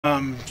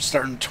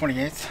Starting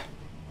 28th.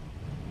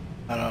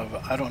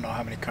 I don't know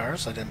how many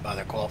cars. I didn't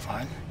bother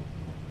qualifying.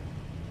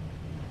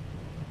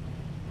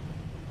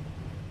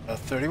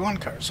 31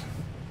 cars.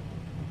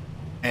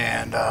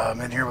 And I'm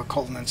in here with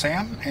Colton and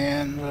Sam,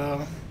 and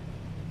I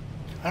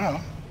don't know.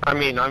 I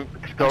mean, I'm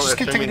still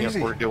assuming if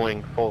we're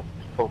doing full.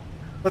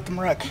 Let them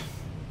wreck.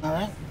 All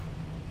right.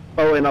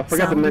 Oh, and I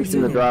forgot to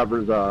mention the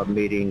drivers'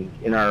 meeting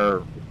in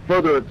our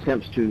further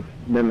attempts to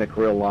mimic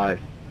real life.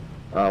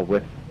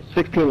 With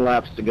 16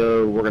 laps to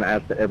go, we're going to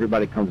ask that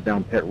everybody comes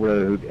down pit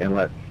road and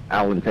let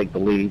Alan take the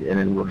lead, and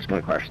then we're just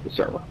going to crash the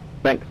server.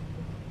 Thanks.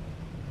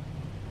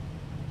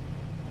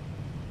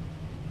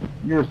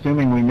 You're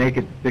assuming we make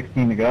it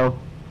 16 to go?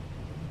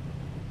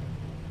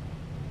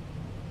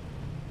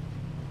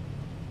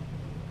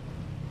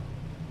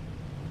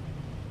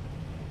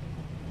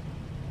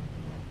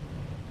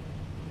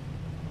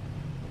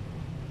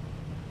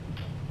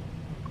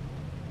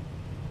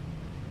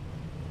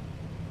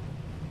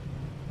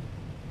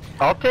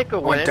 I'll take a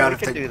win. We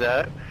can do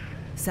that.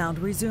 Sound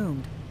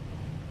resumed.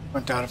 I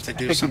doubt if they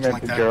do something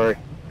like that.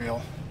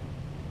 Real.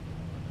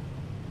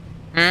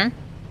 Hmm?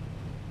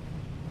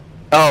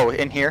 Oh,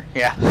 in here?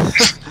 Yeah.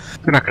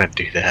 They're not gonna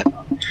do that.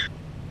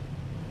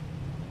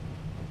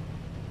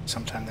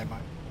 Sometime they might.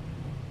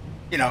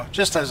 You know,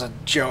 just as a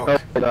joke.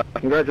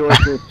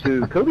 Congratulations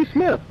to Cody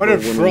Smith. What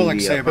did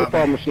Froelich say about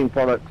Football Machine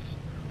Products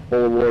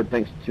Full Award.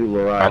 Thanks to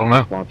Loride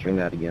for sponsoring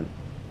that again.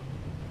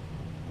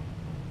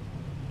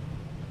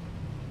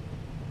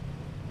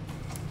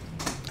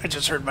 I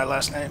just heard my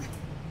last name.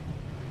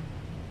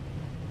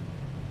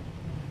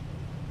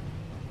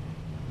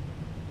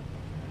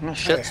 Well,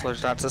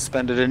 Schitzler's not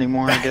suspended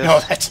anymore, I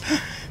guess. No,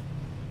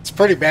 it's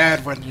pretty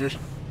bad when you're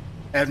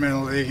admin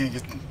of the league and you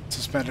get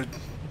suspended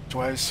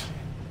twice.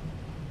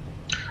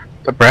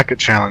 The bracket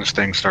challenge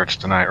thing starts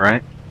tonight,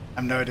 right?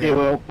 I have no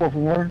idea.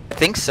 I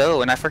think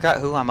so, and I forgot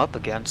who I'm up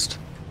against.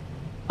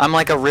 I'm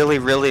like a really,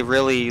 really,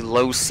 really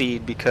low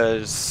seed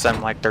because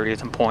I'm like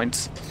 30th in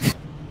points.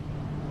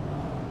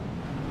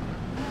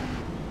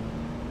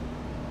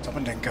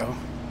 Someone didn't go.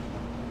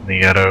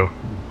 Nieto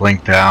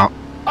blinked out.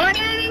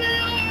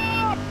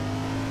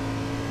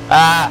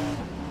 Ah!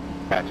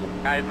 Guys,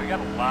 we got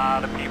a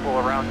lot of people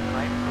around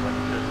tonight, so let's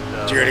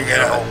just Did you already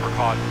get all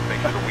precautions, make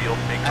sure the wheels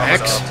make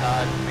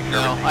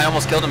No, I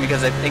almost killed him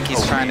because I think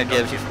he's trying to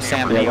give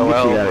Sam an Yeah,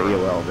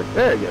 EOL. but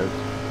there he goes.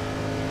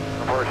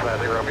 Unfortunately, I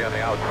think we're going to be on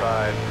the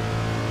outside.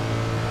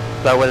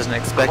 But I wasn't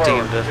expecting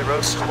him to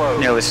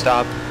nearly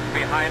stop.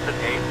 Behind the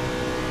tape.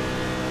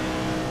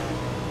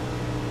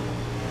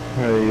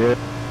 Yeah.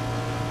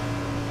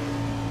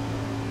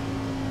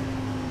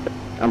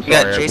 I'm You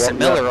sorry. got Jason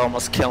Miller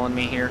almost killing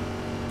me here.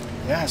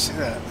 Yeah, I see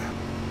that.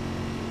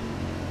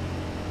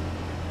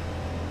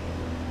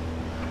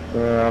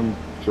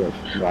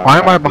 Why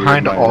am I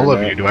behind all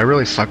of you? Do I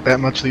really suck that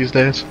much these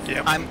days?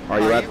 Yeah. Are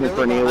you asking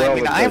for an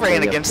EOL? I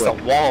ran against the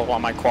wall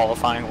on my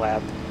qualifying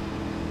lap.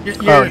 You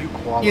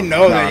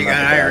know that you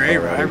got a higher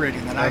A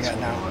rating than I got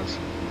now.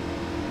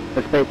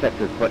 The SpaceX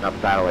is putting up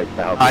satellites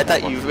to help. I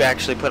thought you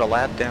actually put a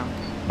lap down.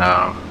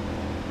 No.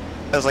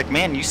 I was like,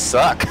 man, you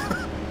suck.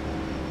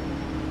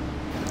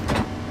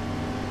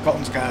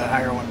 Colton's got a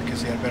higher one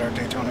because he had a better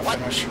Daytona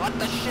finish. What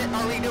the shit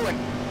are we doing?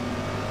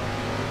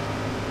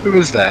 Who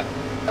is that?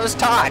 That was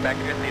Todd. Back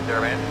in your seat there,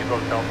 man. Get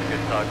those belts,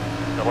 good tug.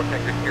 Double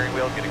check your steering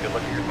wheel, get a good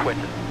look at your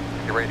twitches.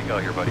 You're ready to go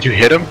here, buddy. Did you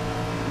hit him?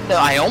 No,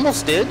 I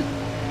almost did.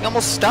 He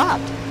almost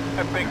stopped.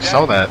 I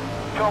saw that.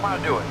 Show him how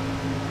to do it.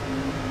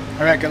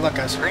 Alright, good luck,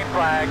 guys. Green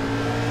flag.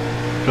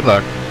 Good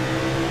luck.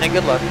 And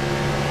good luck.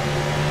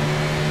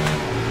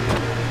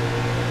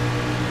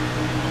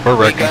 We're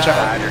wrecking. Watch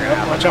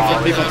out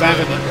for people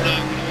diving.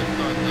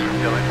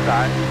 Still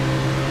inside.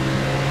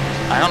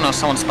 I don't know if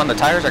someone spun the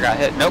tires or got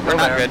hit. Nope, we're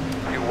not good.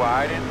 Too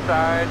wide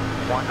inside.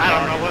 I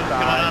don't know what's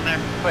going on there.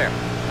 Clear.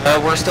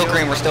 We're still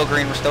green, we're still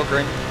green, we're still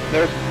green.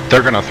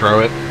 They're gonna throw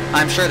it.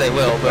 I'm sure they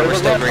will, but we're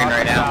still green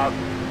right now.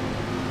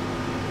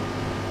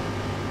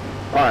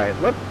 Alright,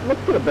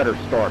 let's get a better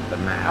start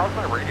than that. How's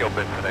my radio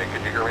been today?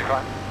 Could you hear me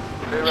fine?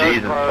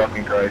 Jesus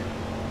fucking Christ.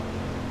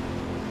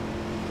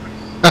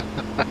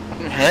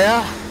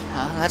 Yeah,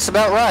 that's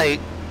about right.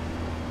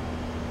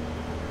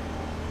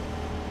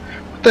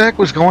 What the heck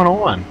was going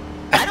on?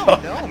 I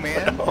don't know,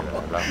 man.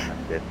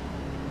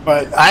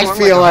 But I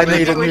feel I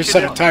need a new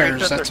set of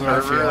tires. That's what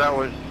I feel. That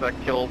was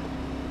killed.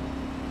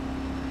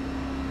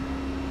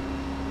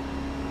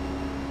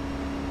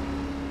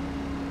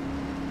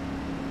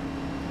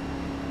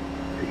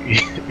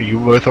 Are you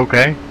both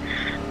okay?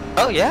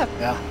 Oh, yeah.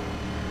 Yeah.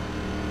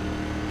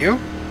 You?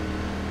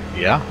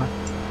 Yeah.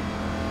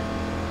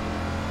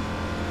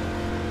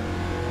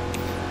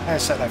 I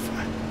said I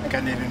think I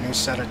need a new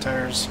set of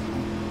tires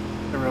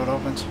when the road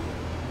opens.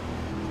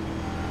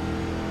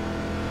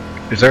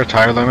 Is there a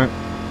tire limit?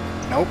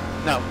 Nope.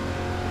 No.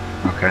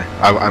 Okay.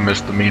 I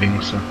missed the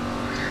meeting, so.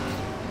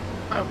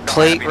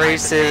 Plate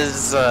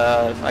races,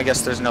 I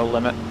guess there's no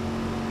limit.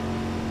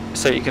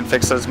 So you can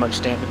fix as much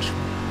damage.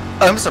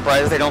 I'm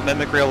surprised they don't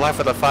mimic real life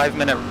with a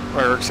 5-minute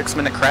or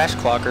 6-minute crash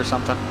clock or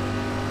something.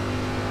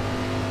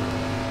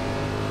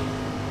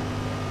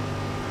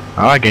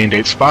 Oh, I gained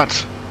 8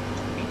 spots.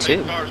 Me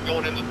too. Cars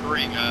going into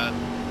 3, guys.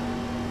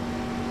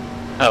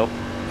 Oh,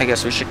 I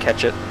guess we should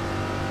catch it.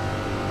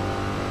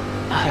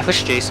 I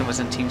wish Jason was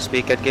in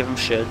TeamSpeak. I'd give him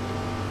shit.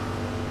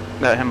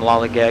 Got him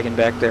lollygagging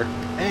back there.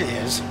 It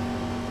is.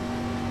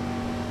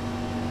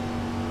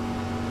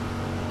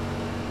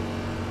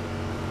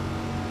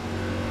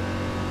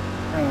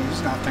 Oh,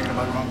 he's not thinking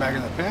about going back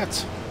in the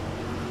pits.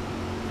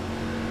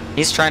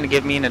 He's trying to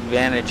give me an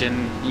advantage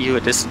and you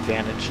a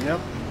disadvantage. Yep.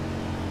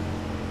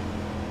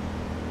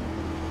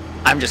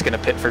 I'm just gonna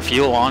pit for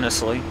fuel,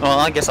 honestly. Well,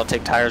 I guess I'll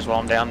take tires while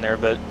I'm down there,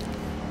 but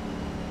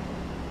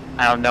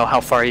I don't know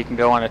how far you can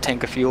go on a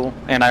tank of fuel.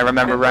 And I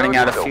remember running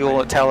out of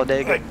fuel at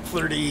Talladega. Like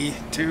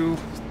 32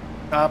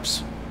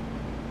 tops.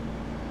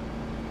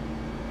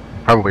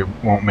 Probably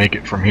won't make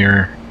it from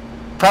here.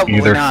 Probably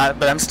either. not,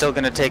 but I'm still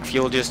gonna take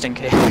fuel just in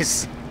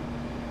case.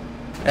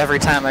 Every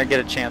time I get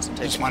a chance, I'm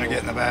taking Just want to fuel.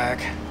 get in the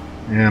back.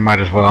 Yeah, might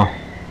as well.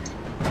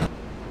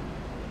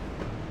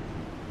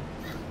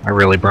 I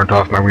really burnt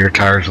off my rear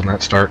tires on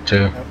that start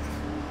too. Yep.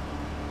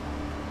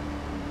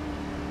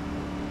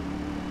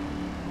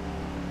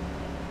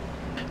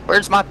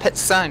 Where's my pit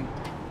sign?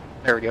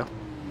 There we go.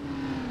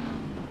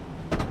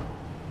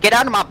 Get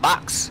out of my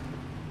box.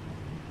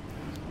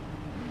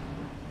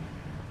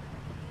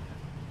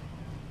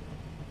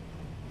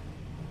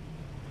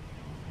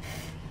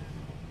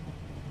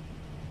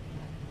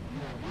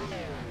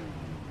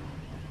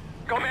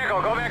 Go,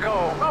 Mango, go,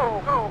 Mango!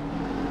 Go, go!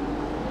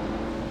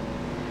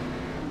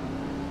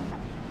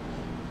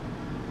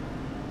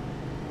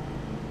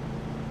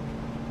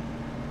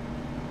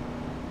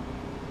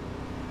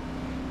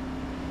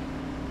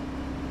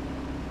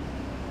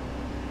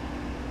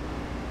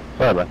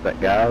 Sorry about that,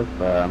 guys.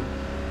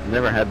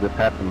 Never had this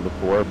happen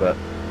before, but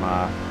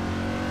my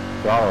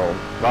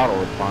throttle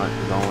response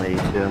is only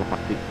doing like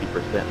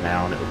 60%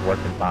 now, and it was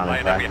working fine in Line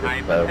up practice.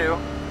 behind So you,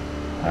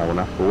 too. when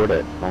I scored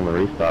it on the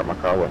restart, my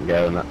car wouldn't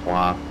go, and that's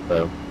why.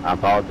 So I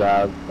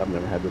apologize. I've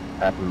never had this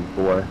happen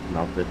before, and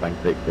I'll see if I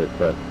can fix it.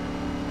 But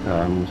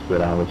I'm just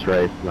get out of this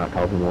race, not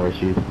causing more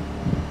issues.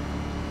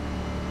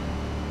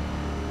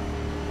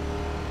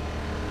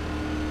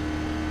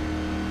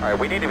 Alright,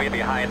 we need to be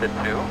behind it,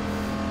 too.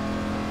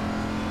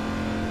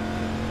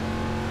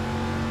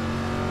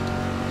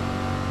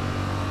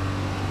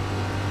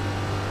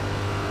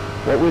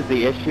 What was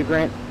the issue,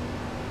 Grant?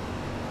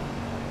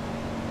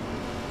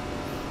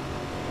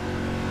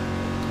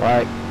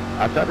 Like,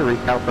 I tried to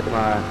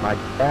recalibrate my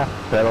gas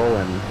pedal,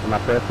 and when I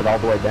press it all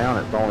the way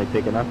down, it's only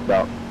picking up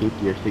about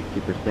 50 or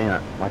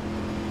 60%. Like,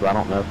 so I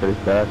don't know if there's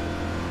dust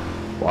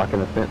blocking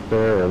the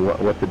sensor or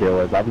what the deal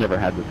is. I've never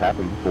had this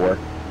happen before,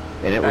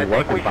 and it was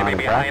working fine in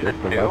practice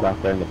because I was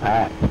out there in the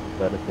pack.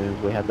 But as soon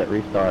as we had that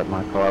restart,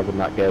 my car would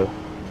not go.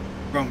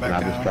 Going back And I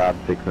down. just tried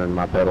fixing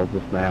my pedal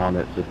just now, and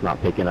it's just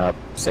not picking up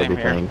Same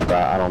everything. So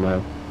I don't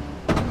know.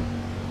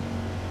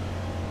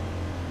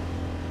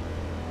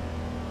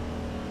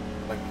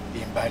 Like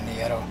being by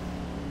Nieto.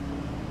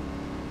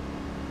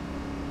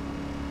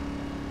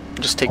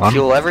 Just take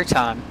fuel every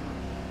time.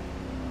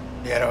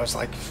 Nieto is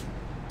like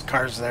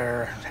cars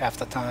there half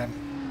the time.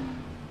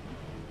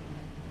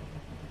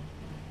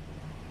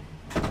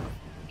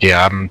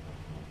 Yeah, I'm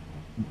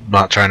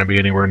not trying to be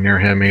anywhere near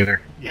him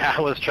either. Yeah,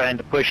 I was trying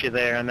to push you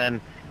there, and then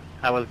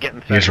I was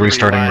getting. He's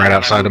restarting right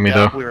outside of me,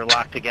 though. We were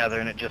locked together,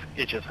 and it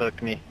just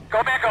hooked me.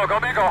 Go, Mango, go,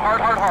 Mango!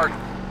 Hard, hard, hard!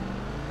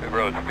 Good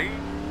road speed.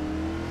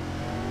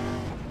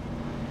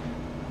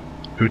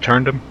 Who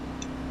turned him?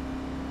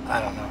 I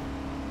don't know.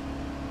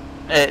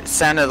 It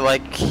sounded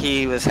like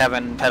he was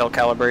having pedal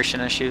calibration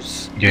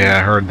issues. Yeah,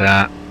 I heard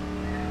that.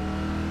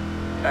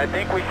 I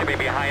think we should be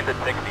behind the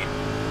 60.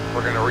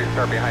 We're going to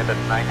restart behind the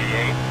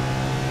 98.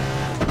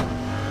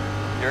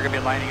 You're going to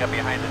be lining up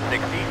behind the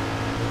 60.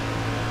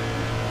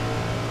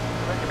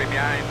 We're going to be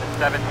behind the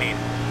 17.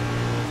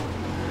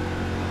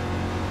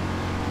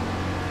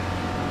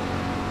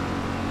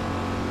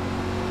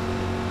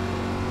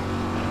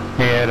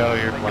 Yeah, no,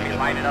 you're We're going to be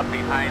lining up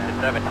behind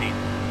the 17.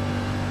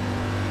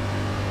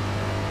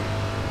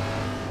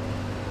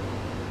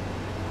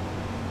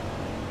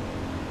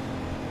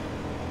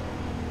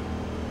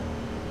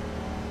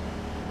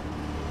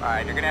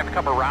 Alright, you're going to have to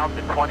come around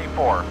to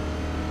 24.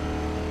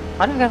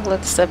 Why did I gotta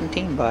let the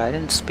 17 by? I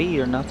didn't speed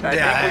or nothing. I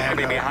Yeah, think we I should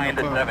be know, behind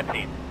no the clue.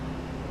 17.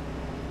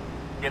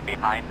 Get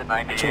behind the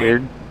 98. It's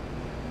weird.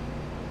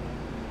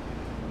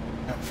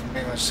 Yeah, for me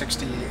it was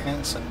 60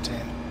 and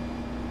 17.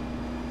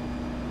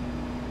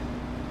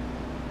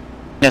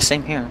 Yeah,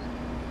 same here.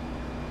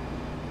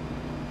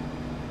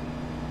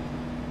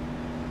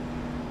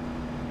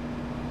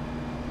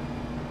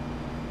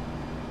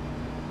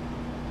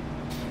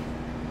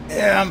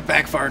 Yeah, I'm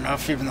back far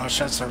enough, even though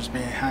Schetzler's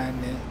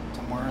behind me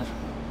somewhere.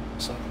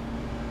 So,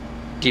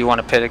 Do you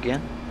want to pit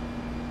again?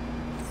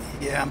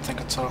 yeah, I'm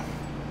thinking so.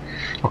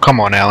 Well, come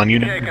on, Alan. You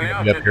need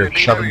to be up here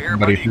shoving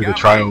somebody through the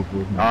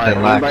trioval. Alright,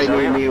 anybody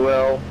need me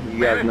well? You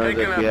guys know that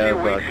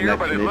if you have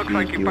connection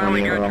issues, you want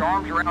me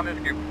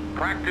well?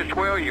 Practiced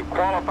well, you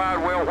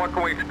qualified well. What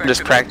can we expect? I'm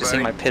just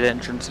practicing my pit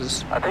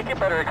entrances. I think you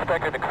better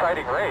expect an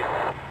exciting race.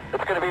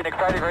 It's going to be an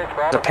exciting race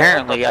for all.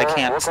 Apparently, I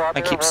can't.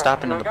 I keep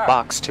stopping in the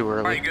box too early.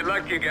 All right, good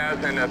luck to you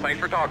guys, and thanks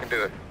for talking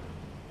to us.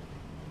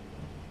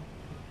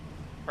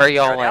 Where are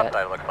y'all at?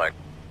 Outside, looks like.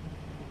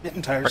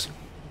 Getting tires.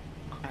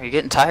 Are you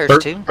getting tires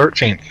too?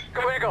 13th.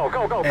 Go,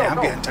 go. Yeah,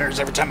 I'm getting tires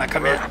every time I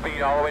come in.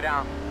 Speed all the way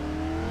down.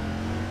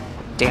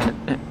 Damn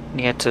it,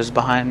 Nieta's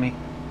behind me.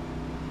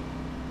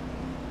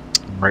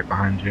 I'm right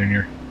behind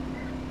Junior.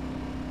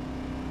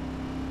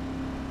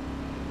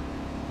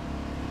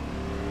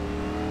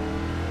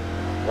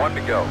 One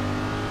to go.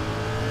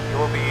 You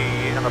will be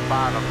in the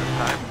bottom this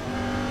time.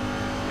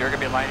 You're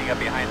going to be lining up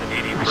behind the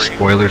 83. The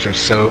spoilers are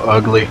so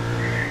ugly.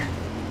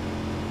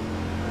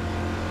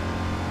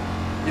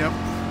 Yep.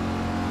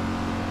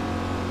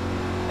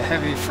 A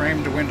heavy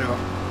framed window.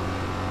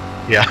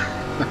 Yeah.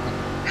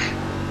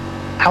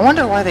 I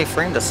wonder why they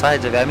framed the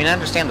sides of it. I mean, I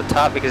understand the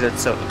top because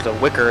it's a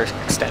wicker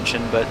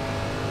extension, but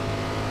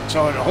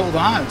So it'll hold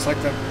on. It's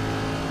like the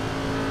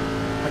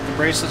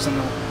braces in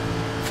the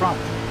front.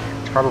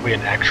 It's probably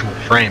an actual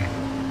frame.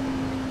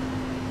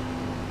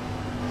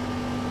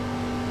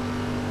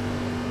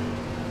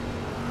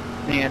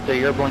 Nieta,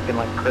 you're blinking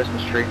like a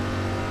Christmas tree.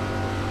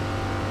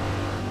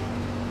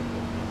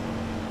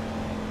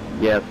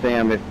 Yeah,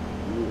 Sam, if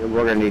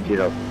we're gonna need you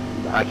to,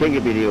 I can't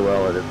give you the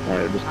DOL at this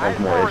point. It just causes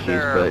more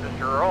issues, but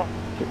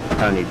I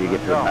kind of need you to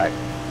get to the back.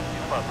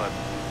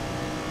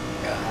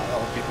 Yeah, all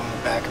the people in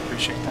the back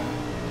appreciate that.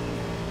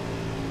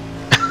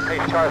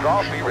 Pace car's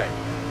off, be ready.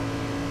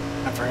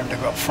 And for him to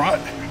go up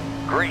front.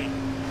 Green.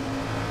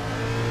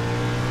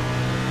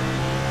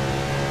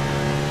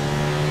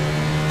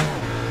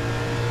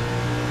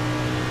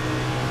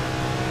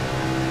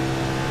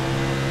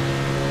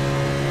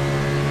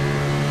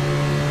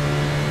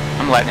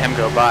 I'm letting him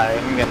go by.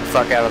 I'm getting the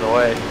fuck out of the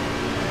way.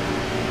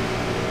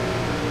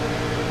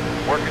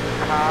 Working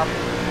the top.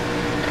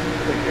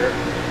 Clear.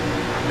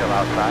 Still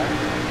outside.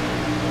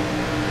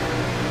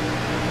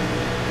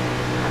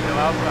 Still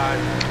outside.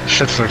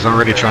 Schitzler's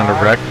already trying to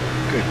wreck.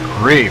 Good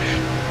grief.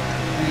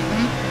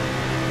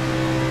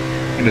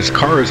 And his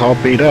car is all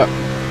beat up.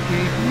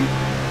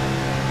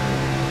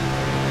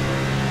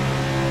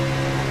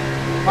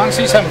 As long as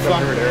he's having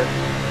fun.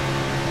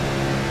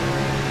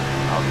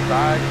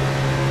 Outside.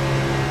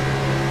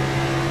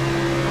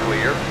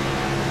 Clear.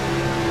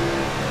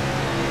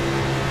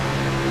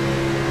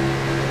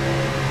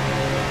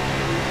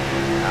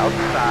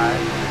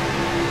 Outside.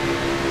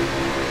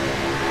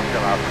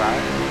 Still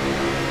outside.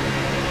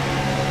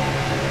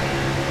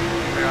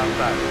 Clear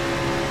outside.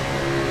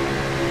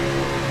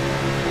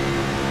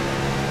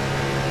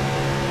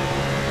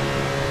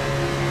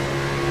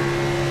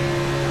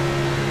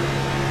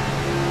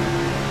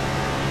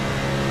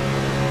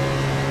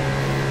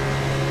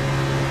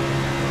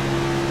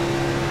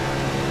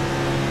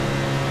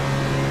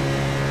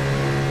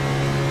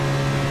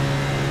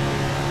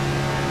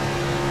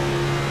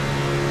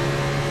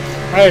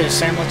 Alright,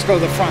 Sam, let's go to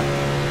the front.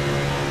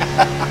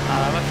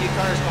 I'm a few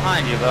cars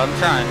behind you, but I'm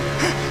trying.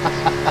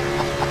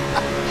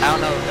 I don't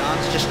know,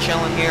 Don's just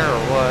chilling here or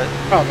what?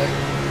 Probably.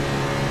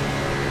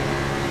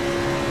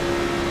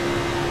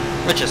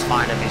 Which is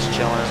fine if he's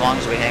chilling, as long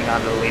as we hang on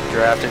to the lead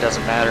draft, it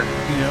doesn't matter.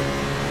 Yep.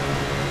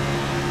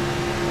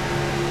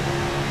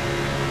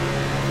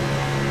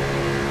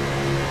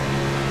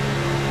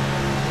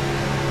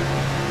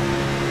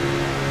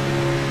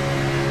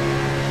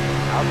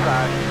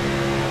 Outside.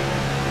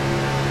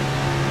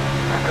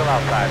 Still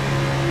outside.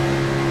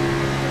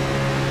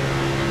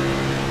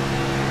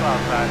 Still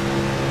outside.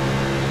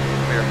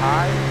 Clear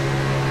high.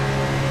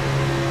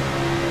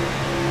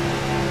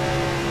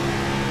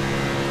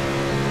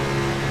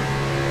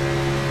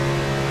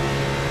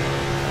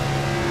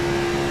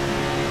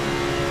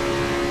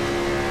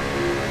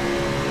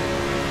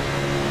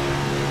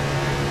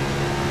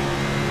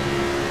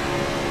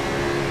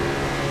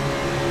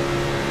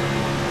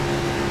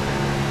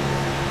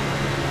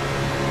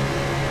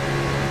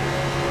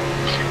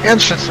 And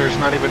Schitzler's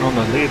not even on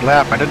the lead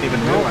lap. I didn't even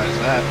realize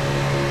that.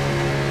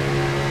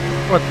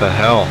 What the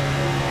hell?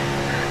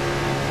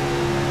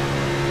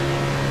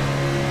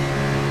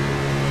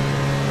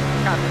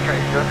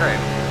 Concentrate, you're great.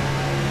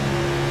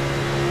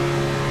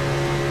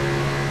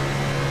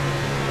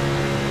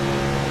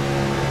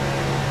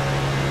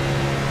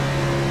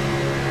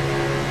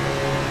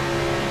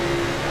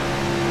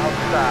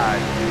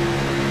 Outside.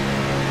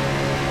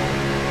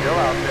 Still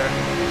out there.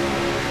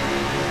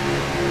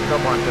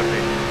 Still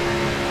 150.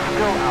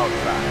 Still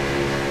outside.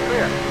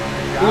 Clear.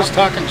 Who was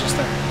talking just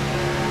there? I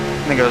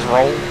think it was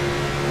Roll.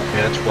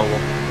 Yeah, it's Roll.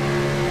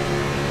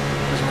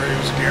 This is where he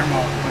was Guillermo,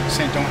 like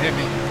saying, "Don't hit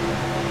me."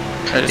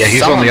 Yeah,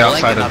 he's on the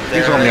outside of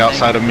he's on the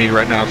outside of me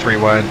right now, 3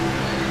 wide. All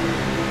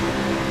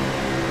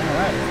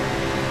right.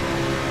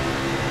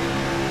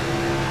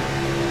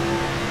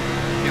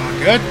 Feeling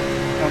good?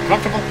 Feeling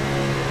comfortable?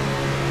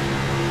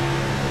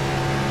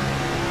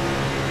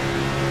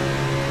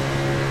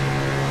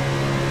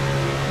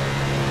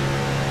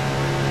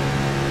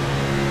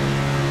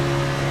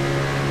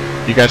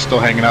 You guys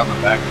still hanging out in the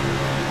back?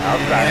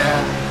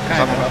 Yeah,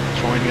 I'm about to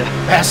join you.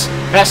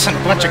 Passing a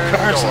bunch of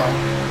cars though.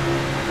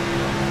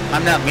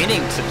 I'm not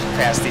meaning to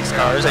pass these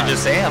cars, I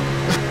just am.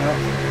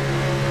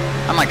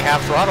 I'm like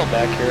half throttle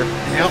back here.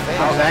 Yep,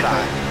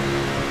 exactly.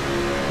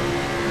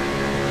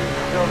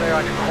 Still there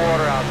on your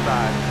quarter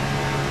outside.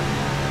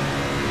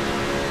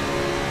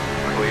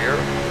 Clear.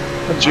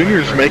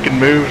 Junior's making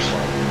moves.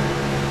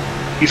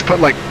 He's put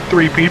like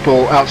 3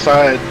 people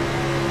outside.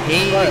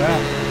 He is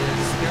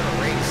gonna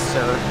race,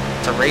 sir.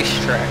 It's a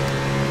racetrack.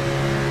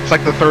 It's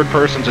like the 3rd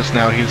person just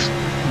now. He's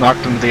knocked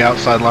him to the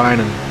outside line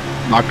and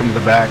knocked him to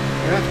the back.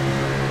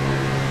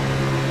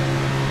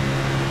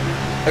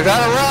 I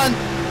gotta run!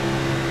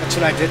 That's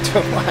what I did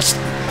to him last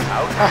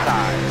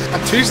Outside.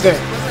 on Tuesday. I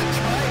wasn't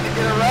trying to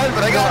get a run,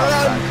 but I gotta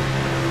run!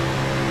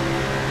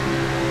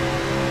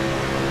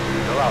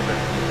 Still out there.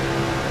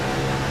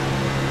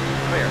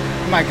 Clear.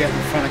 I might get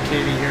in front of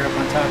Katie here up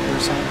on top or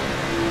something.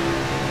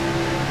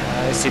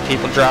 I see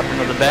people dropping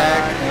to the back.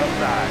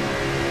 Outside.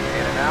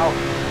 In and out.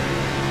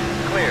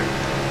 Clear.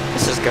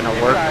 This is gonna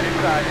work.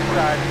 Inside.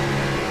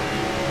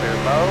 Clear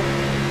low.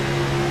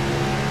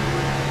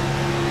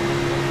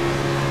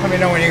 Let me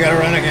know when you gotta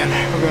run again.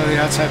 We'll go to the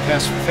outside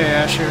past Fay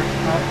Asher.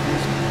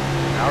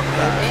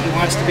 Outside. He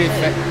wants to be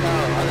Fay.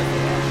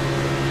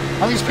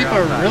 All these people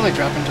are really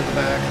dropping to the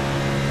back.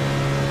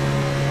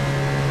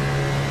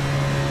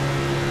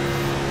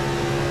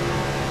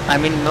 I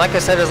mean, like I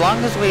said, as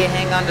long as we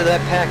hang on to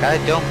that pack, I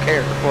don't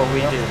care what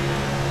we do.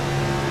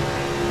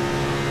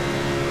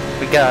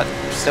 We got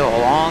still a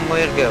long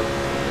way to go.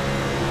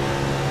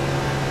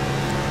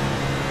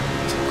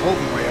 It's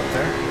Colton way up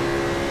there.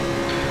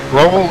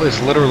 Roll is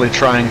literally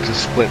trying to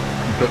split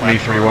and put me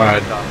 3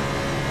 wide.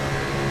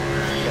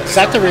 Is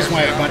that the reason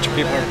why a bunch of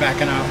people are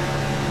backing out?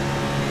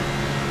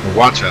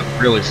 Watch out,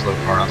 really slow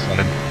car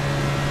outside.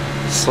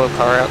 Slow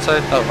car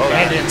outside? Oh,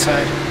 And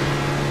inside.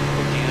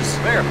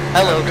 Clear.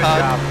 Hello, Good Todd.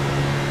 job.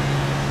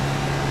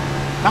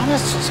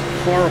 Thomas is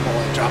horrible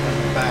at dropping in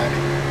the back.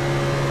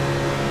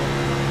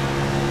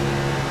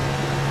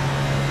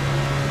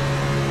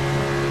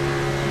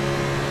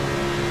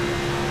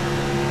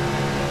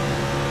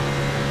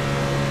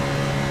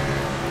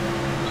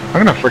 I'm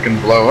gonna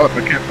freaking blow up.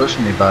 I can't push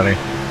anybody.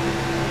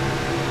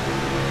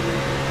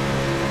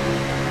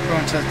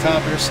 Going to the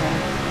top or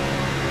something.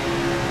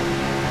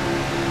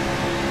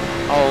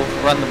 I'll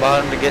run the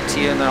bottom to get to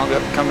you, and then I'll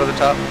come to the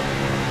top.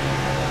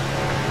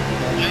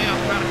 Yeah,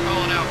 I'm trying to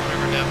call it out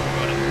whenever Dev's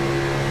running.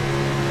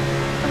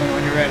 I mean,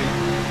 when you're ready.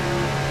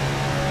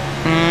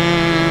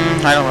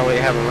 I don't really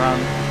have a run.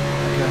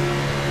 Okay.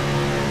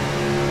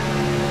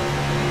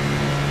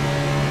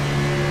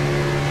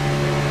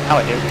 How I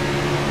do?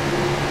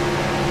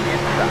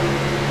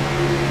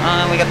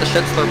 We got the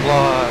Schnitzler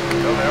block.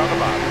 Still there on the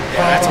bottom.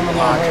 Yeah, that's a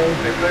block.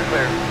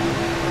 Clear.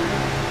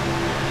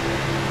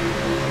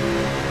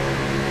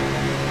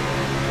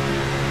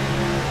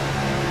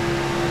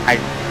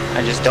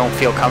 I just don't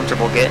feel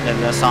comfortable getting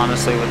in this,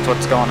 honestly, with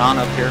what's going on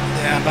up here.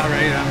 Yeah, I'm about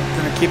ready. I'm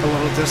gonna keep a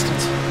little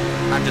distance.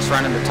 I'm just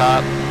running the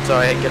top so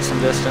I get some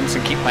distance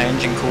and keep my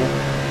engine cool.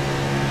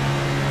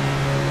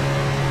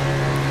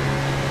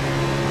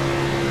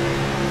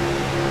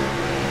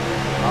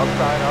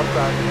 Outside.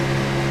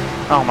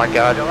 Oh my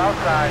god. Still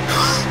outside.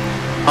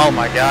 Oh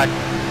my god.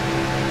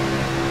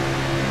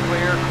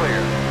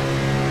 Clear.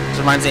 This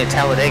reminds me of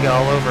Talladega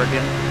all over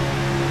again.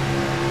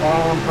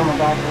 I'm coming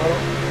back a little.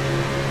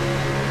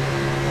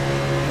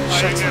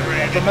 Shuts up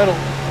the middle.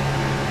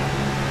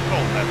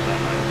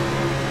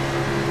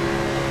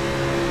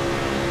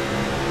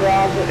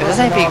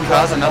 Doesn't he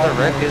cause another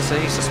wreck? Is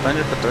he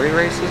suspended for 3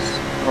 races?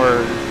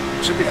 Or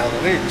Should be out of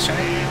the lead,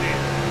 shouldn't he?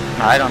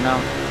 I don't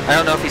know. I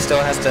don't know if he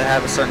still has to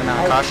have a certain amount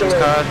of cautions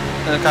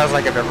cause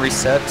like if it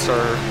resets or.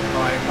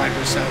 Oh, I might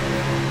reset.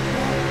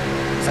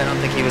 'Cause I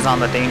don't think he was on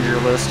the danger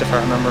list if I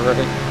remember right.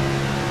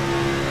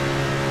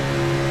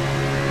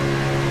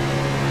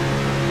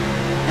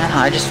 Yeah,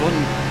 I just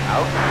wouldn't.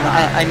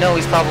 I know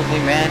he's probably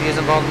mad he was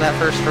involved in that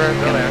first wreck.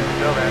 Still there.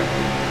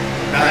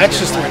 No, that's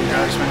just the way he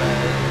drives, man.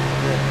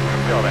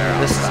 Still there.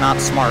 This is not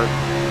smart.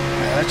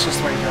 Yeah, that's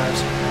just the way he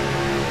drives.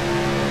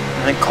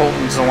 I think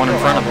Colton's the one in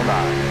front of him.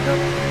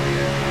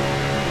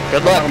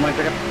 Good luck.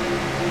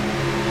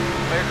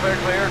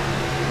 Clear.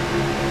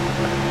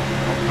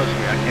 Don't push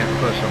me. I can't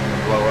push. I'm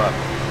gonna blow up.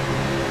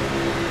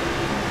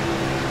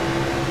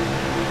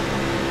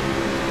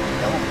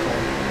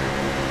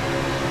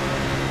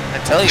 I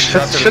tell you,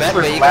 Shit's to the back,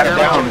 but you flat can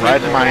down,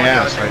 riding my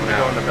ass right Go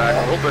now. in the back a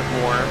little bit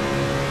more.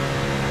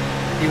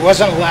 He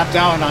wasn't a lap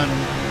down on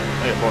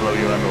Hey, follow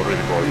you. I'm already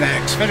in the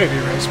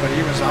Xfinity race, but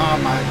he was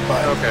on my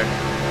butt. Okay.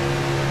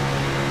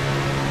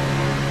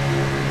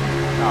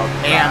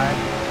 And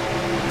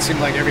it seemed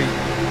like every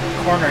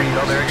corner he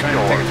was trying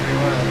to take it pretty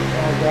well.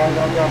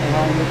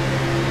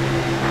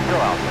 Still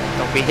out there.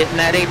 Don't be hitting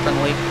that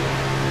apron, Lee.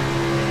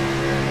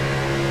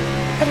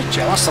 Kind of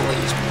jealous of Lee.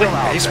 He's playing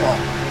baseball.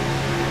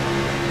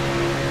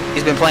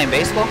 He's been playing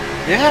baseball?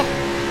 Yeah,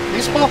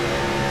 baseball.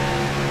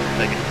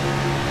 I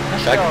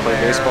wish I could play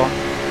baseball.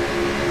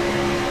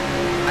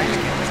 I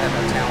just can't have no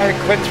talent. I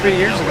quit 3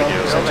 years ago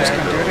because I just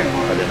couldn't do it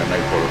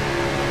anymore.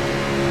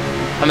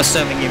 I'm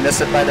assuming you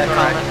miss it by that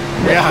comment?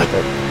 Yeah.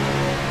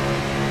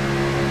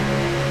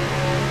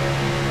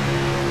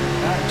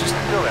 Just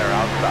Still there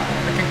outside.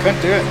 I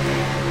couldn't do it.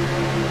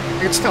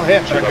 I could still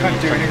hit, but I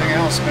couldn't do anything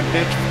else. Good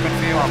pitch, good Come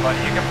field. on,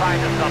 buddy. You can find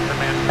us something,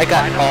 man. I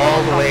got Find us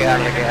all the something, way out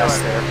of the you can gas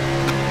do it. there.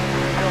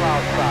 Still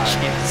outside.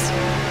 Jeez.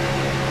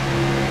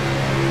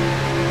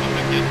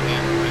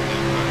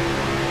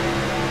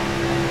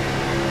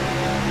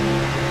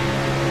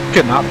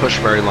 Could not push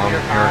very long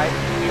You're here. high.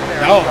 He's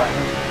there No. outside.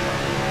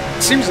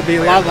 It seems to be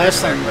a lot less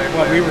than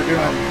what we were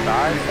doing in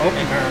the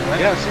open car,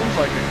 right? Yeah, it seems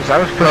like it. Because I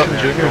was pushing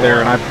Junior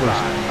there, and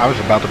I was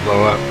about to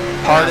blow up.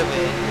 Part of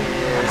it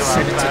is...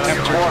 Maybe it's a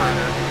temperature.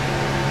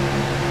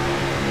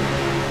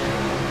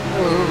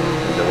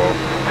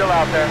 Still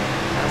out there.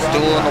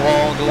 Duel in the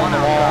wall, duel in the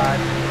wall.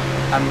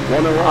 I'm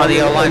on the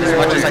yellow line as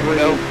much as I can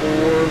go.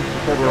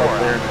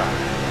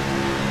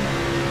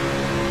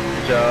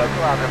 Still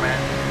out there, man.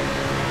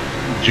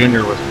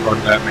 Junior was part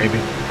of that, maybe.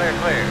 Clear,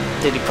 clear.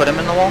 Did you put him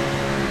in the wall?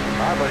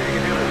 All right, buddy, you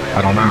can do this, man.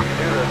 I don't know. You can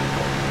do this.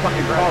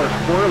 Fucking car is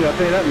squirrely, I'll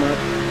tell you that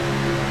much.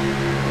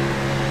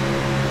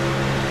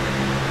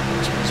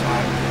 So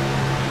I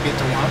get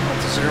the one with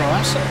the zero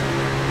offset.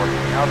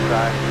 Working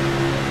outside.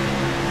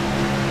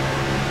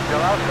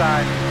 Still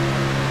outside.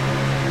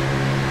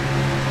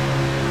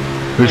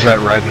 Who's that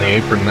riding the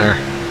apron there?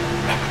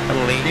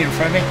 Be in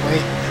front of me?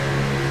 Wait.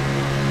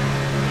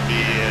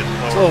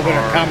 It's a little bit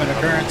of common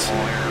occurrence.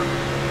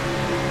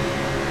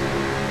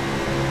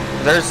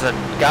 There's a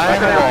guy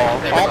in the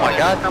wall. Oh my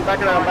god. Come back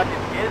around.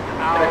 Is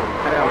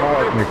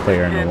out. You're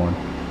clear in the one.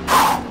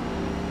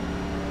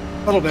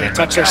 A little bit of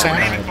touch there, Sam.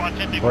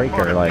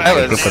 Breaker, like, I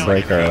it kicked the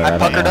breaker, I I don't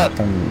puckered know, up.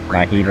 from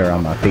my heater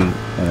on my feet,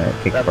 and it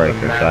kicked the breaker,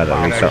 so I had to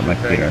restart my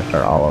computer and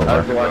start all I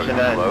was over. watching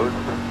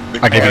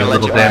that. I gave you a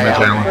little damage,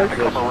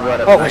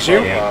 Alan. Oh, was you?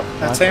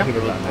 That's Sam?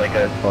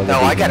 Plug No,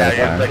 the I got out of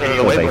here DVR,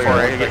 like way the before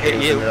bacon. it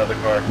hit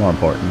you. More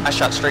important. I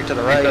shot straight to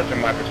the right.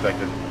 from my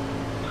perspective.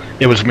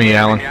 It was me,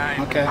 Alan.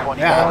 Okay.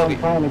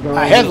 Yeah.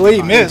 I had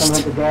Lee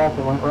missed.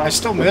 I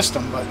still missed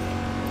him, but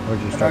Where'd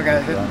you I start?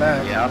 got hit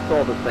back. Yeah, I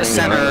saw the thing. The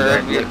center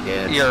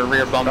of your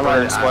rear bumper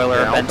and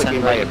spoiler have been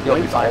 10 right. You'll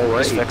be fine.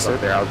 Just fix it.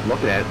 There, I was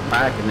looking at it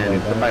back, and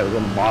then somebody was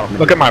on the bottom.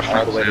 Look at my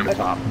all the way to front,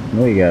 the top.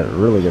 No, you got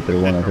really good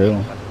through one or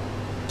two.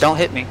 Don't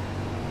hit me.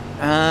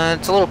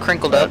 It's a little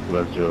crinkled up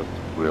Let's just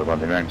wheel on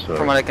the next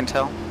from what I can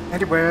tell.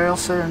 Anybody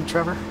else there in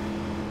Trevor?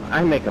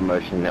 I make a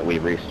motion that we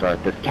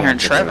restart this Aaron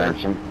Trevor.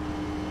 convention.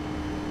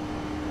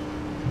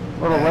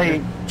 A little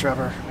late.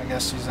 Trevor, I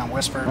guess he's on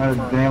Whisper.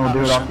 Dan will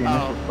do it off the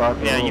initial spot.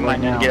 Yeah, you might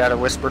need to get out of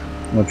Whisper.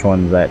 Which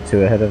one's that,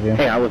 two ahead of you?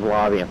 Hey, I was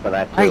lobbying for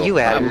that too. Where are you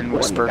I at was in the one that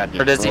Whisper? got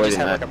Or does he just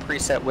destroyed have in like a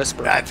preset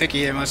Whisper? I think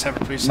he must have a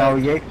preset. No,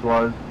 Yates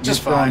was.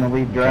 Just You're still in fine. the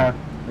lead draft,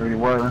 or you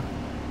were.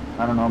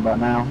 I don't know about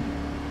now.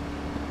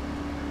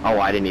 that. Oh,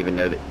 I didn't even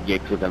know that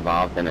Yates was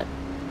involved in it.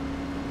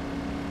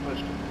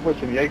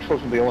 Listen, Yates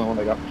wasn't the only one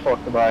that got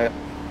fucked by it.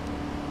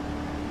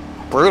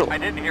 Brutal. I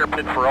didn't hear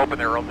pit for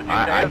open Earl. Did you,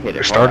 I Dave? hit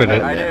it. Started right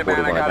it. I at did, man.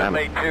 I 45 got it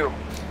damage. late too.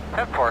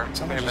 Head for it.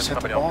 Somebody Maybe just hit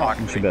the somebody ball. else knocked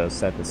You me. should be able to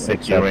set the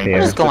six What up here.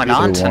 is going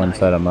on Do one, tonight?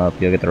 set them up.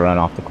 You'll get the run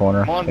off the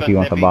corner if you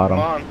want the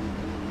bottom.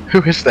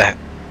 Who is that?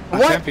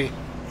 What Tempe.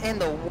 in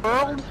the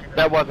world?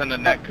 That wasn't a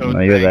net code. No,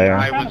 you're thing. there.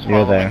 I was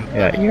You're there. following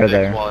Yeah, the you're six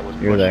there. while I was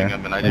You're pushing there.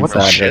 him, and I didn't Inside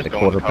realize there's he the was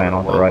going quarter to cover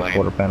panel, the the low right lane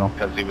quarter panel.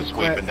 because he was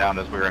sweeping down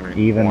as we were entering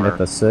the Even corner. with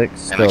the six, And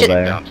still I came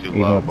there. down too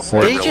Even low with the before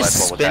I Did he six,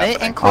 just realized what was spin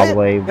it happening. and all the quit?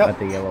 way Yep. at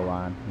the yellow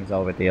line. He's all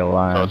the way at the yellow So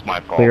line. it's my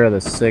fault. Clear of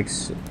the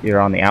six, you're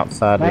on the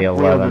outside of That the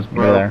wheel 11. just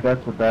You're broke, there.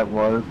 that's what that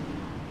was.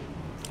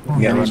 You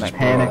He gotta run just that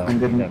panicked quarter. and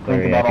didn't You think gotta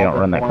clear, yeah, about if you all don't the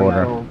run that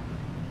quarter.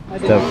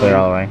 tornadoes. Still clear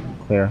all the way.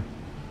 Clear.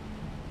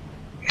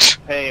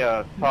 Hey,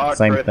 Todd,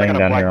 Same Chris, I thing got a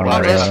down black here on line.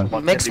 our Well, eleven.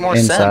 it makes more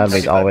Inside, sense.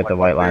 he's all the way at the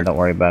white line. Don't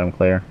worry about him.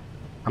 Clear.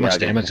 How much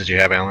damage did you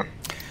have, Alan?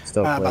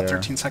 Still clear. About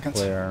 13 seconds.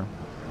 Clear.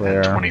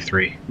 Clear.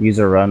 23. Use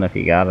a run if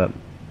you got it.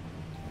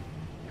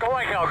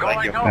 Going hell, Thank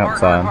going you. hell, hard,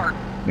 Outside. hard,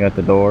 hard. You got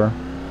the door.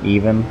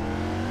 Even.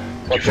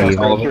 Did you finish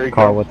all of Even. them?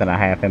 Car width and a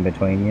half in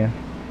between you.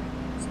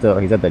 Still,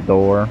 he's at the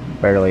door.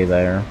 Barely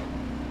there.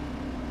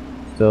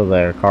 Still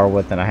there. Car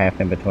width and a half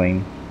in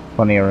between.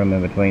 Plenty of room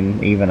in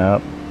between. Even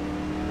up.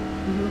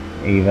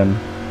 Even.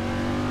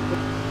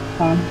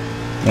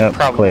 Yep,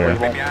 Probably clear. won't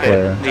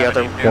Clear. hit the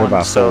other Clear by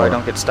one, so I 4.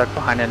 don't get stuck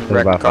behind any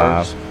Clear by wrecked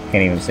cars. 5.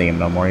 Can't even see him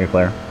no more. You're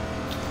clear.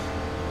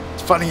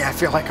 It's funny, I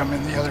feel like I'm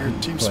in the other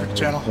team's Clear.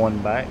 channel. One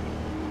back.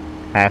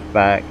 Half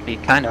back. He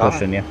kind of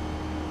Pushing you.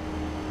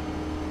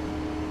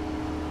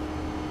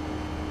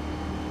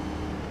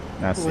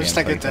 At least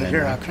I get to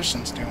hear how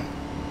Christian's doing.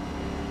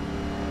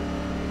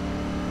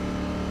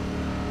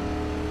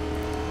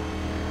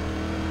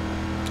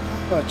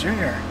 Oh,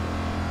 Junior.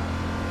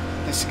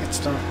 Guess he gets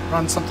to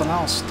run something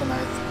else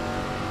tonight.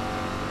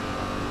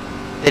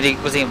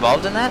 Was he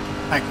involved in that?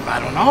 I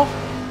don't know.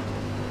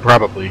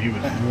 Probably. He was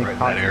We right in that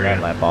caught that area.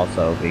 lap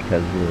also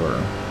because we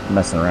were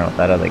messing around with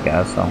that other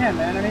guy. So Yeah,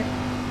 man, I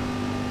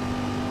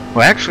mean,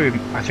 Well, actually,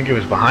 I think he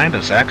was behind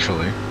us,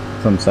 actually.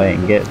 that's what I'm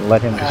saying.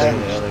 Let him push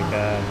the other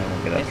guy, and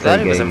then we'll it up. That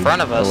he was in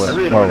front of us.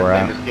 Where we're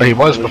at. But he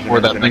was before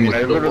that thing was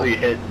literally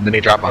hit. and then he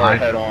dropped behind.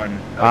 Head on.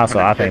 Also,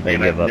 I think they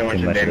give up too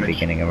much at the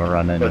beginning of a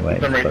run anyway,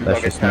 but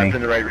that's just me.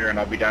 In the right rear and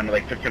I'll be down to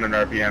like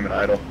 1500 RPM at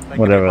idle.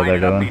 Whatever they're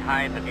doing.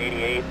 Behind the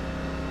 88.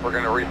 We're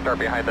going to restart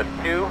behind the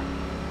 2.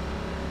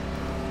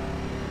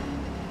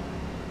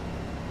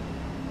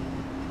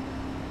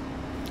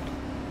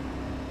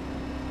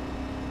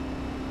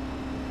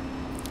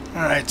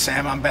 Alright,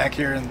 Sam, I'm back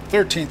here in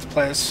 13th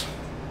place.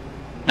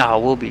 No,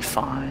 we'll be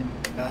fine.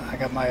 I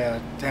got my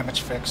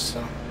damage fixed,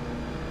 so.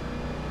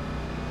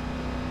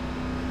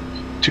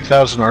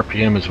 2000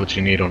 RPM is what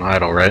you need on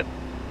idle, right?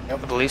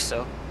 Yep. I believe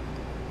so.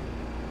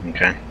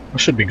 Okay. That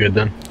should be good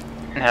then.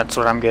 That's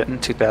what I'm getting,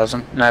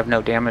 2000, and I have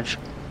no damage.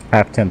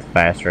 Half-tenth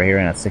faster here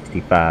and at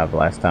 65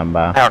 last time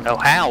by. I don't know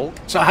how.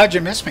 So how'd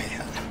you miss me?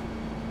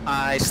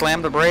 I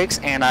slammed the brakes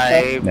and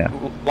I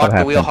locked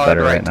the wheel half-tenth's hard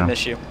better right right to now.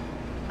 miss you.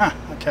 Huh,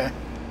 okay.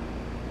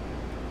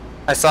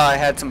 I saw I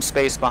had some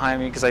space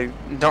behind me because I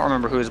don't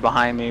remember who was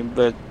behind me,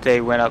 but they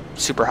went up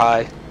super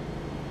high.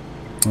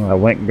 I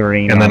went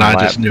green, and then on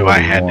I just lap knew I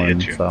had to 41,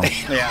 hit you. So.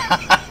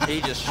 Yeah,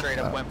 he just straight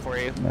up went for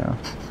you. Yeah.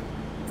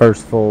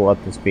 First full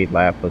up to speed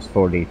lap was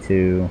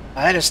 42.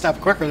 I had to stop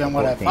quicker than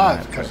what I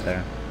thought because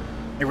right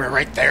they were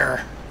right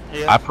there.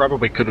 Yeah. I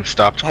probably could have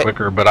stopped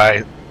quicker, but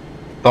I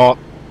thought,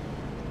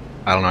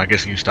 I don't know, I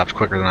guess you stopped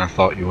quicker than I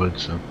thought you would,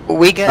 so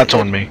that's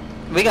on me.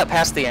 We got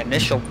past the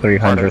initial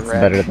 300th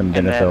better than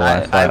Benefield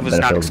last lap.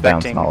 Benefield was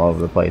bouncing all over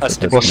the place.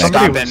 Well,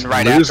 somebody was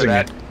losing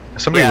it.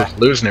 Somebody was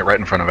losing it right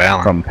in front of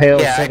Alan. From Pale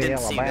Yeah, City, I didn't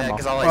see that Alabama.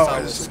 because all I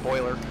saw was a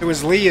spoiler. It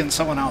was Lee and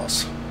someone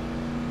else.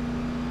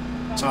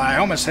 So I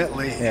almost hit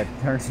Lee. Yeah,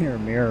 turn your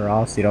mirror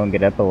off so you don't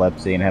get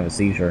epilepsy and have a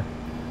seizure.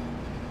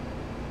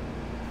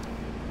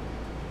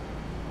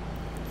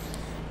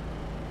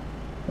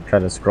 I tried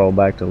to scroll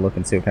back to look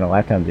and see what kind of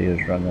lap times he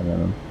was running,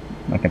 and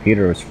my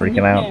computer was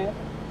freaking out.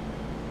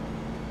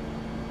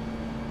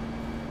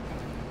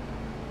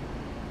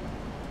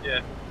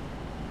 Yeah.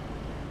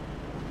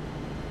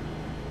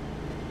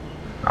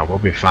 Oh, we'll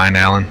be fine,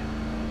 Alan.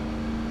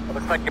 It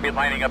looks like you'll be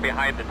lining up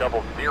behind the 00.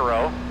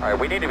 Alright,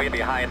 we need to be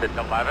behind the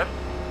 11.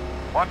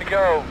 1 to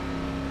go.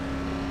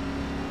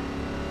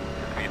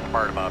 Just be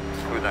smart about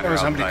who's on There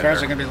was how many outside cars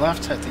there. are going to be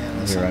left at the end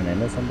of this. Did you run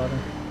into somebody?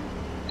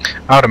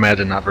 I would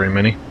imagine not very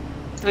many.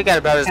 We got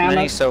about as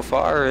many so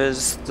far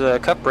as the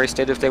Cup race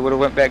did if they would have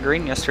went back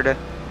green yesterday.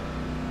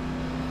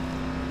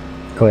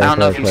 Clear, I don't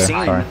know if clear, you've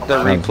clear. seen Sorry. the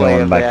I was replay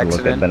going of the back to look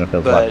at accident,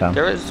 Benefield's lap but time.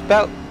 there was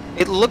about,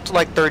 it looked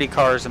like 30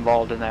 cars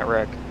involved in that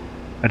wreck.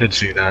 I did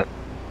see that.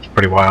 It's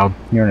pretty wild.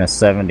 You're in a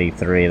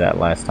 73 that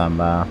last time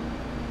by.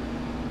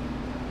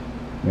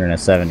 You're in a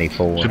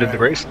 74. So did the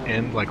race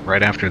end like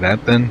right after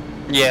that then?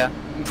 Yeah,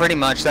 pretty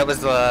much. That was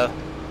the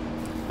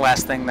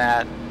last thing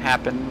that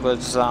happened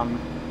was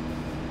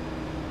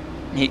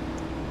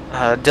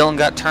Dylan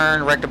got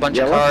turned, wrecked a bunch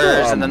of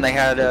cars, and then they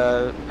had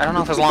I don't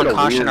know if it was long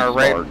caution or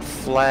red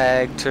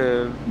flag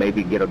to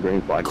maybe get a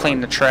green flag.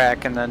 clean the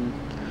track, and then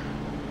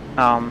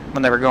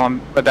when they were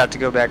about to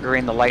go back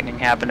green, the lightning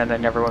happened, and they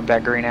never went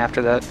back green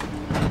after that.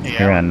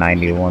 You're in a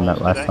 91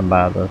 that last time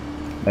by the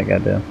that guy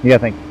did. Yeah, I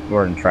think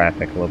we're in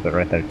traffic a little bit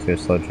right there too.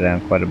 Slowed you down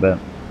quite a bit.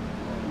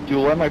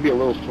 Dude, that might be a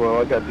little slow.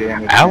 I got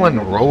damage. Alan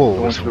Roll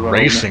was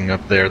racing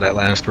up there that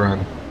last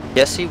run.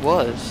 Yes, he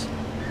was.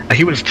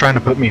 He was trying to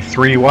put me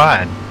 3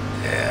 wide.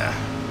 Yeah.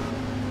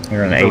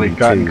 You're in Really 82,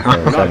 gotten so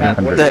confident.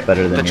 700 is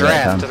better than the you that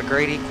draft, time. the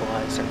great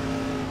equalizer.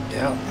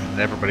 Yeah. And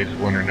everybody's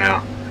wondering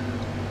now.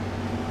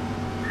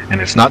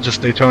 And it's not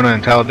just Daytona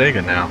and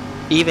Talladega now.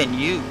 Even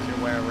you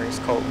can win a race,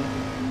 Colton.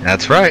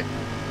 That's right.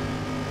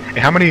 Hey,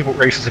 how many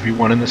races have you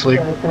won in this league?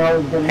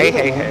 Hey,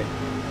 hey, hey.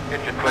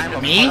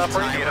 Me?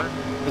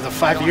 For the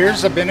 5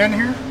 years I've been in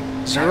here?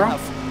 0?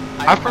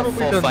 I've probably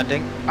full done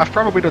funding. I've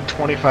probably done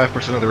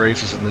 25% of the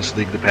races in this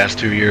league the past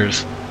 2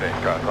 years. Okay,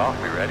 cross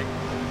off, we ready?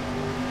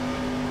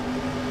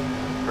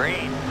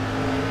 Green.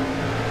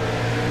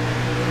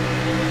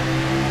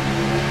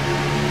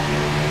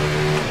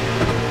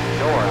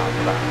 Door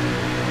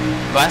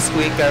outside. Last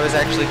week I was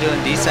actually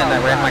doing decent and I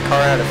ran my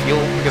car out of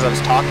fuel because I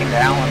was talking to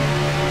Alan.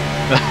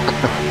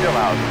 Still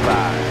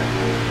outside.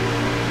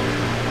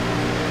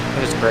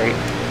 It was great.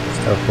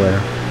 Still clear.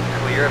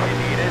 Clear if you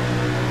need it.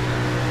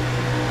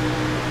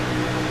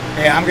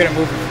 Yeah, I'm going to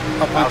move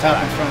up on top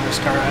in front of this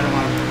car. I don't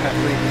want to have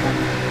Lee behind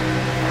me.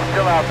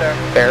 Still out there.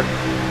 Fair.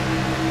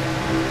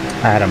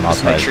 I had him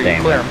Just make outside sure you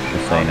damage, clear him.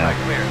 just so you know.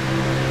 Clear.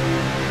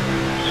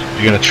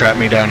 You're gonna trap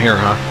me down here,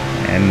 huh?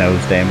 And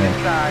nose damage.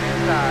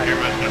 Inside. You're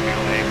must not be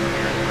late from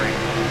your screen.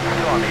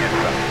 Still on the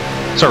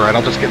inside. It's alright,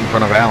 I'll just get in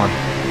front of Alan.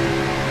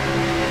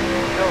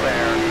 Still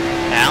there.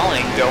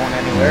 Alan ain't going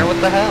anywhere.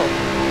 What the hell?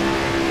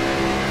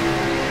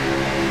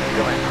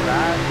 Still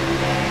inside.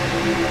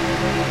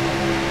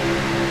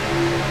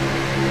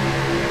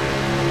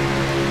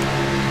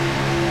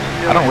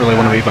 I don't really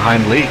want to be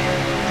behind Lee.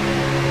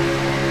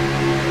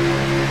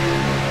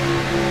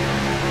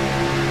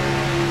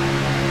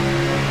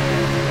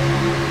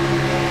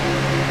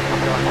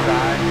 Still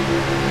inside.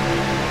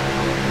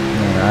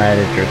 I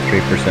added your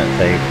 3%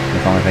 tape.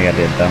 That's the only thing I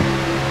did though.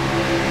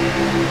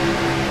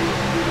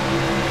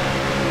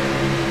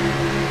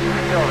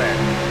 Still there.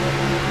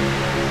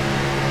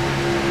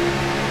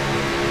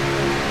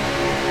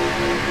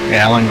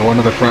 Yeah, Alan, go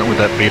into the front with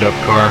that beat up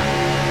car.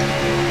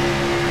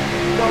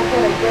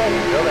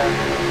 Still there.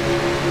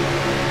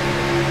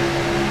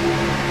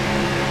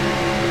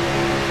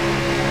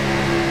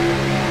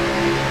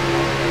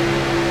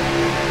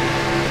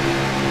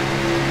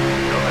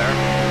 Still there.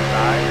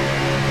 Side.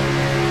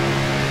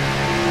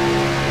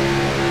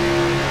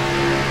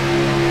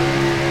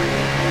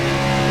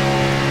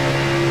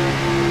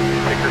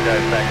 Sticker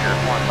guys back here.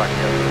 One back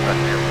here. Back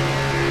here.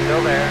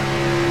 Still there.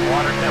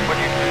 Water temp when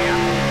you can.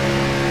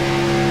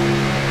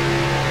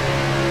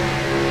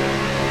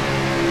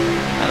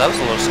 Oh, that was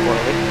a little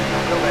squirrely.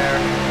 Still there.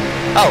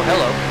 Oh,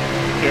 hello.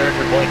 Jared,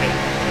 you're blinking.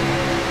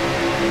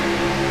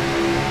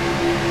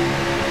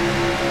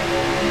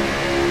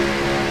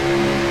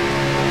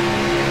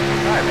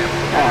 Alright, man.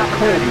 Oh,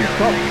 Cody,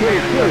 stop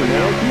killing,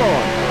 man. Come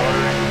on.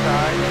 Water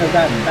inside.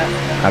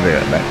 I'll be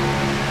right back.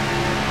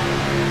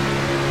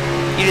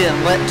 You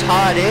didn't let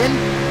Todd in?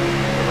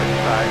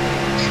 Inside.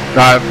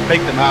 I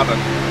faked him out. It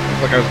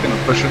looked like I was going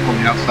to push him on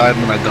the outside,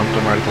 and then I dumped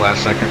him right at the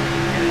last second.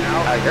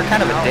 You're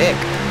kind of a dick.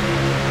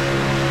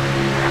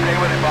 Stay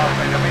with it, boss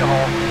man. There'll be a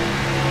hole.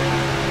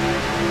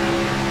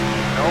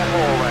 No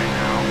hole right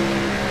now.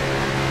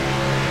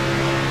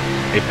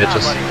 Hey,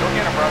 bitches. Buddy, go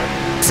get him, brother.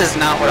 This is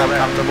not what I'm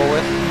comfortable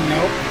with.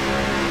 Nope.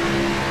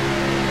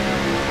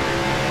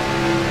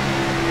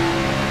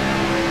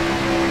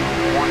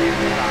 One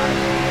inside.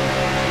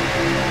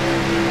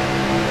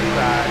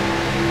 Inside.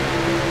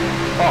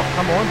 Oh,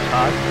 come on,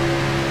 Todd.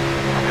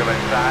 Still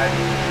inside.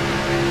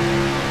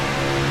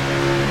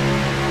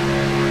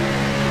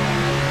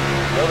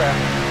 Still there.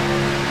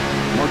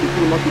 Monkey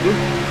see, monkey do.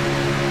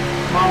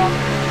 Come on.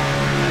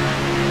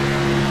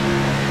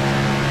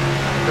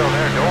 Still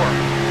there, door.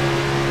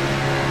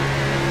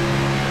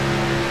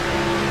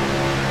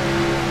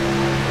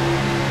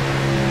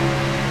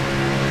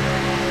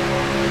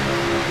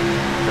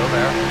 Still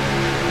there.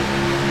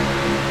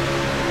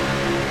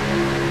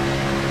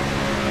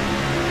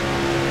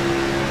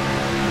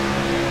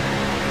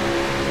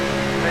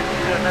 They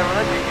should never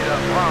let you get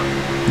up front.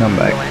 I'm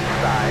back. Still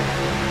inside.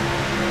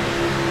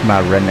 My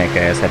redneck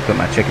ass had put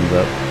my chickens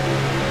up.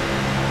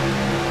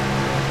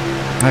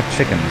 I have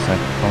chickens. I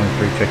have only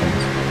 3 chickens.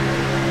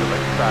 Still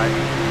inside.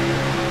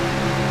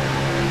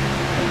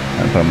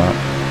 I put them up.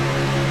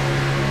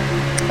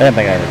 I didn't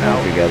think I had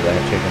told you guys I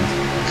had chickens.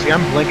 See,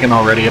 I'm blinking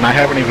already, and I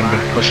haven't even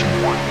been pushing.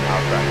 One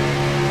outside.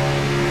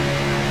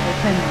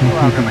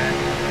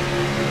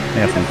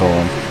 Yeah, some cool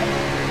ones.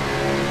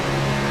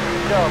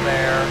 Still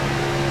there.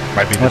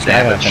 Might be the I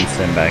got a damage. fenced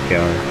in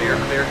backyard. Clear,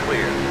 clear,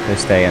 clear. They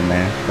stay in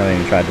there. Don't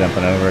even try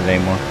jumping over it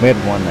anymore. We had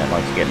one that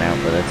likes getting out,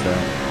 but it's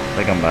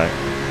they come back.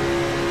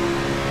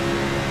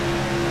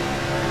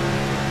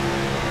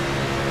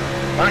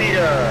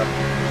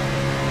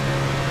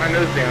 My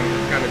nose down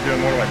is kind of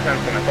doing more like sense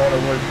than I thought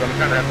it was, so I'm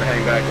kind of have to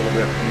hang back a little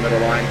bit from the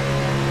middle line.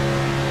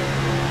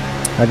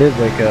 I did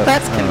wake up.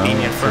 That's I don't know,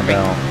 convenient for me.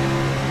 about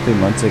 2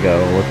 months ago.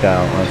 Looked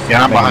out. I was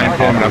Yeah, I'm behind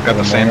making him, and I've got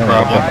the same dinner,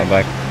 problem. I looked out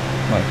my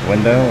back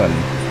window and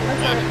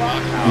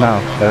no,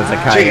 there was a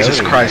coyote.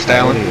 Jesus Christ,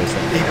 Alan.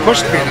 He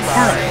pushed me in the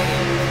car.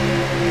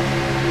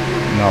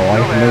 My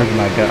wife moved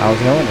my gun. I was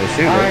going to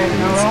shoot it.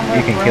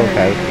 You can kill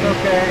coyotes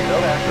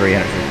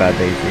 365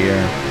 days a year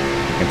in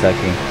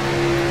Kentucky.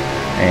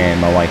 And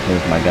my wife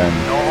moved my gun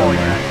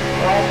somewhere,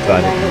 so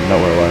I didn't know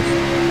where it was.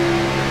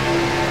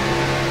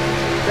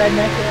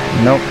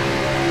 Nope.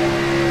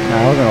 No,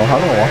 I was gonna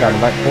walk out the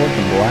back porch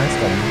and blast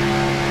them.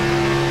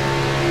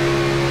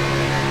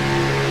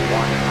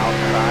 One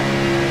outside.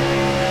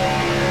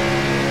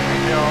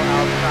 Still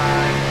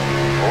outside.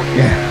 Oh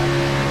Yeah.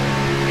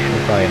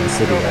 We're probably in the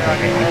city, Still there. I I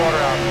think. get water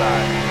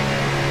outside.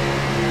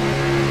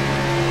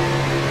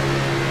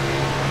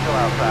 Still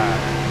outside.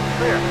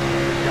 Clear.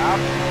 Good job.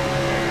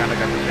 Kind of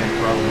got the same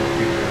problem with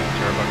you there,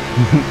 Starbucks.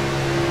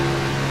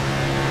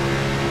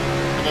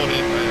 Come on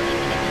in, man.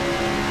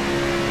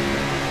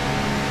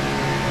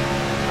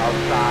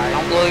 Outside.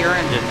 Don't blow your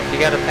engine. You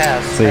gotta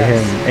pass. See,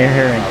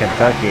 here in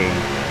Kentucky,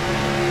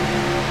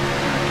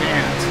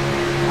 Can't.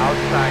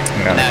 Outside.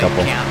 I got a No,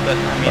 couple. you can't, but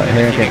I mean, But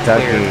here in if you get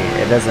Kentucky,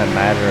 cleared. it doesn't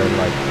matter.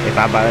 Like, if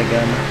I buy a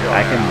gun,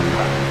 I can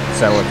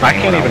sell it to I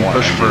can't anyone even want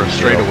push and for a do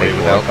zero straightaway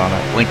paperwork without on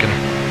it. blinking.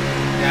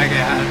 Yeah, I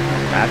got it.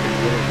 I could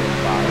literally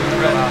buy it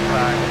Still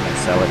outside. and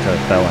sell it to a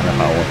felon if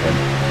I wanted.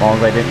 As long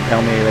as they didn't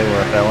tell me they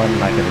were a felon,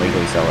 I could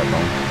legally sell it to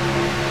them.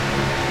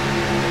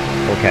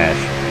 For cash.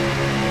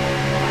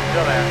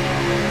 Still there.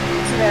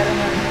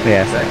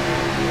 Yeah, so.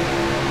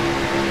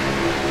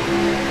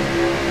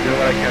 Doing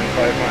what I can,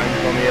 5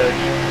 lines on the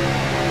edge.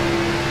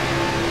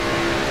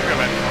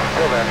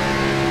 Still there.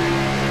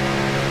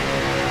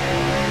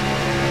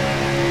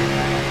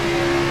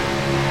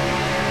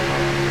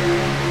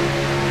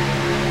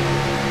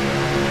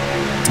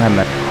 I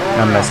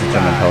messaged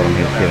him and told him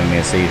he was giving me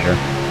a seizure.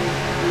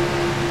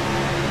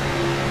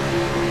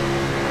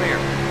 Clear.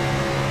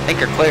 I think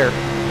you're clear.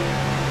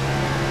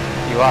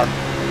 You are.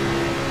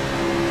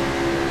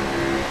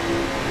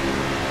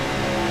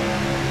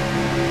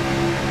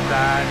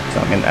 So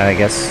I mean, I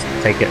guess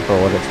take it for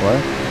what it's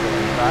worth.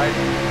 Inside.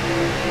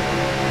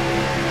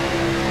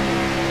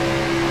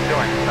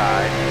 Still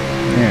inside.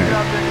 Yeah. Get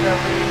up into that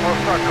lead. We'll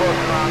start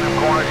closing around them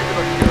corners. You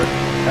look good.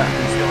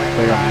 Still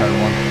Clear up inside. turn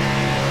one.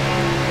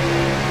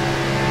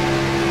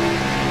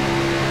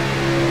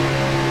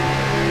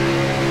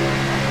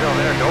 Still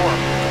there, door.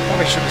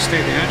 Probably should have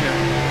stayed behind you.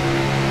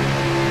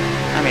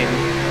 I mean,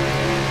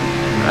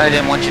 I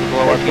didn't want you to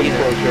blow up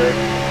either.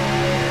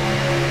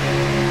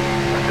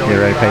 Get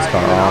ready, pace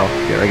car off.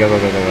 Get ready, go.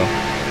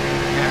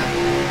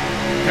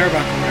 Yeah.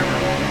 Airback or whatever.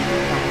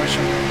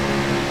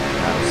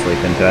 I was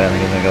sleeping too. I didn't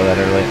think it was gonna go that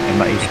early. I'm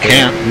not used to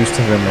it. Used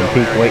to them in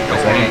peak. Wait for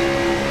a second.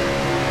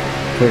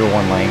 Clear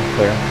one lane.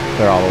 Clear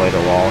all the way to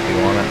the wall if you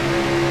want it.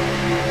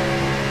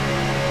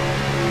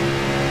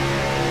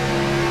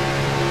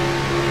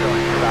 Still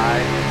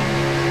inside.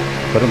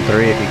 Put them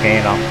 3 if you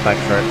can off the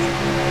back stretch.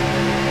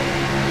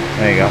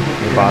 There you go.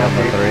 Your bottom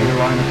of 3.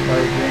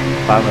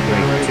 Bottom of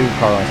 3. 2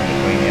 car lines in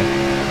between you.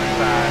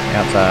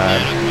 Outside.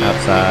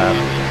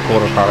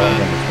 Quarter car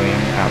lines in between.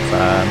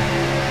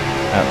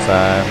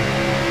 Outside.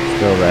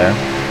 Still there.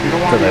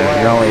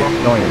 You're only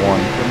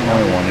one.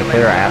 You're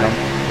clear Adam.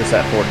 Just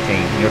at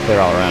 14. You're clear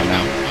all around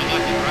now.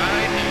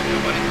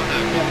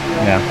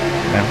 Yeah.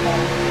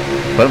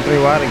 Put them 3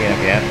 wide again if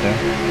you have to.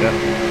 Yep.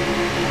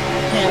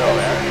 Still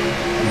there.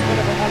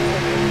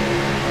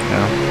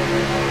 Yeah.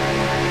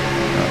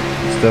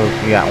 Still,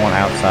 you got one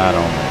outside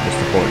on it, just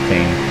a 14.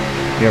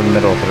 You're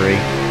middle 3.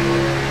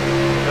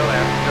 Still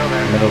there.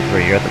 Middle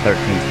 3, you're at the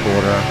 13th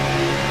quarter.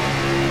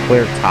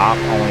 Clear top,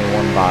 only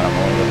one bottom,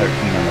 only the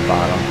 13 on the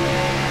bottom.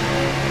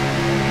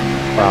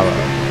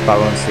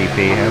 Following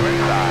CP here.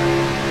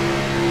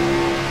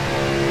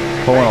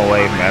 Pulling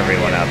away from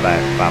everyone out back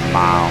by a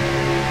mile.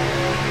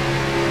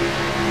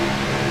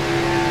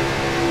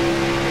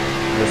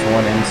 Just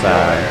one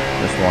inside,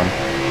 just one.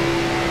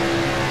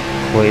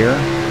 Clear.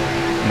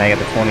 Now you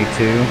got the 22,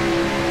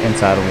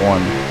 inside of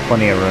 1,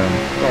 plenty of room.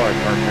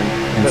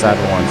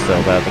 Inside of 1 still,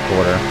 at the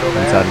quarter.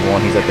 Inside of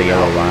 1, he's at the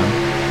yellow line.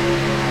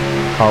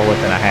 Car width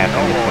and a half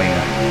in between.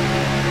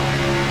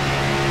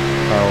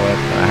 Car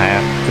width and a half,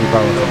 2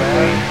 car widths in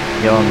between.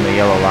 Yellow on the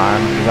yellow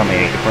line, he's on the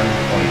apron,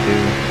 22.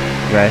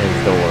 You're at his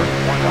door.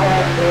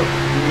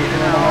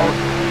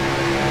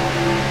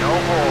 No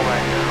hole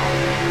right now.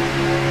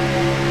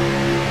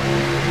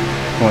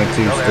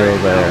 22 still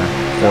there.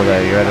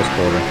 You're at his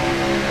quarter.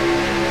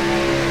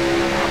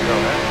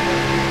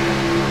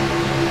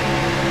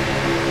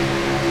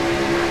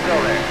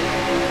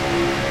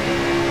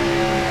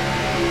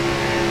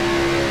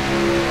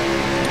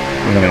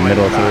 You're gonna be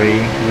middle 3.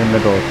 You're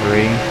middle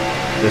 3.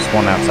 This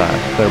one outside.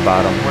 Clear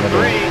bottom.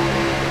 Middle. There you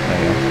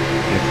go.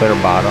 You're clear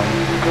bottom.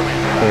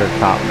 Clear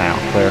top now.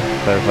 Clear.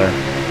 Still there.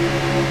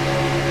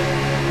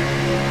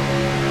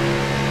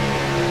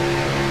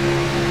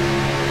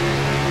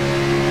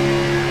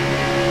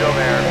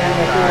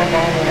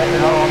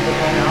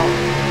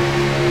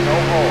 No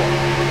hole.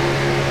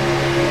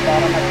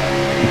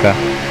 Okay.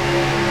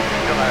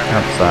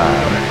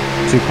 Outside.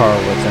 2 car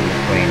widths in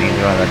between.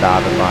 Either on the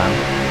dotted line.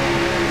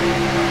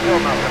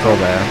 Still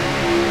there.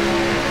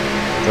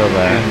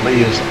 And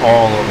Lee is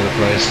all over the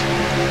place.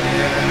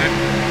 Yeah, and I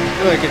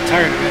really get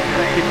tired of it.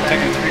 People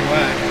taking 3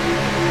 wide.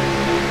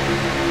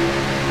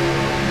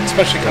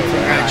 Especially coming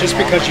from guy. Just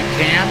because you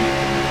can.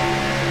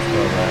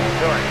 Still there.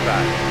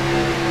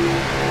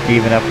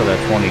 Even up for the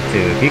 22.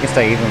 If you can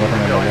stay even with him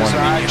in the 1.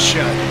 You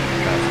should.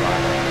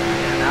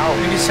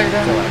 Did you say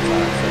that? Still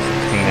outside. So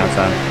 16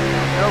 outside.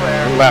 Still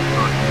there. Left.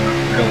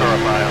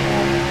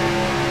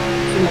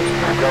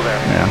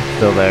 Yeah,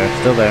 still there.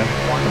 At the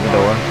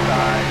door.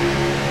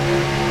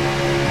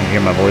 You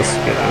hear my voice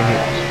get...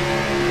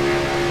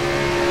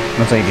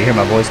 I'm saying, did you hear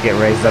my voice get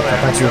raised up? I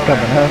thought you were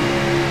coming up.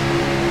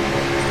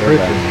 Still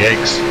there.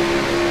 Yikes.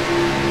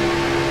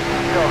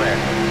 Still there.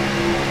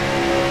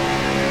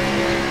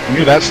 When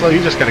you're that slow,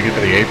 you just gotta get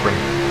to the apron.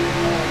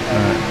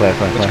 Clear.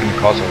 That's gonna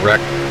cause a wreck.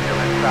 Still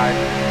inside.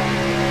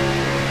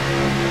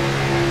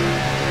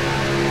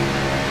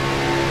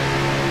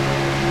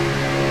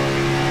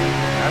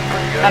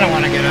 I don't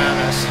want to get out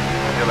of this.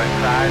 Still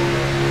inside.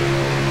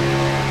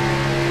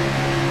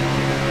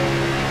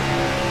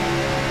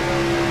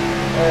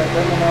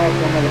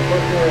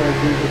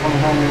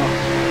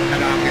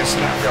 And I'm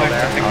guessing I'm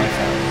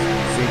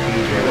CP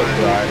was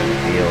driving the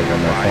field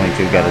and the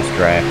 22 got his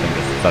draft and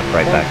just sucked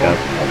right back up.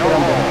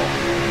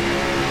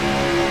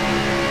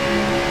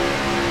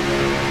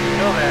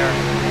 Still there.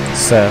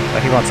 Seth, I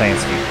keep on saying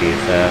CP,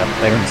 Seth.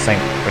 They're in the same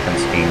freaking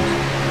schemes.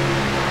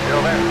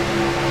 Still there.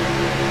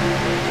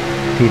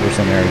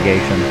 Peterson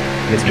irrigation.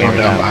 It's going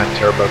down behind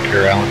Turbo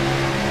Cure Allen. 1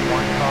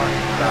 car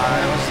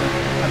inside. That was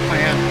the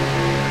plan.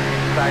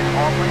 Inside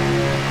only.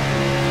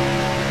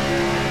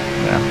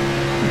 Yeah.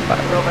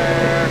 Still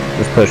there.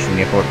 Just pushing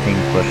you, 14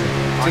 pushing.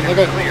 See, look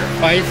at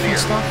Fife and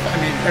stuff. I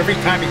mean, every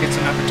time he gets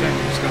an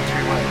opportunity, he's going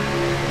 3 wide.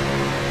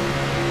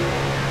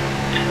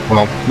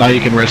 Well, now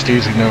you can rest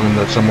easy knowing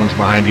that someone's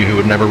behind you who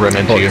would never run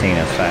into 14 you.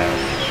 is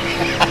fast.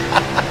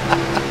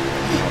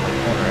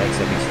 Corner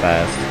exit, he's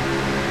fast.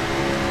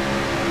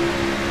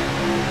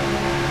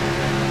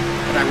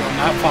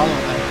 not follow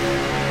them.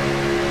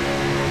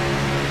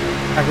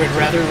 I would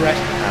rather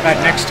ride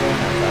next to them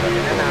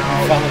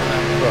and follow them.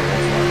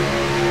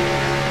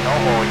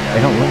 They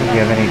don't look like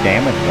you have any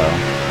damage though.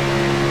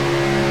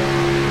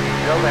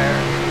 Still there.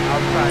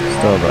 Outside.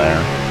 Still there.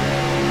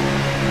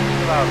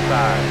 Still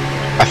outside.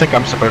 I think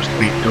I'm supposed to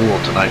be dual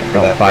tonight for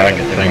Don't that fight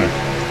bracket thing.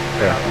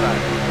 Yeah. Outside.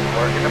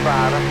 Working the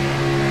bottom.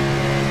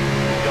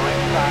 Still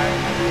inside.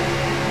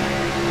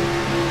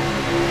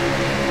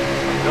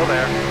 Still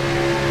there.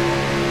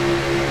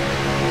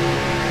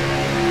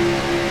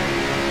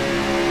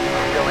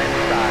 Still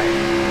inside.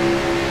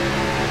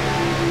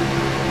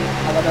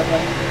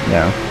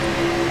 Yeah.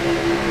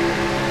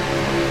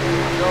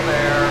 Still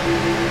there.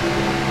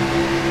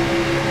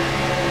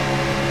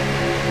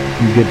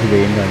 You good to the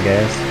end, I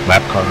guess.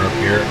 Lap car up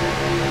here.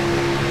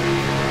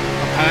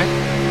 Okay.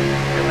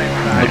 Still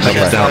inside. Looks like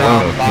it's down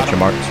low. Get your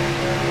marks.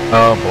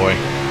 Oh boy.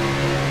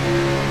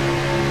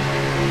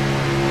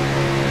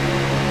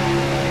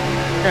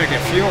 Gotta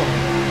get fuel.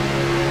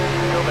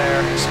 Still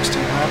there.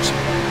 16 laps.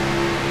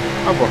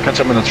 Oh, we'll catch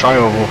up in the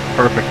tri-oval.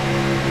 Perfect.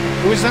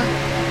 Who is that?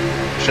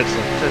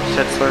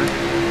 Schnitzler.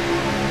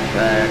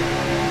 Check.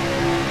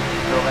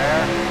 Still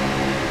there.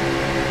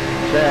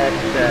 Check,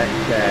 check,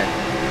 check.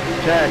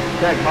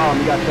 Check, Mom,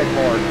 you gotta check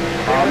hard.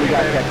 Mom, you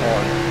gotta check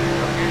hard.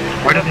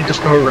 Why didn't he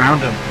just go around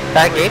him?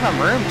 That gave him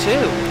room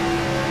too.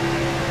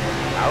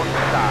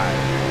 Outside.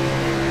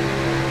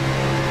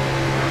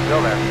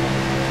 Still there.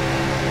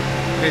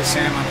 Hey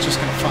Sam, I'm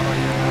just gonna follow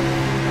you now.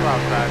 Still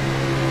outside.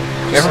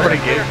 Everybody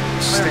get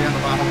Stay on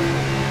the bottom.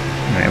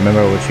 I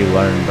remember what you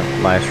learned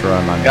last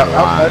run on your line.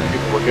 outside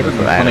people were giving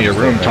them plenty of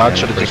room. Todd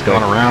should have just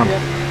gone around.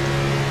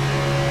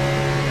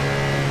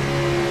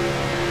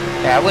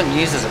 Yeah, I wouldn't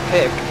use as a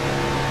pick,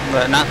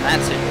 but not in that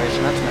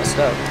situation. That's messed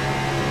up.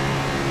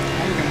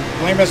 You can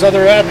blame his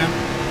other admin.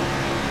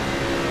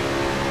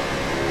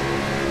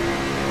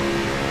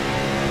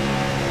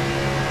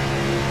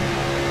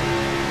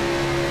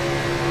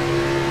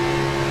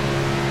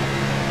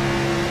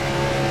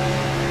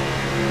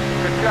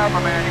 Good job, my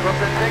man. You go up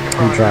there and take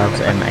it He drives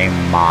in a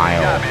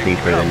mile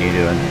deeper than you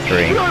do in the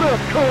 3.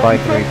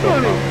 Probably 3 foot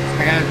low.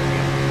 I gotta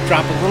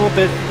drop a little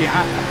bit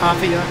behind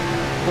Avia,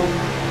 Colton,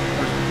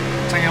 or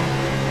Sam,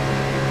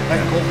 let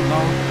Colton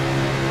know.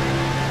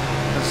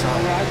 Because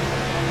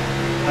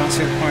I don't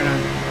see the point on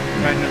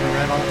riding in the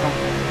red all the time.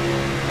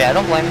 Yeah, I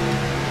don't blame him.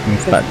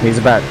 He's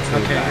about to.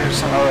 Okay, here's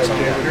some. So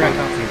here I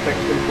come.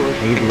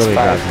 He literally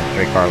drives in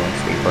 3 car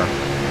lengths deeper.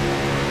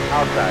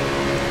 Outside.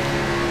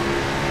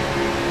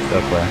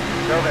 Still clear.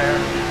 Still there.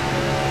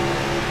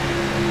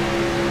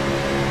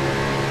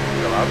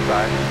 Still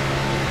outside.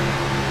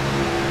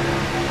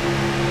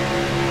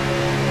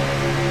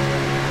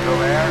 Still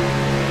there.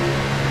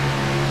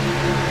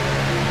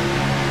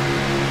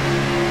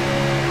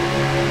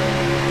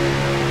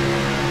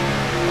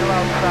 Still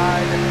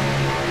outside.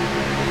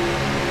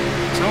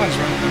 Someone's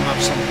running them up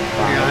some.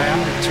 Yeah,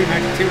 I'm at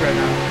 292 right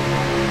now.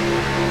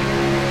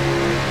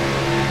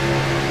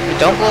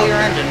 Don't blow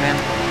your engine, man.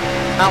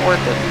 Not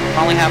worth it.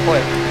 Only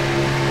halfway.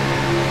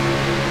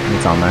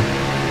 It's on there.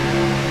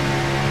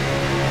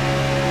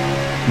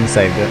 You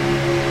saved it.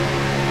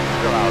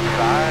 Still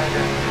outside.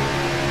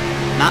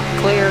 Not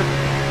clear.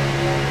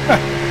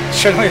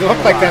 Shouldn't really look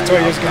like that's what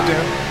he was gonna do.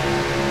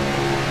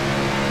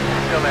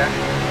 Still there.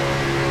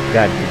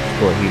 God, you just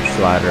pull a huge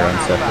slider on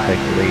stuff to take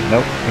the lead.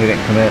 Nope, he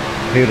didn't commit.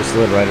 If he would have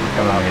slid right at the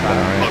front, he'd been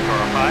alright.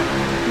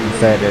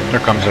 Instead,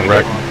 There comes a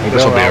wreck.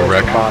 This will be a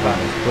wreck. Bottom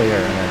is clear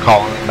and then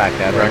Call it. back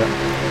out of it.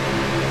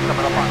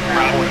 Coming up on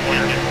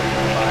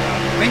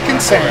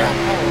Lincoln Sam.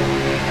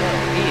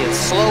 He is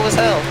slow as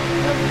hell.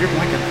 You're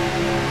blinking.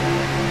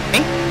 Me?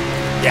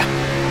 Yeah.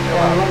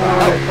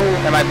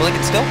 Oh, am I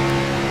blinking still?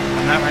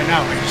 I'm not right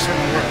now, but you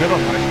certainly look good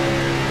on mine.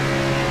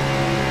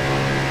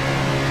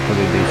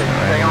 Pretty decent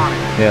rain.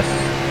 Yes,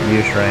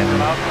 use rain.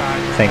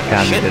 Same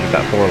time you did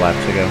about 4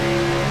 laps ago.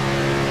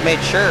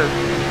 Made sure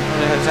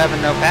I was having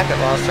no packet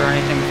loss or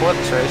anything before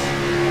this race.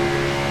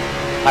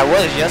 I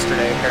was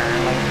yesterday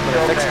apparently, but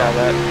I fixed all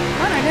that.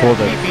 Pulled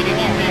it.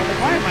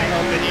 Why am I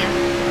helping you?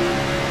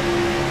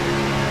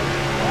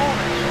 Oh,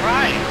 that's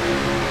right.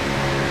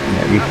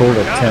 Yeah, you pulled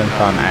a 10th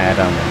on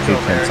Adam and 2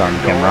 tenths on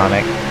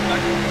Kimronic. I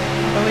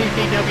believe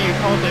DW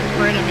called it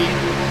frenemy.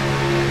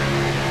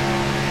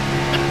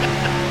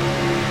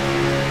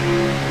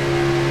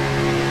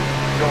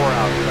 door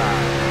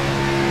outside.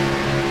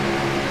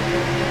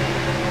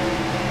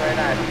 Very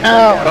nice.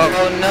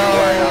 Oh no,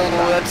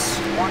 that's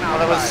what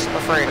I was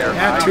afraid of.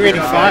 Yeah,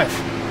 285.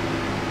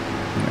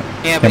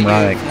 Yeah, but you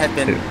Kimronic, had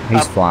been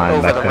he's up flying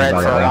over back the there red by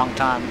for the a way. long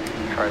time.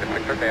 Try to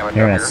fix our damage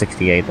You ran up a here.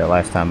 68 that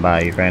last time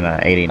by. You ran a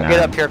 89. Get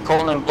up here,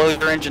 Colton, and blow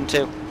your engine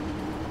too.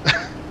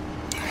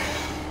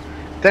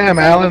 Damn,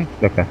 Alan.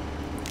 Okay.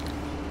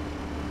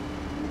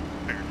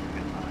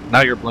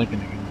 Now you're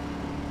blinking again.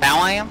 Now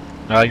I am?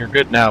 You're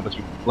good now, but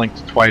you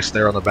blinked twice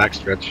there on the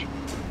backstretch.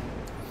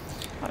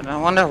 I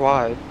wonder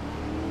why.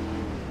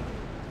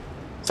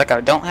 It's like I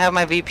don't have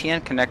my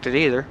VPN connected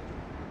either.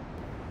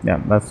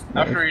 Yeah, that's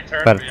After you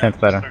turn about a me, tenth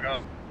I'm better. just like,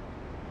 oh.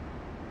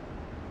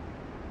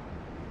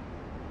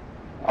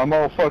 I'm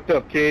all fucked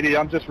up, Katie.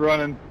 I'm just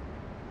running.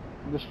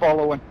 I'm just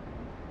following.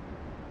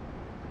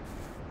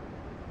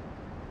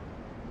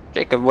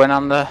 Jacob went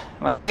on the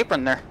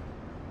apron there.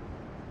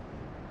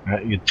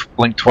 You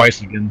blinked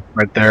twice again,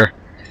 right there.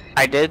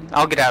 I did.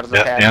 I'll get out of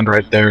the pad. And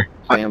right there.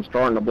 I am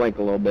starting to blink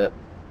a little bit.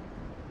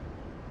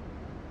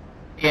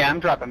 Yeah, I'm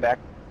dropping back.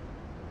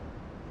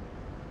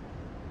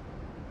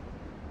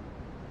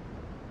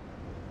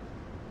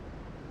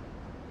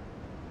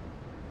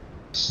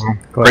 Well,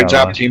 great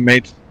job,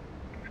 teammates.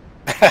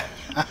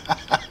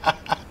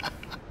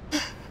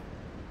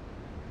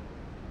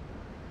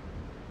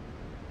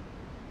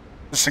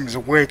 This thing's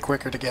way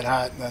quicker to get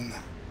hot than the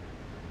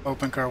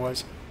open car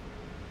was.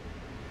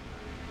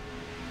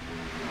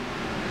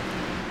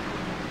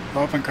 The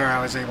open car,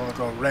 I was able to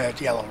go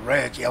red, yellow,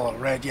 red, yellow,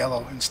 red,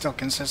 yellow, and still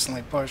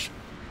consistently push.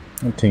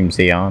 What team's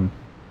he on?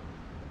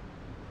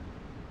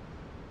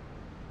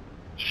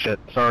 Shit,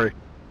 sorry.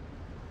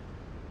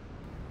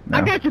 No.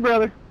 I got you,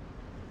 brother.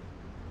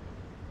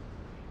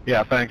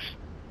 Yeah, thanks.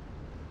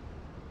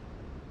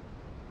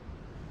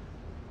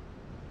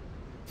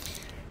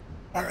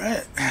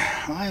 Alright,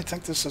 well, I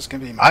think this is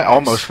going to be I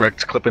almost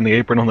wrecked clipping the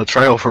apron on the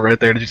trail for right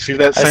there. Did you see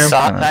that, Sam? I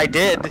saw it, I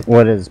did.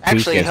 What is Pete?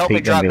 Actually, it helped me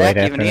Pete gonna drop be back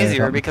late even afternoon or easier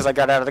something? because I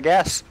got out of the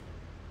gas.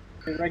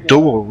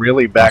 Duel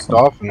really backed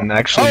off and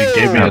actually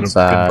gave me a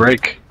good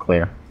break.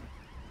 Clear.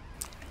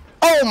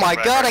 Oh my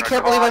god, I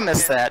can't believe I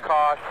missed that.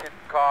 Caution,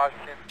 caution.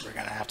 We're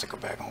going to have to go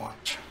back and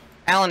watch.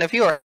 Alan, if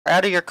you are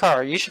out of your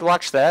car, you should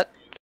watch that.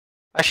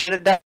 I should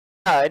have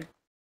died.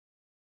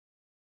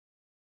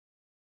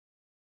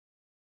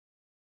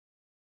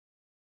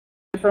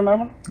 For a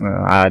moment?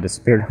 I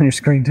disappeared on your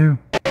screen too.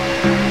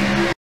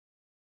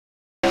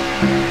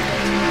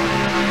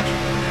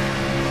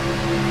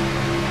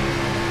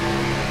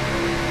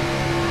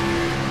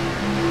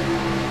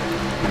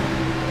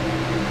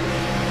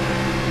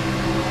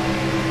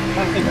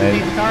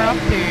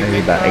 Maybe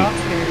about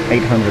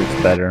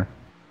 800's better.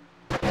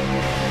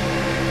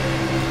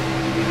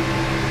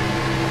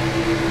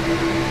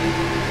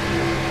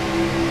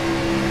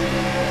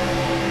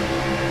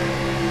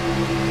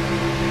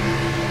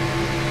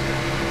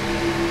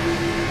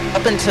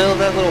 Up until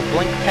that little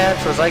blink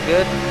patch, was I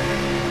good?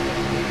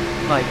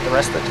 Like the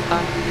rest of the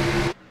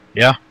time?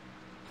 Yeah.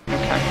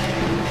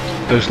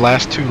 Okay. Those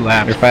last 2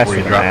 laps You're faster before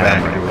you than drop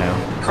Adam back, right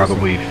now.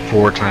 probably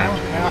 4 times.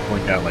 You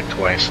blink out like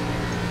twice.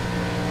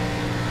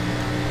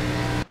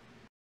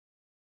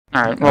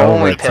 Alright, well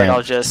when we pit,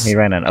 I'll He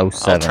ran an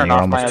 07. I'll turn You're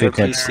off my almost other 2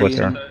 tenths PC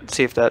quicker. and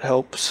see if that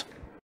helps.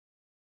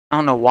 I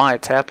don't know why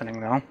it's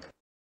happening though.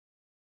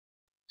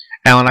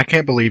 Alan, I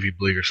can't believe you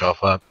blew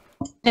yourself up.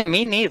 Yeah,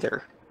 me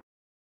neither.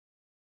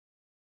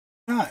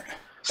 Right.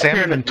 Sam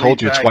even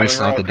told you twice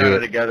not to do it.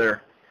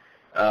 Together.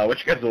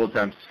 What's your guys' old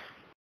temps?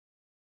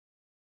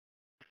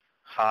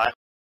 Hot.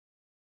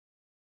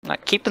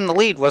 Like, keeping the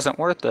lead wasn't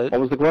worth it.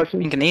 What was the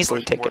question? You can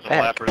easily take it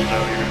back. You're going to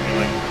be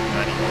like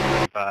 94,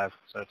 95,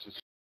 so it's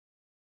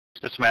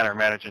just a matter of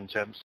managing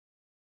temps.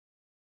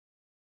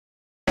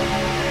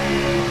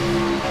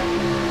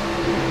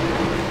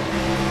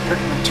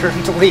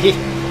 Turn to lead.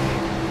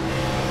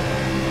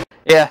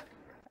 Yeah.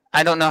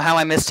 I don't know how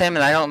I missed him,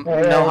 and I don't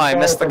know how I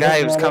missed the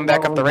guy who's come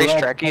back up the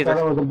racetrack either.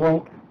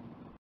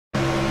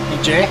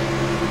 Hey, Jay?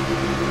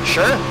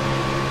 Sure.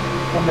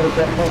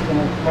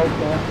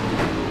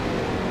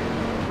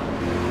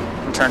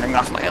 I'm turning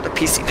off my other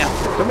PC now.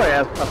 Somebody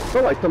asked, I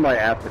feel like somebody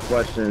asked a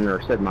question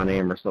or said my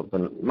name or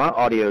something. My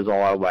audio is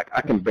all out of whack.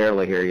 I can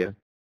barely hear you.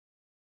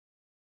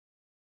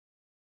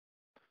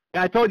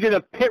 I told you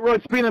the pit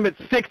road speed limit's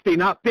 60,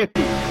 not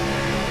 50.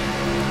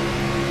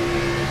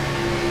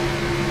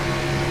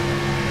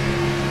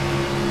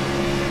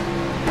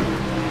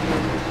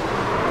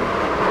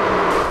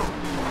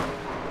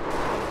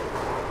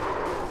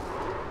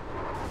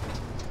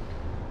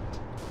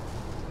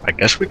 I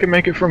guess we can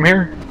make it from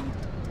here.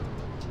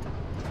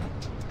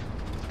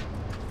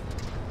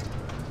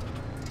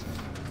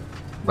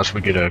 Unless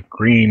we get a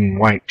green,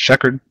 white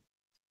checkered.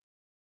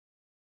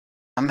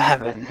 I'm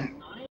having...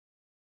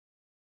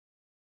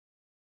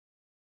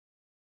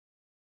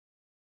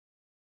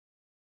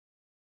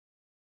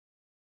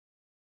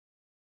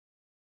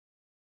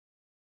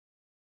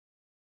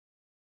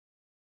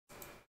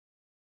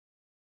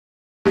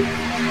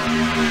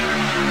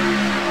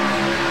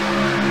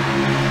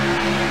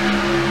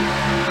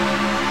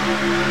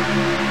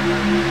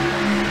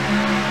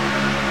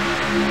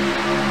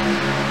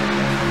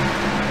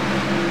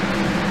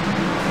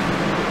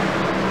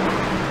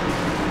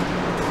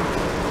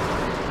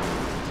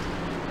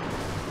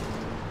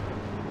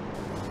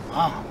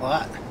 Wow,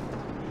 what?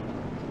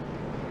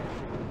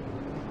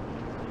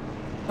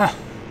 Huh.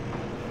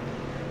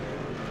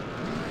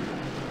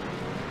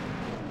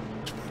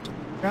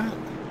 Yeah.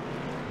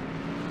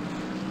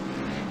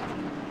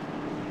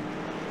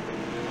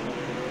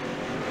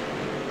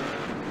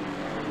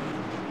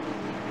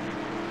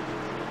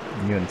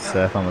 You and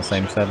Seth on the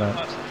same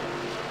setup?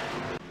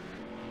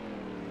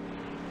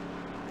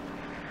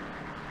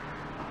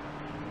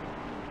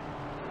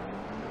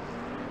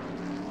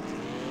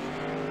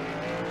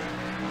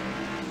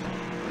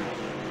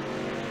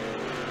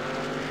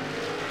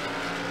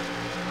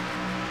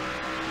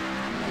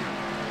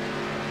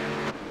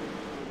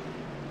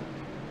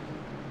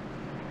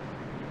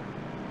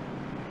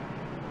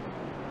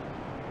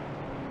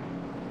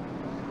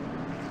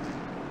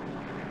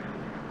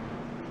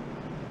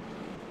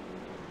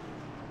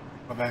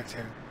 Go back to.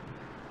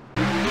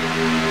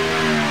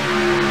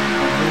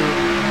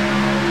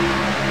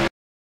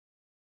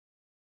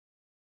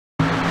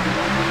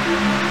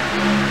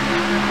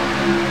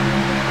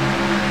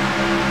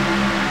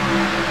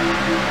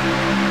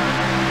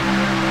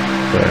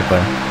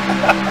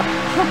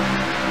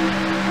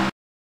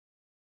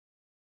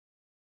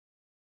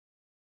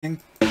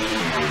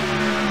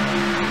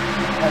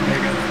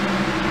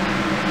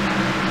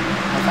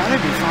 I thought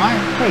it'd be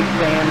fine. Hey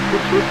Sam,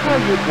 did you tell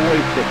your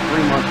boys that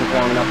 3 months is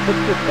long enough? Fix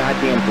this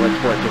goddamn glitch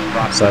where it just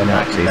drops so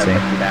much, CC.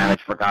 some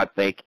damage, for God's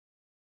sake.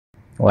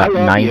 Lap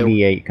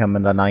 98 you.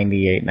 Coming to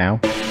 98 now.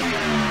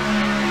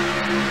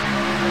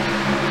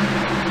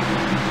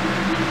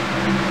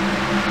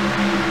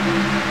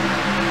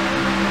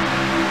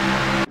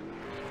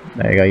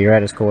 There you go, you're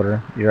at his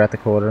quarter. You're at the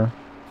quarter.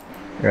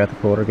 You're at the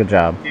quarter. Good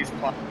job. It's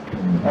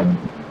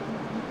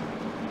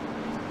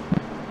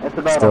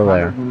about Still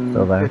there.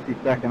 Still there.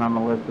 52nd on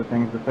the list of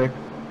things to fix.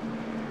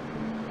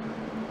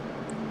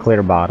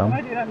 Clear bottom.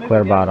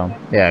 Clear bottom.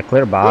 Yeah,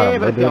 clear bottom. Yeah,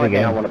 but do it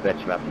again. I want to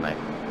bitch about tonight.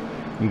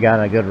 You got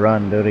a good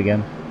run. Do it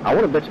again. I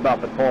want to bitch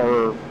about the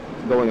car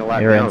going a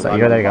lap You're down. inside.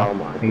 You're there. You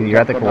go. You're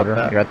at the quarter.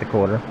 You're at the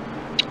quarter.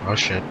 Oh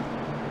shit.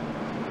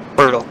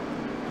 Brutal.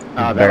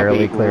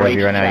 Barely clear of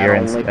you right now. You're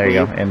in. There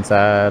you go.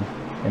 Inside.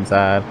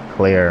 Inside.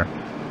 Clear.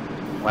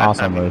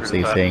 Awesome move,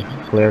 CC.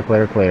 Clear,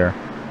 clear, clear.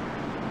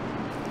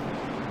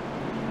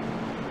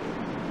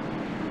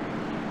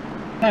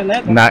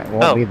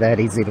 Won't be that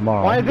easy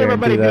tomorrow. Why is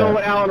everybody doing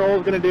what Alan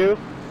Old's gonna do?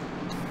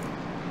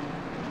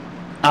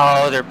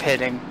 Oh, they're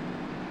pitting.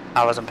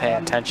 I wasn't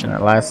paying attention.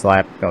 Last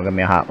lap. Don't give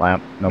me a hot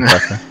lap. No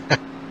pressure.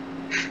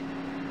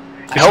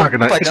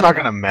 It's not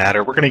gonna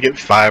matter. We're gonna get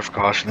 5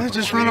 cautions. Yeah,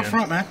 just run up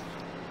front, man.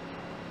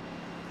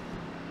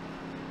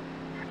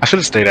 I should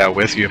have stayed out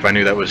with you if I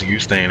knew that was you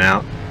staying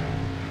out.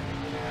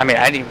 I mean,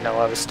 I didn't even know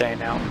I was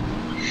staying out.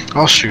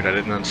 Oh shoot, I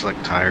didn't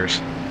unselect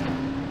tires.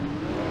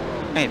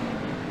 I mean,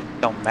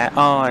 don't matter.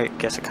 Oh, I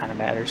guess it kind of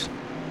matters.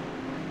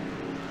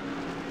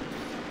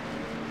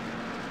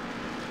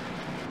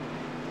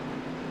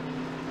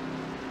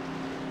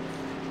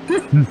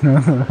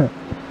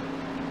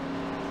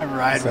 I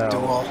ride with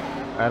Dual.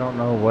 I don't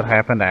know what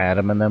happened to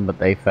Adam and them, but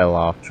they fell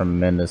off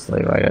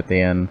tremendously right at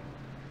the end.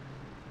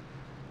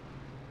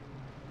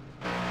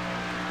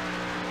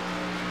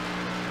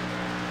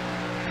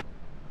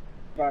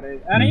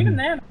 And even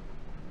then.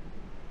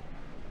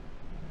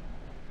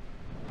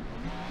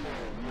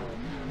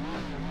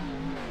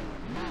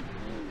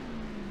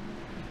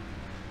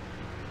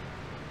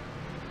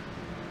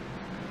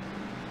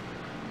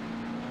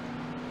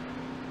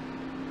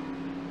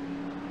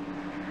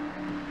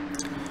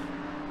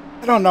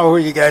 I don't know who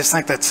you guys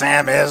think that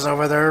Sam is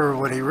over there, or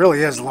what he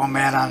really is, low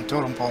man on the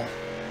totem pole.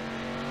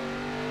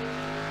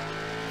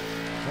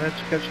 Let's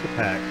catch the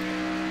pack.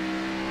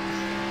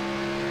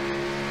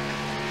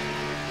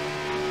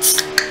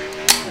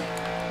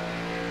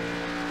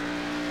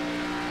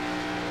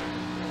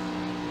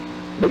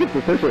 I think it's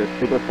essentially a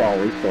single fall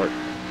restart.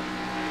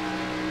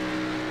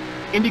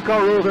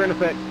 IndyCar rules are in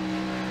effect.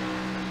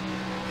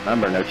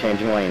 Remember, no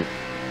changing lanes.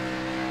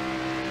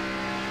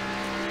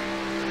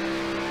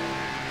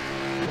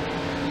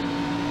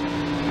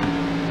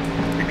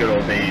 Good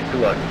old days.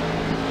 Good luck.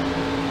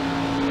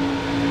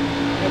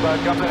 Hey, bud,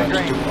 jump in the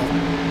green.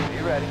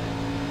 You ready?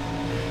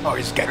 Oh,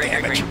 he's got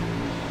damage.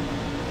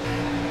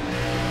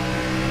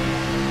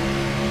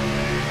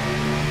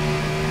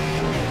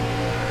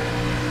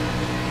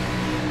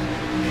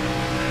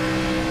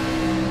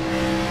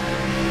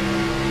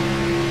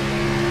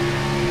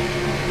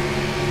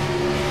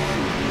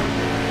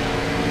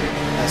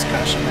 That's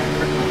caution that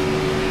critical.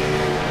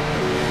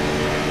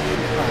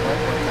 Oh, that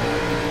worked out.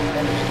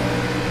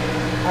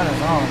 On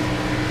his own.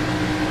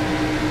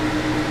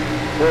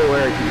 We're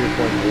aware you just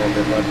points a little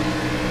bit, bud.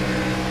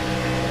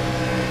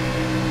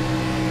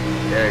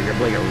 There, you're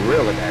blinking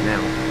really bad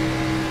now.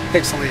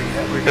 Takes the lead.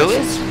 Who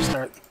is?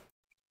 Start.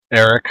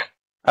 Eric.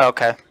 Oh,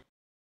 okay.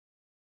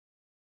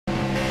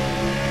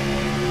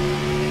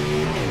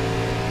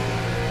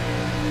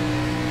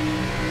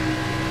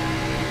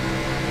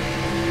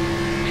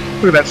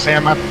 Look at that,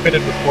 Sam. I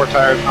fitted with 4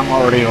 tires. I'm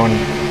already on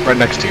right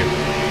next to you.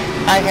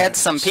 I had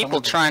some people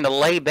trying to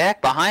lay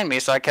back behind me,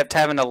 so I kept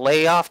having to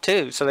lay off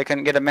too, so they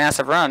couldn't get a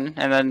massive run,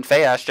 and then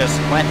Fayas just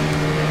went.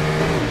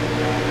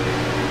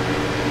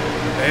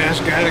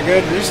 Fayas got a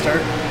good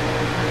restart.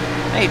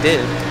 He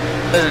did.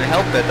 Doesn't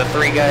help that the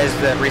 3 guys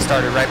that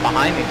restarted right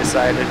behind me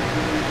decided to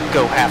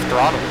go half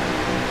throttle.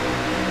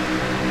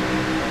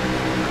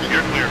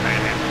 You're clear, man.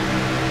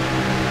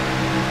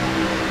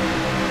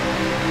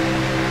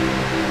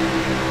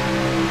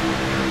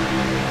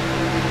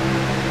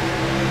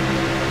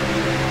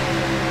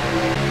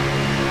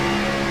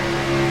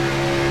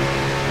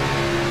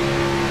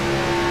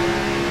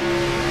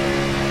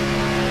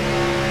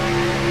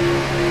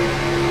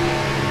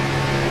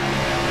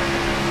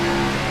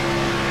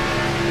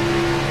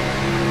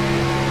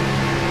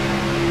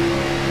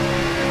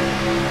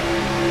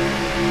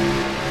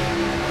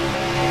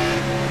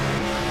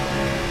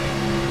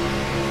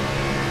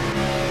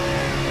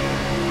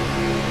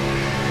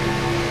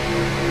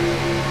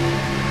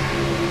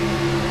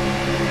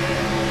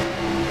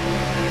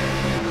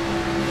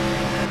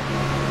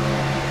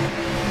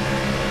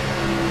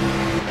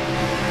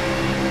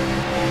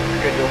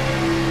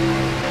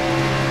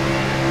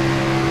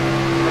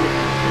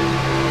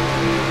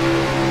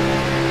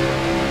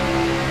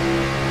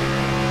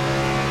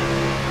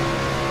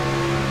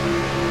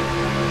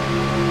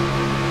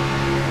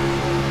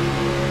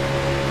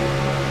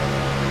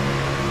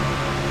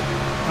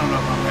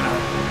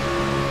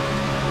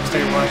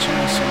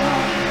 chance or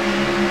not.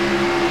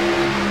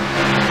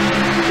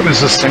 What is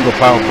this single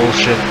file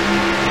bullshit?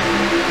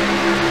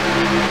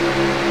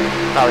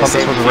 I thought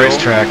this was a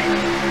racetrack.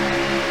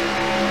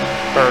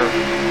 Or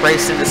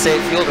racing to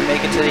save fuel to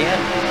make it to the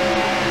end.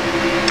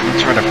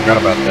 That's right, I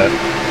forgot about that.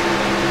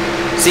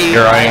 See,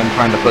 here I am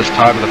trying to push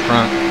Todd to the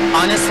front.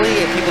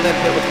 Honestly, if people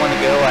didn't pit with 1 to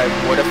go, I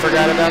would have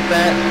forgot about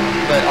that.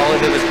 But all it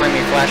did was bring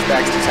me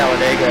flashbacks to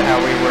Talladega, how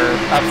we were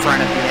up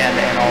front at the end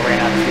and all ran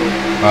out of fuel.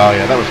 Oh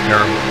yeah, that was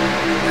terrible.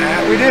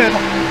 Yeah, we did.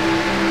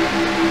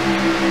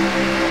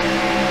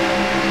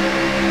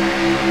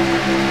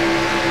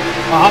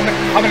 Well,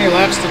 how many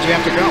laps did you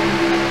have to go?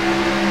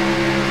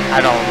 I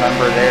don't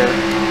remember there.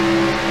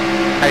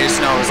 I just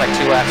know it was like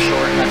 2 laps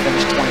short and I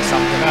finished 20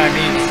 something. I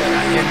mean,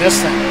 in this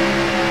thing.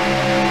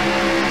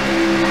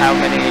 How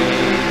many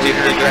did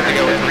you have to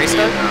go with the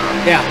restart?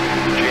 Yeah.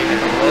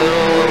 A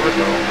little over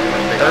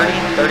 30,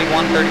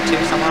 31, 32,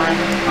 somewhere around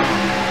there.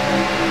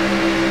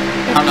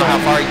 I don't know how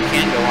far you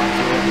can go on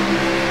fuel.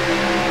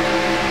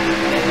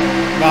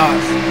 Well,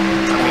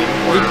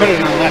 we put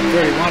it on lap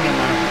 31 in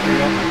our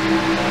pre-open.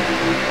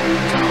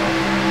 So,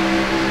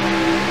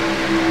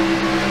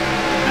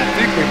 I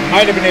think we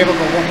might have been able to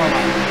go 1 more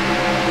lap.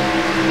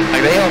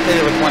 Like they all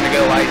pitted with 1 to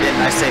go, I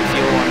didn't. I saved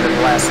fuel under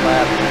the last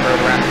lap and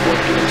rode around the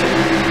 4P2.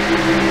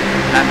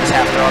 And I'm just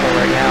half throttle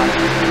right now.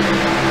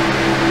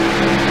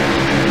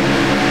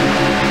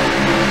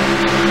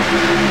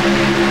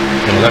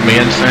 Gonna let me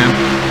in, Sam?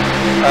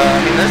 I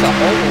mean, there's a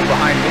hole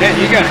behind me. Yeah,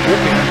 you got a grip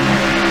in.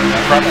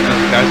 Probably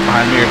those guys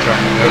behind me are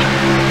trying to go.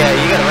 Yeah,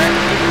 you got a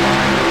random people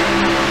behind you.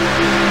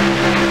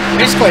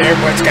 Basically,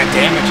 everyone's got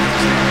damage in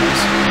these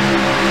areas.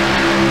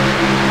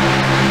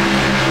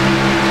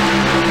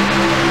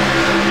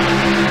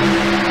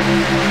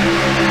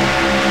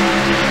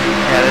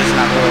 Yeah, there's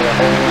not really a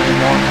hole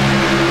anymore.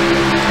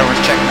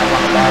 Everyone's checking up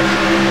on the bottom.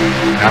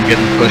 I'm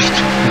getting pushed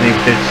in these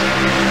pits.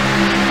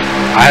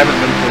 I haven't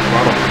been full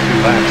throttle for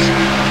 2 laps.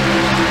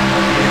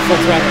 Are you full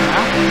throttle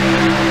now?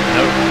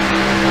 Nope.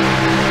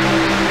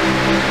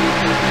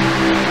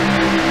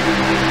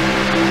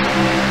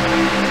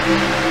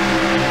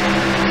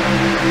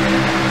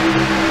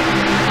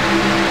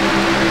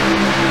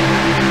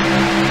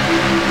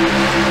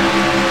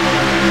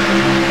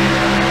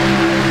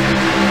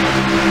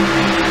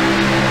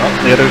 Oh,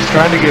 the other's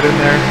trying to get in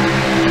there.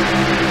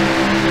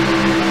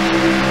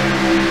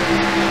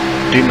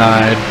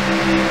 Denied.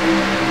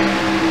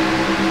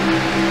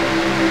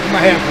 You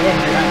might have room,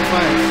 you're at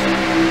 5.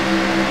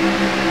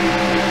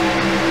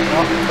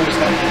 Oh, close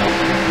that.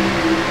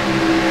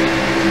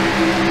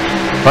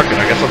 Fuck it,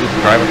 I guess I'll just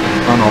drive it to the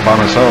front all by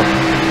myself.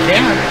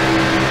 Yeah.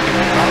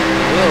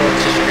 Well,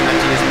 it's just you're gonna have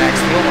to use max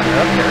fuel when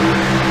you're up there.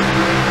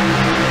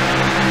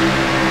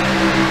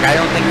 I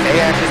don't think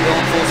AX is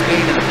going full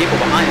speed, and the people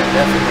behind him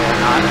definitely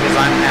are not, because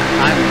I'm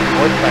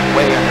like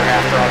way under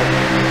half throttle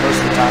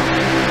most of the time.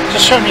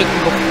 Just show me you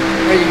can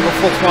go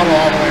full throttle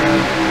all the way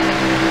around.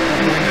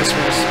 Doing this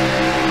race.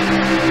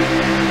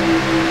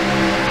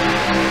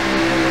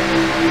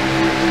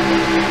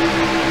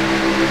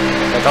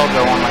 Like I'll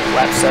go on like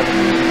lap 70.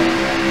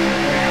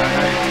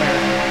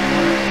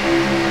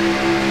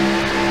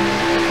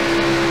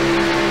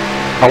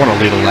 I want to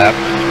lead a lap.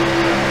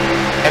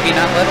 Have you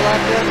not led a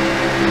lap yet?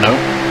 No.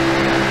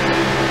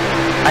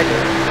 I do.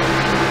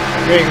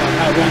 There you go.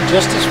 Now run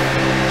just as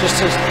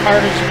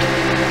hard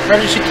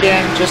as you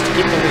can, just to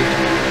keep the lead.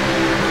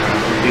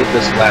 I'll lead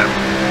this lap.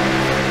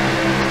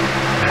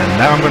 And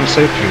now I'm going to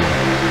save fuel.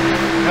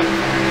 Yep.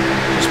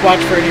 Just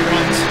watch for any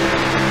runs.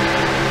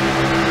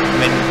 I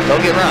mean,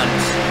 they'll get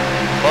runs.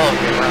 Well,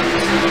 get runs.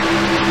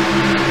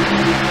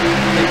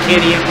 The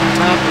Katie up on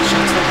top that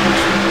shuts that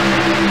person.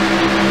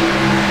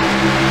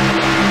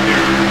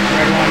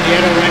 Right around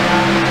Dieta right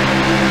now.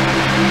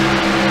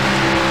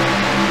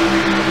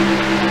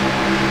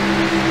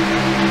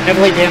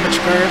 Heavily damaged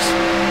cars.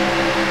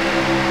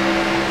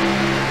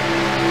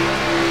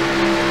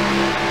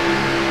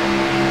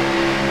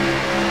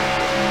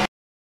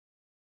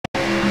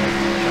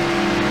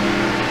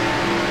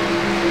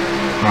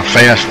 My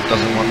fast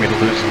doesn't want me to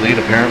lose the lead,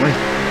 apparently.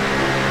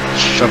 It's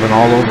shoving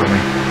all over me.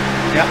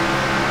 Yep.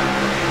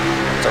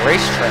 It's a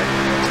racetrack.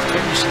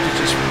 You should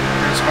just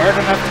race hard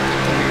enough to get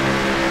the lead.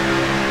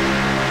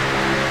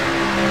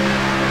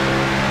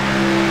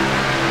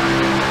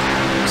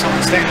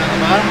 Someone staying on the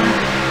bottom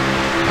there?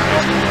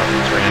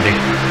 It's Randy.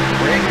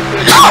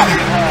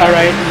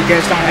 Alright, you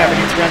guys don't have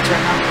any threats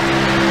right now?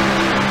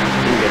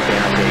 You get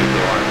down to 81.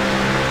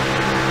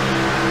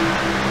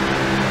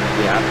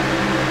 Yeah.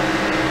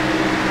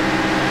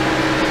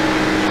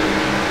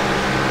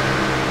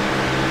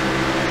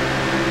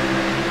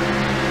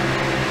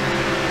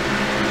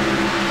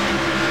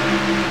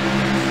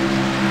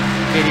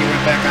 Katie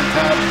went back on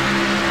top.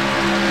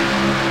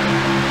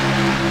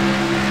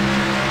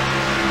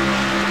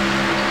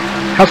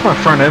 How's my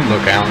front end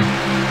look, Alan?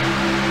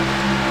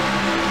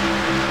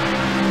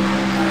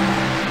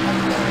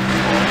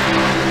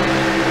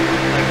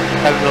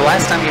 The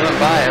last time you went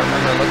by, I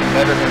remember looking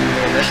better than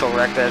the initial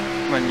wreck that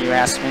when you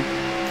asked me.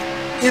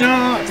 You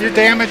know, you're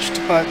damaged,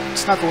 but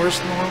it's not the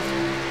worst in the world.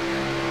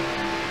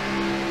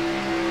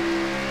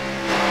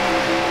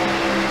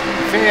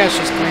 fast,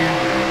 just clean.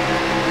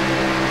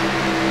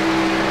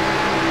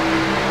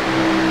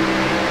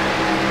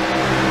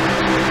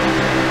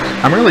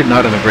 I'm really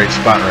not in a great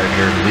spot right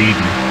here,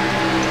 leading.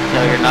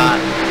 No, you're not.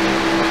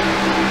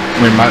 I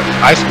mean,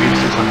 my speed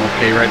says I'm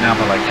okay right now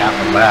by like half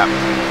a lap.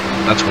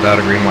 That's without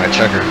a green, white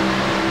checker.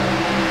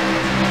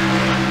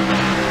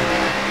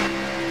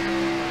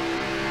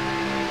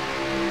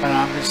 I don't know,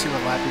 I'm gonna see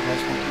what lap you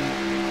guys want to do.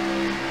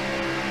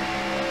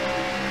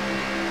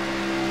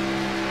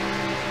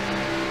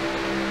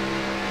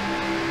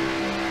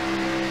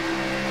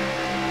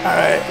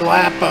 Alright,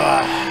 lap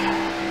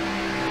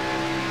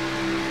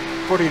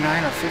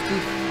 49 or 50.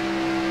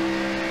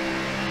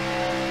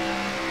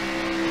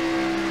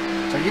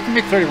 So you can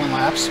make 31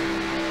 laps.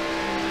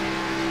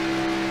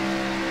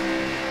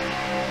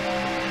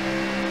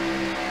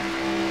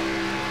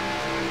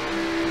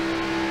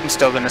 I'm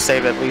still going to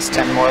save at least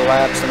 10 more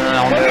laps and then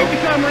I'll go.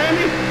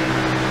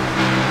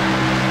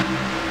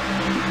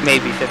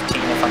 Maybe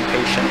 15 if I'm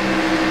patient.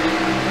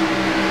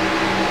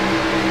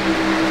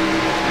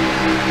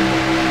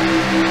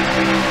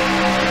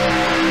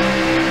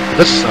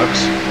 This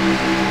sucks.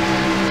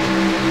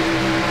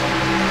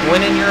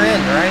 Winning you're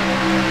in, right?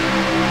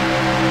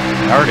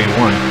 I already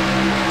won.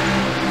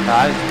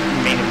 I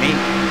mean to me.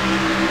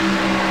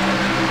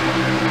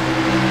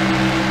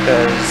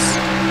 Because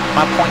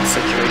my point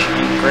situation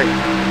ain't great.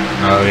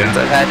 Oh yeah.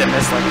 I've had to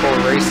miss like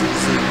 4 races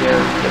there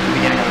at the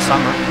beginning of the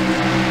summer.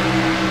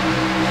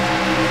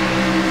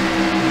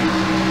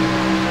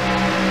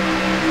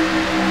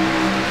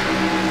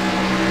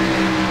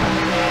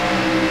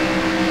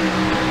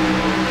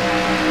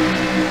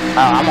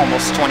 I'm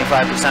almost 25%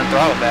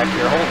 throttle back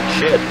here. Holy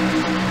shit.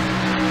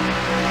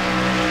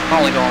 I'm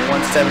only going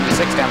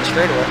 176 down the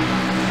straightaway.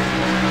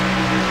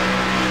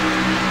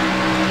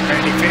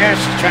 Randy Fast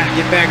is trying to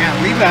get back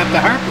on lead lap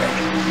the hard way.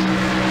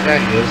 Yeah,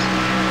 he is.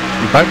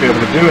 He might be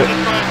able to do it.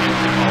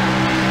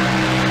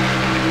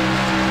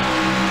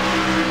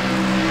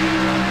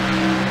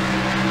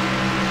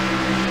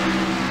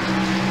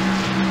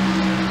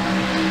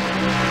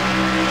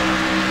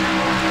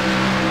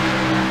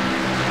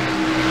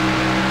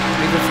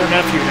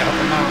 Nephew to help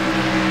him out.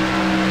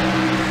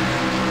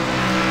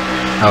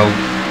 Oh,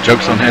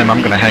 joke's on him.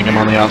 I'm going to hang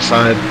him on the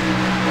outside.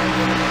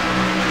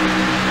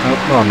 Oh,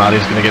 no, I'm not.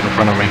 He's going to get in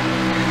front of me.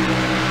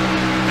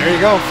 There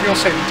you go. Fuel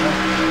saving time.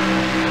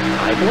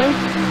 I believe.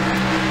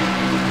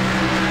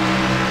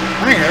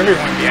 I think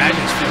everyone behind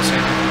is fuel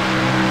saving.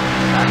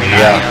 I mean,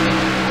 yeah.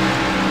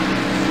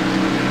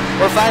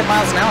 We're 5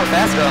 miles an hour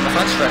faster on the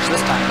front stretch this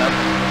time, though.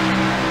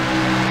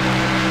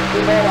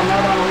 Too bad I'm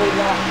not on the lead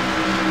lap.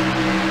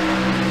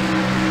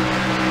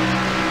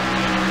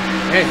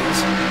 Yeah, he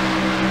is.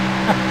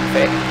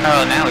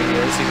 Oh, now he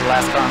is. He's the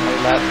last car on the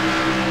lead lap.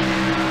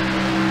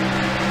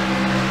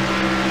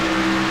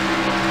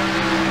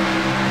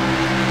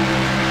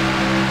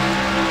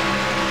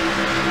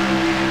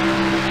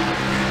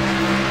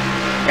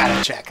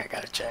 I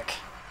gotta check.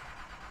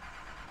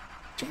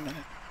 2 minutes.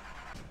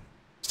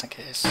 Just in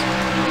case.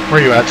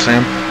 Where are you at,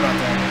 Sam?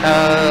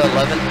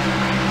 11.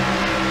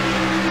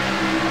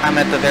 I'm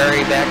at the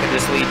very back of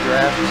this lead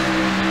draft.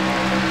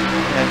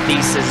 And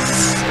Thies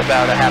is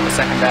about a half a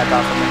second back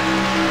off of me.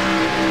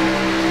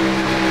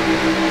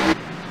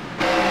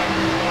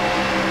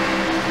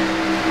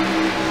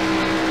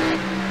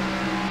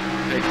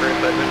 Hey Chris,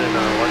 I've been in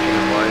watching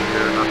the live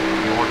here.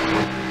 You want to be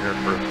here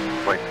for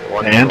like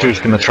 1 hour. Andrew's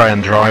going to try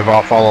and drive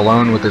off all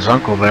alone with his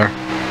uncle there.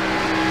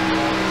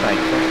 Right.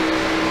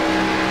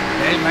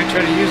 Yeah, you might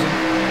try to use him.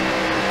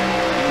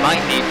 You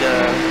might need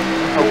to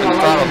open the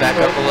throttle back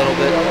up a little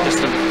bit just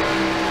to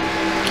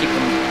keep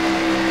him.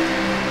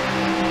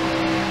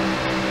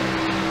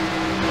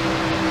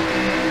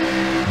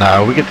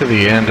 No, we get to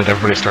the end and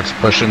everybody starts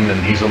pushing and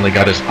he's only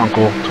got his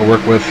uncle to work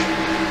with.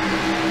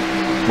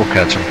 We'll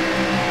catch him.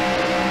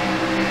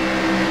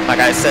 Like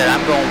I said,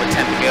 I'm going with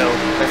 10 to go.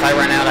 If I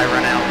run out, I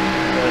run out.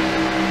 But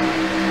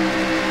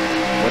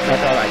What's I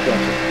thought I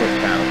can't just push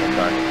down the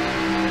button.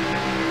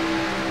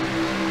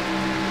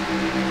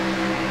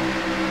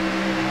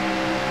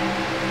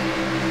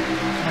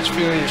 How much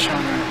fuel are you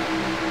showing there?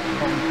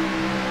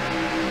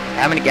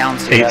 how many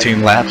gallons do you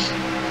 18 laps.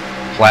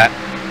 Flat.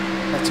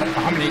 That's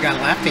how many you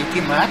got left?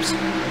 18 laps?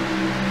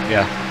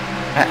 Yeah.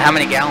 How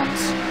many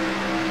gallons?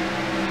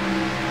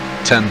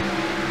 10.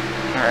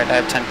 Alright, I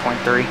have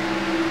 10.3.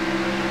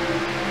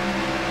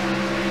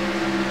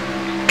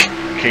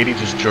 Katie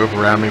just drove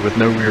around me with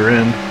no rear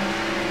end.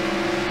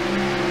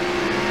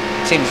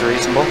 Seems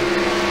reasonable.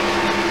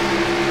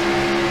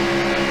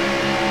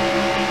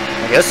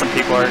 I guess some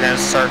people are going to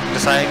start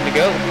deciding to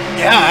go.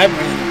 Yeah, I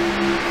mean,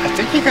 I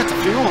think you got the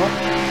fuel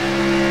up.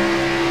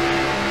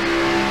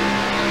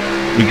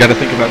 We got to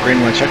think about green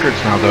white checkers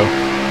now, though.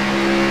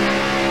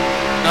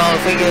 No,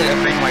 if we get a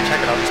green white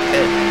checker, I'll just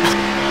pit.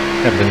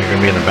 Yeah, but then you're gonna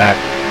be in the back.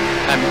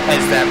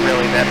 Is that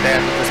really that bad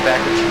with this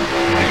package?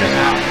 I guess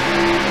not.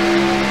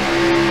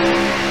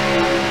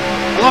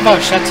 I love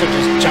how Shetzer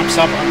just jumps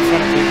up in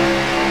front of people.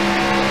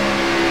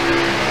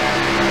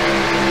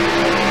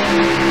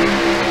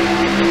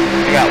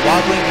 We got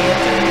wobbly me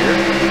up here.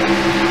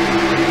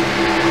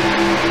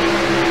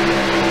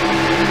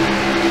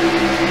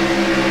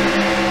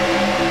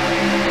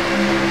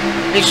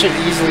 They should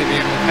easily be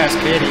able to pass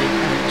Katie. I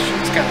mean,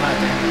 she's got a lot of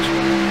damage.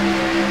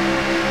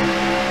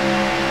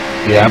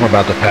 Yeah, I'm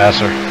about to pass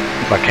her,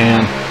 if I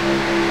can. I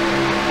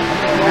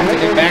have to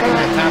get back in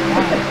that top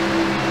line.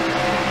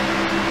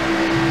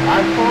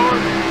 I'm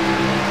forward.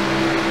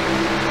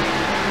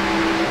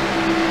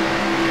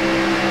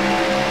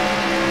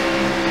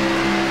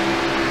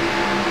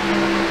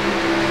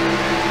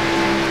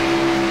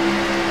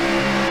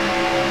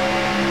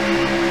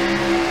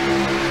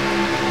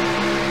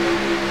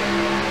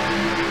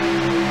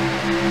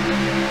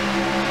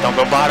 Don't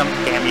go bottom,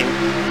 damn you.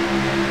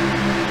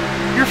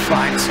 You're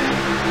fine, Sam.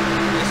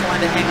 I just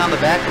wanted to hang on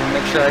the back and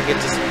make sure I get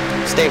to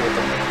stay with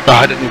them. Oh,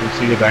 I didn't even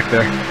see you back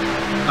there.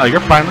 Oh, you're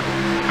fine.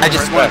 I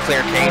just want to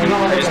clear Katie.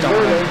 I just don't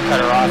want to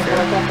cut her off here.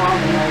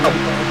 Oh.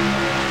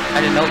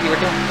 I didn't know what you were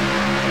doing.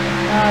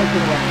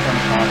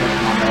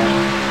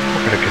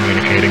 We're good at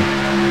communicating.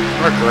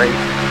 We're great.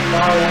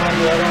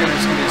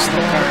 There's going to be a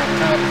slow car up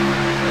top.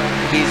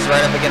 He's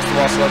right up against the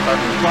wall, slow car.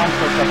 Run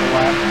for a couple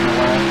laps in the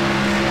left.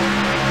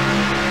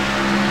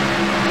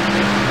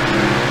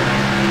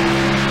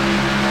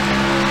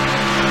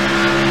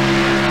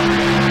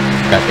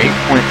 Got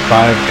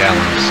 8.5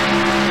 gallons.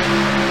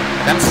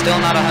 I'm still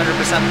not 100%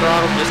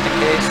 throttle, just in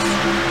case.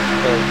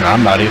 But No,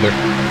 I'm not either.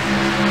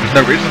 There's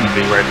no reason to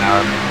be right now.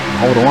 I can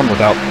hold on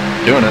without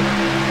doing it.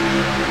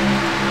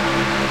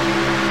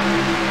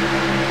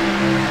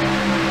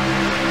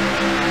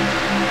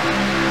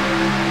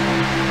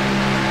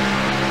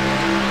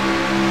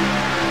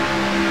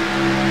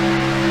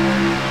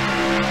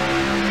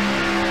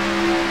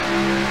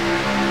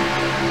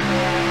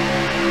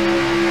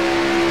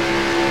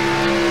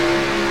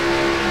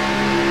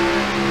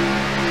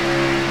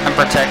 I'm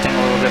protecting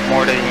a little bit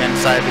more to the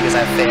inside because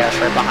I have Fayash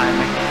right behind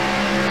me.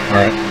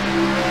 Alright.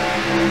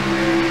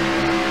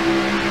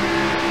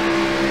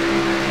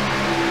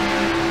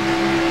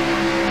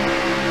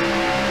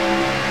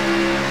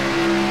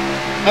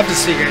 Love to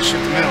see you guys shoot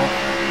the middle.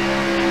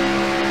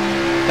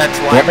 That's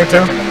why I'm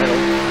protecting the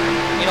middle.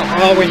 You know,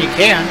 well, when you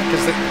can,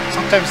 because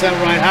sometimes they'll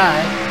ride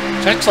high.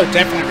 Actually,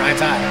 definitely rides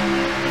high.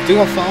 If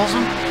Duo follows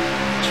them,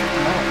 shoot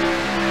the middle.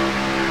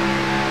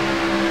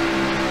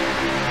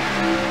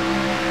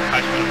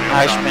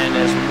 Eichmann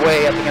is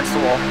way up against the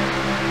wall.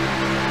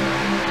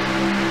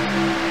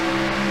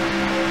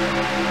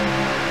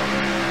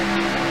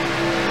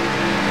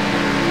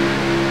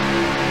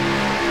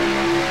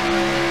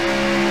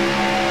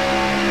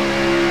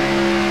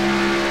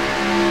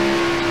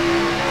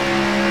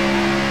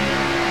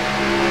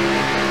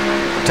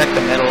 Protect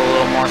the middle a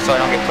little more so I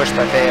don't get pushed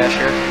by Fayash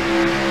here.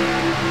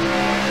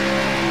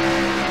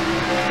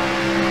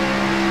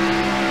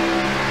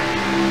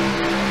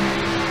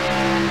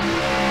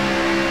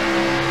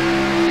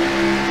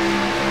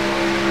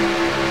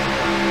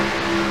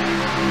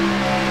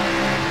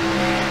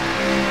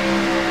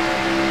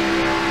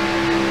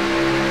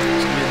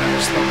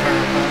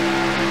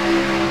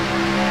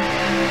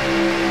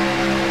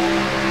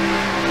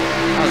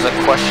 That was a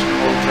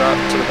questionable drop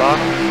to the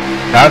bottom.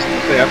 I was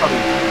gonna say, I thought he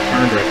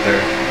turned right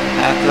there.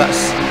 I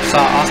saw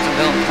Austin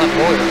Dillon and Clint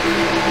Boyer.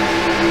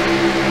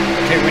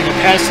 Okay, when you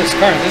pass this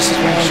car, this is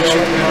when you should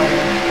shoot the middle.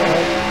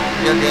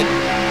 You're good.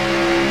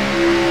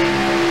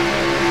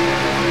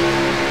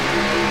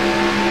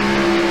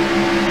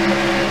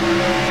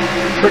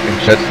 Freaking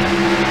shit.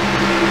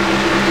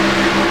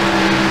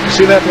 You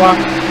see that block?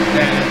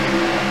 Yeah.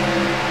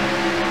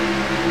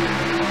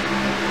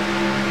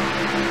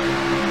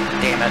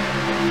 Damn it.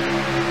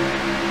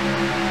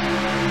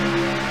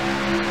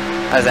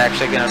 I was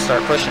actually going to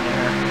start pushing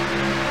here.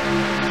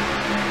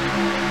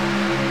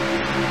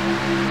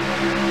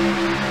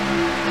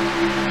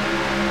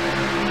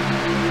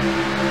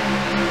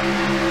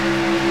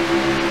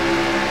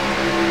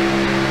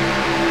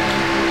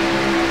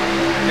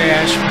 Okay,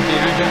 Ash, one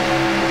behind you.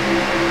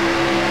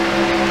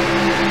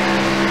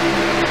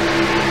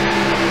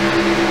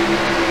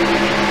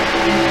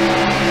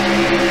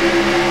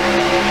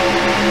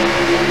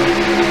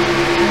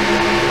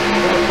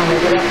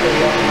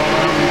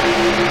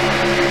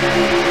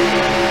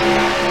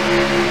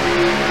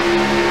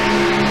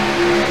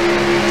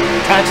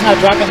 Todd's not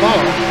dropping low.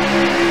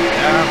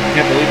 Yeah, I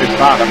can't believe he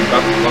stopped. I'm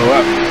about to blow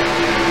up.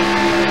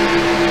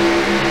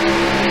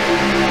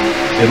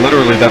 It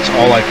literally, that's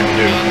all I can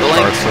do as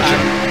far as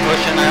pushing. I'm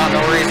pushing, I don't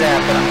know where he's at,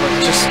 but I'm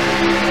pushing. Just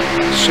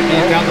should be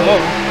down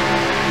low.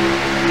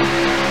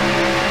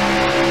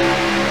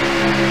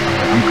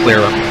 I'm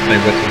clear. I'm stay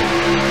with you.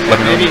 Let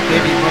me know.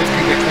 Maybe you both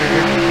can get clear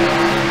here.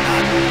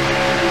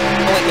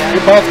 Oh, wait, yeah.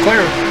 You're both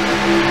clear.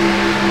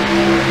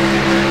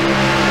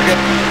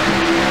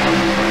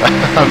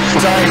 I'm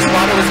sorry,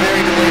 Spotto was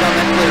very delayed on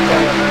that clear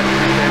cut.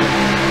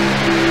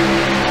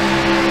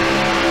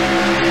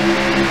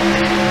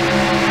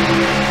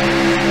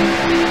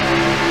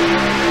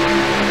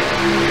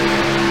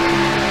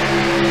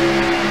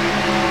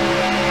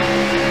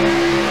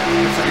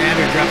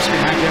 Andrew drops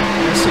behind you.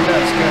 Yes, he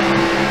does. Good.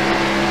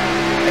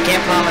 I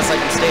can't promise I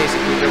can stay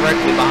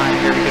directly behind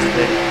here because of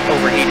the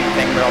overheating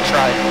thing, but I'll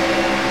try.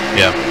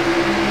 Yeah.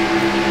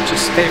 Just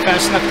stay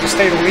fast enough to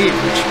stay to lead,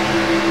 which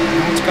no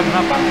one's coming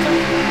up, I don't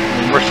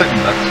think. We're sitting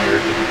nuts here.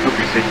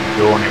 Nobody's taking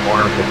fuel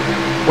anymore. But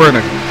we're in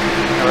a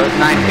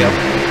 9 kill.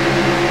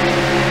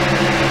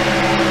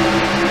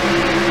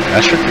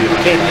 That should be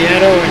Okay,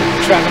 Nieto and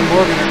Trevor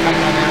Morgan are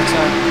coming on the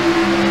outside.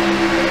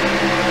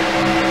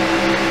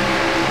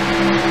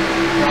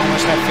 We're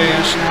almost at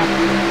Fash now.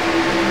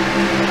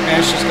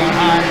 Fash is going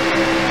high.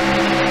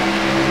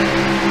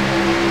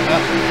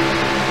 Up.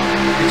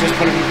 He just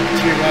put him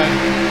 3 wide.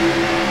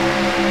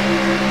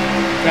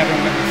 Trevor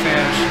went with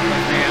Fash.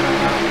 Left Nieto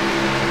out.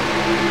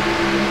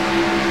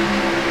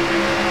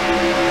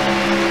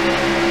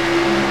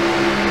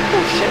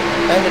 Oh shit,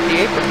 I hit the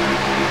apron.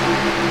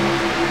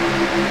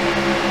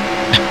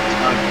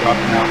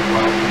 dropping out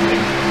while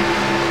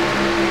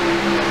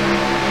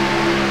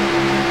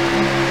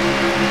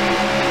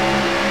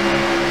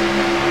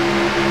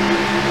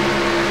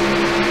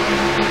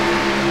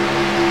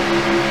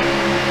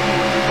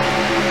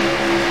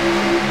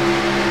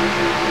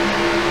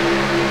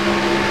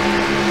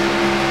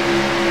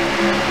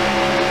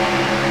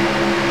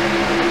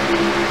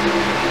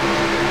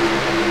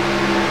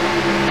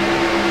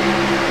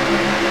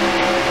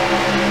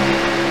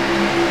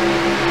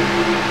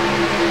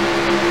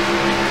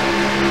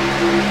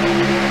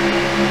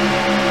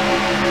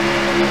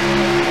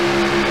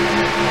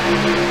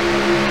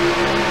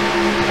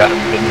got it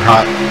getting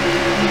hot.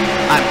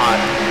 I'm hot.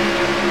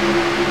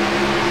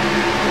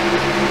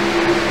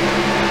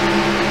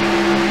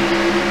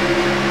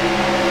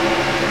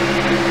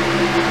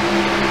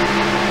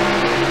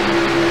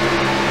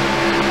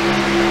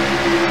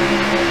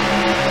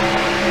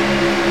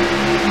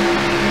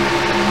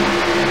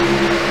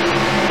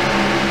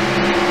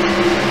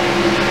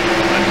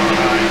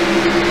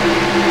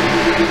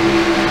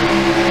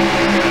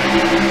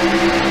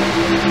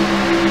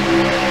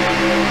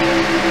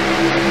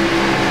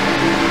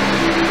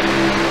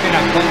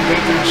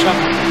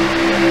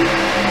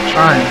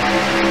 Trying.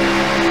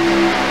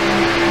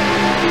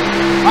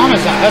 Mom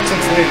is that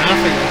Hudson's leading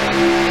off of you.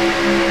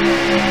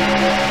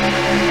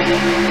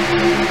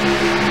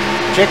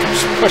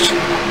 Jacob's pushing.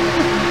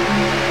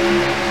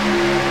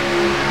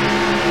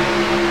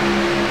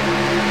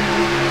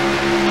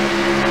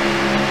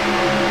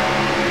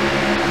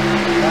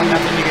 Well,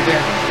 nothing you can do.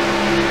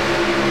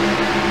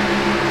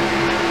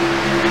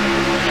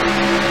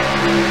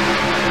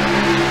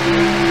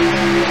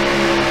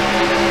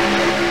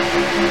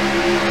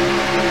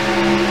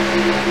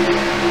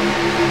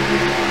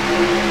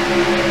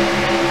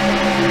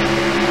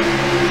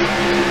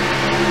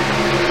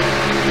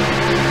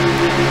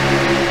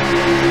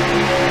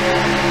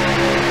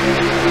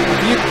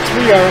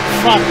 Are up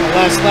front in the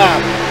last lap.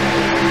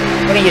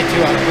 What do you do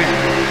out of win?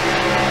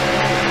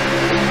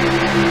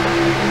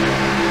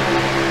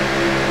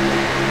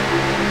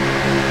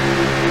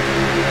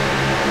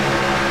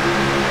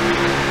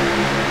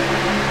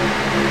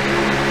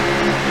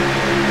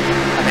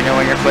 Let me know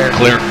when you're clear.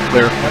 Clear.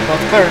 We're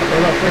both clear.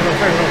 Clear.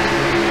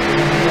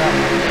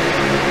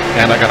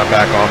 And I gotta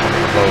back off. I'm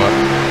gonna blow up.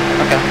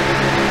 Okay.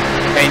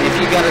 And if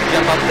you gotta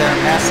jump up there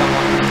and pass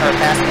someone, or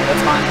pass me, that's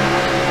fine.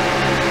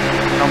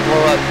 Don't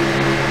blow up.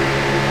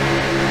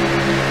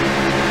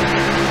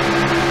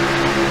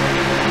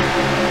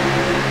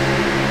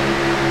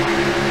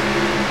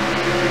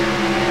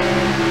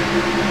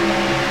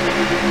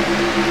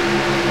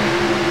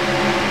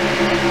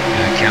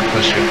 Can't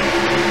push you.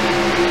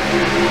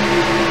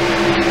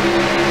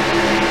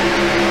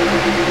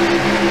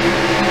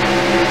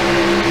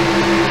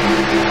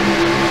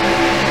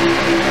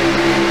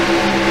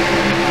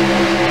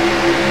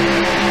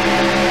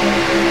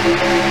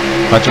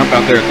 If I jump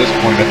out there at this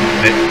point,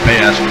 they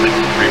ask for like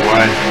 3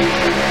 wide.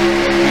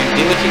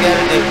 Do what you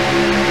gotta do.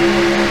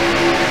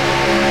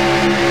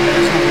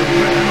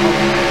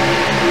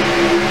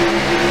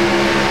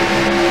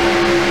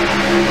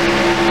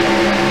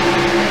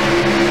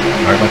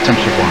 Alright, my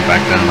temps are going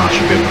back down. I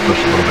should be able to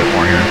push a little bit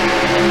more here.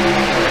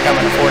 We're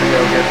coming to 40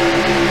 real good.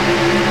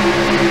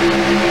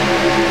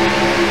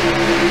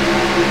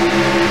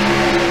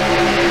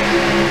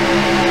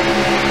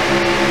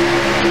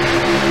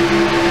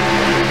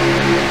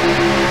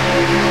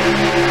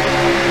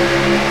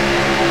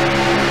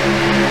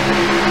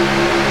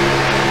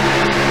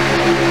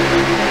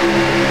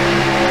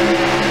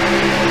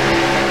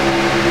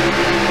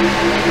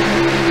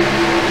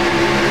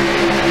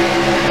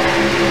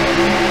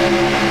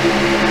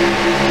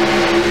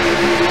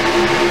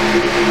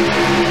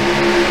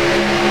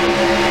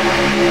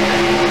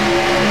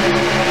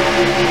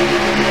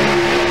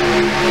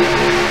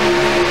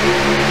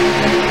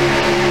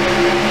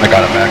 I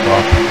gotta back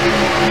off.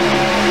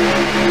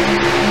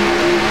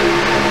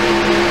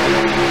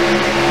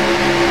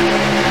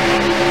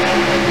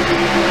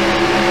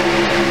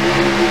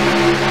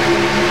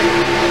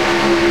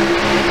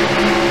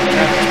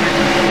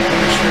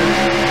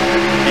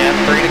 Yeah,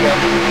 3 to go.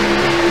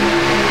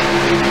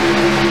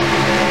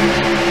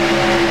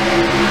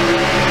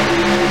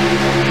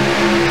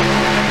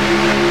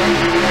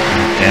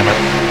 Damn it.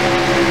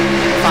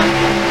 Fine.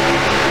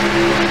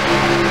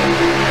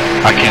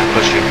 I can't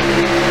push you.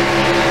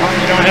 Well,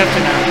 you don't have to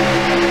now.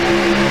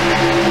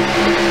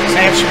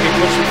 That should be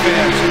pushing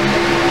fast.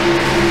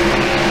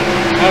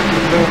 Up the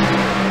blue.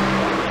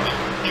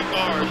 Two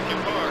cars.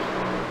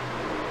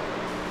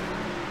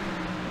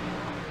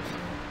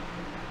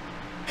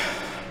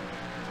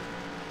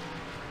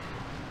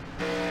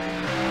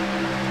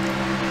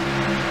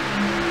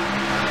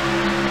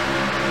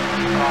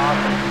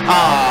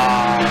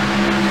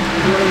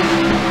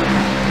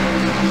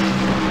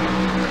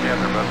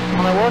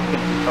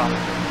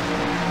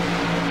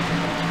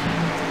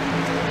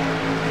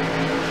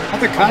 How'd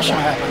the caution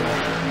happen?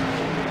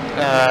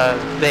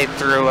 They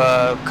threw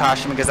a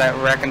caution because that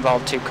wreck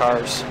involved 2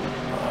 cars.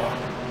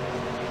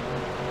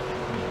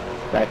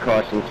 That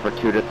caution's for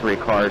 2 to 3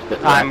 cars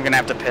that I'm gonna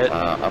have to pit.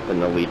 Up in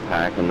the lead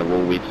pack, and the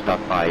rule we've stuck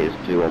by is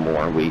 2 or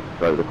more. We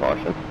throw the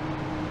caution.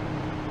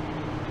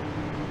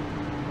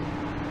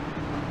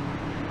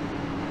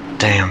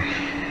 Damn.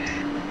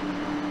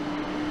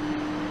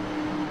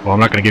 Well, I'm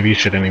not gonna give you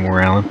shit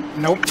anymore, Alan.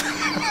 Nope.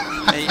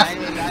 I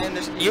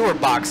understand. You were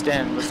boxed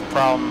in was the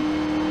problem.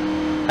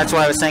 That's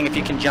why I was saying if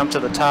you can jump to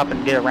the top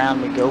and get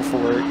around me, go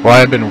for it. Well, I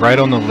had been right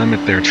on the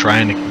limit there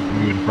trying to keep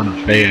you in front of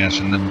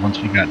Fayas, and then once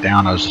we got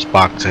down, I was just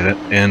boxed in,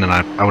 and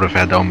I would have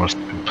had to almost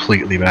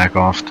completely back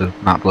off to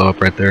not blow up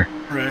right there.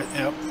 Right,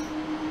 yep.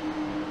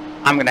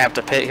 I'm going to have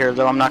to pit here,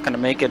 though. I'm not going to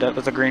make it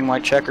with a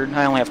green-white checkered.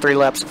 I only have 3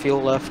 laps of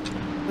fuel left.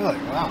 Really?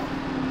 Wow.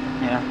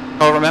 Yeah.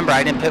 Oh, remember,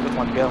 I didn't pit with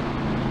 1 to go.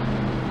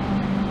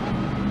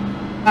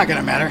 Not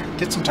gonna matter.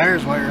 Get some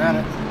tires while you're at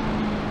it.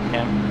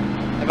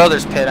 Yeah. If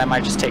others pit, I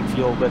might just take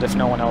fuel, but if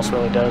no one else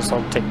really does,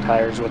 I'll take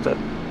tires with it.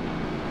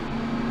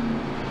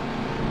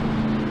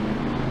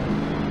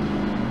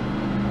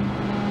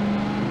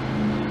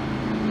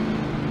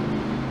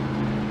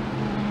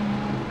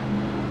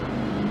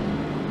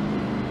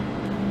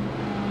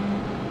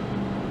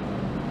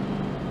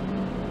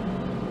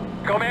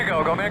 Go man,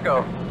 go, go man,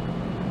 go.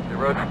 The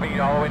road speed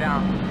all the way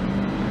down.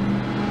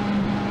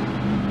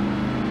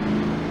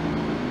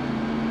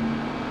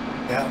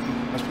 Yeah,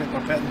 most people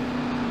are pitting.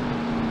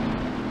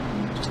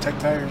 Just take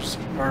tires,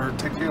 or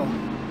take fuel.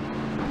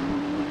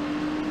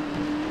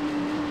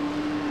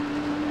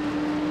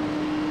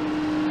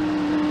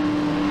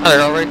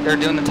 Oh, they're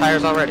doing the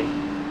tires already.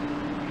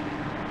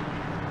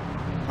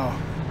 Oh,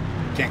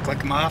 can't click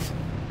them off?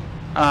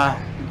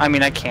 I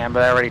mean I can,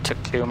 but I already took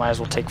 2, might as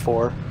well take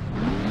 4.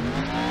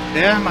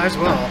 Yeah, might as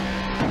well.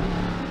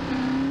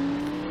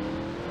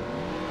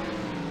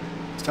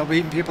 Still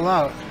beating people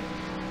out.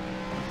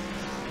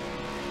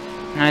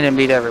 I didn't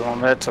beat everyone,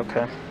 but it's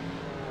okay.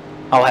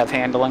 I'll have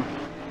handling.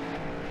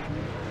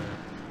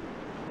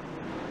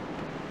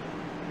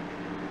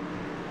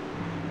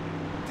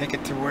 Take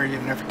it to where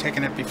you've never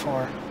taken it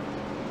before.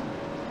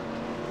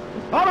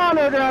 Hold on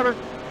there, driver.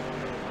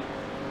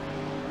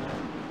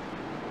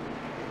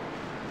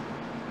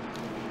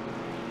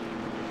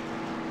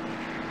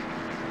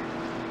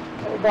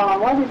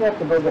 Why did you have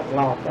to go get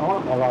lost? I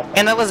want my lost.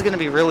 And that was going to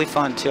be really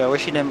fun, too. I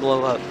wish you didn't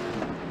blow up.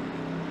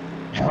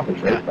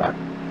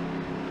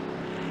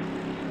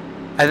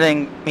 I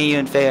think me, you,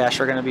 and Fayash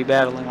are going to be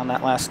battling on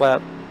that last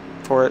lap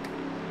for it.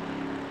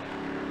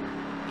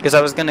 Because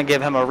I was going to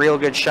give him a real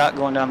good shot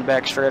going down the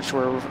back stretch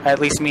where at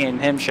least me and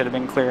him should have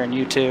been clearing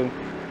you two.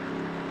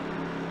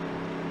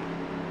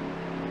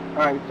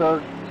 Alright,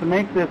 so to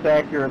make this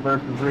accurate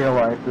versus real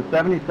life, the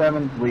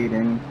 77's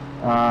leading.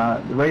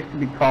 The race can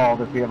be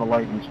called if we have a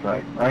lightning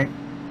strike, right?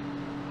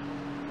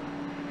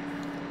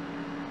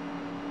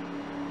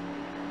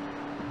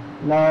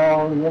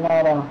 No, you're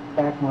not a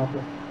back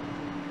marker.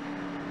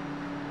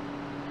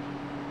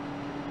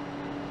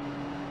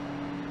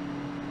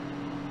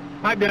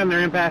 Pipe down there,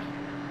 impasse.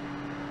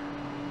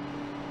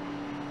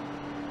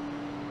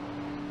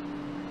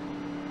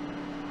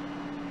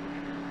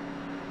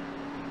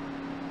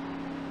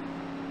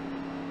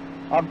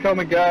 I'm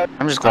coming, guys.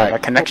 I'm just glad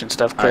that connection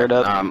stuff cleared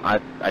up.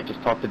 I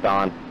just talked to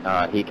Don.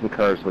 He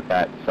concurs with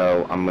that,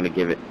 so I'm gonna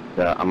give it.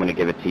 I'm gonna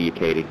give it to you,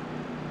 Katie,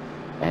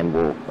 and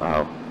we'll.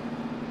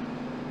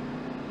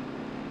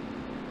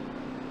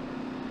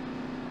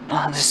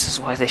 This is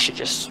why they should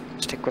just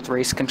stick with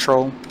race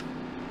control.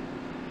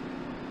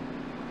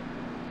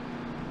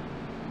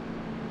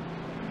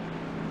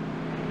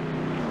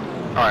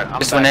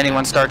 Just when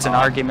anyone starts an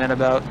argument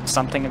about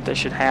something, if they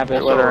should have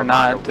it, whether or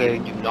not they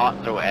do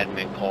not throw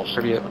admin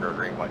cautions under a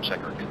green white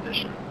checker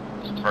condition.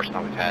 This is the first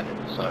time we've had it,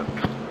 so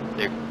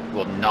there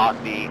will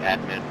not be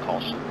admin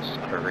cautions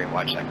under a green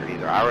white checker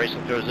either. Our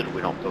racing throws it, or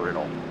we don't throw it at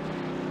all.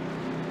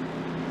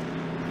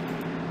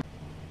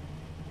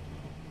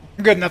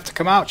 Good enough to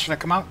come out. Should I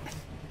come out?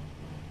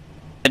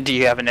 Do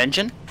you have an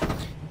engine?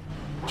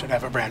 Should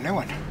have a brand new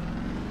one.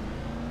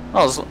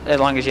 Well, as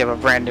long as you have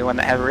a brand new one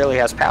that really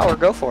has power,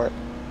 go for it.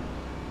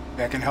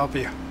 I can help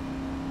you.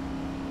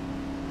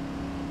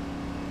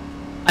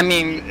 I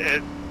mean,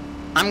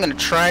 I'm going to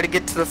try to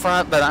get to the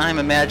front, but I'm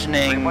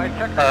imagining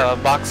a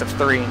box of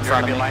 3 in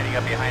front of me. Lining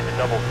up behind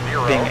the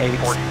 00, being 8.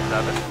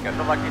 47. Got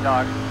some lucky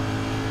dog.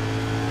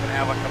 Gonna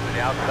have one come to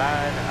the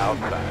outside and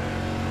outside.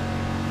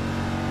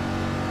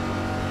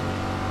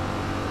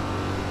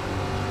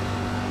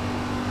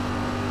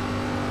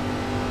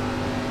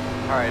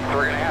 Alright, so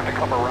we're gonna have to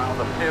come around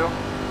them too.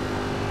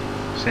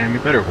 Sam, you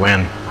better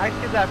win. I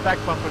see that back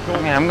bumper go.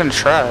 I mean, I'm gonna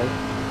try.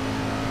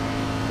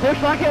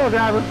 Push like hell,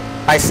 driver.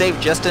 I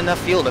saved just enough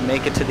fuel to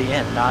make it to the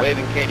end, not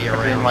Waving Katie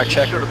around. my She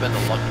checker. should have been the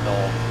lucky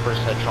dog.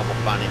 First had trouble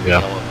finding the Yeah.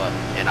 yellow button,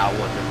 and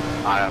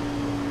I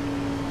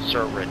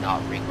server had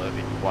not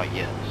reloaded quite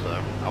yet, so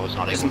I was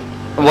not able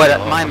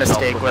to. My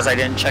mistake was I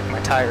didn't check my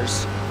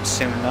tires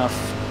soon enough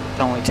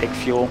to only take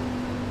fuel.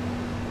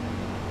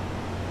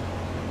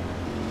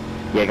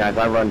 Yeah, guys,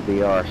 I run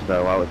VR,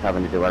 so I was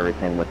having to do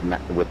everything with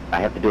I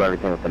have to do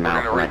everything with the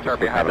mouse, and I just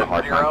was having a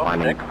hard time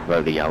finding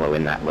the yellow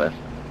in that list.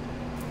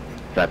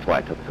 So that's why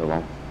it took so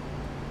long.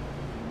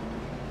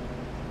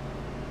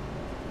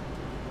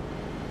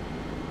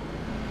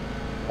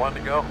 One to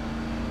go.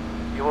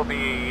 You will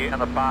be in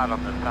the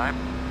bottom this time.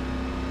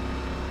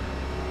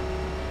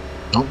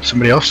 Oh,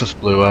 somebody else just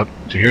blew up.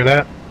 Did you hear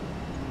that?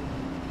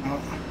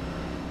 Oh.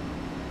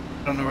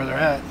 I don't know where they're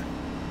at.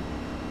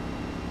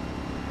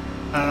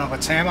 I don't know,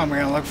 but Sam, I'm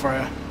gonna look for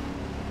you.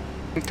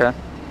 Okay.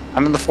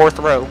 I'm in the 4th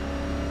row.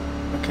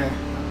 Okay,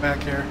 I'm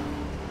back here.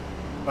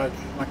 But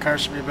my car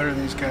should be better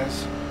than these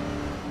guys.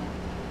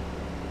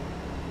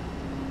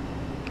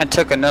 I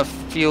took enough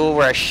fuel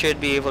where I should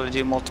be able to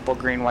do multiple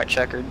green-white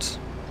checkers.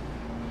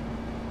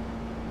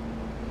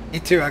 Me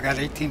too, I got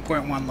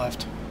 18.1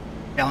 left.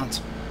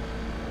 Gallons.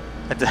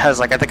 I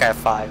think I have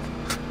 5.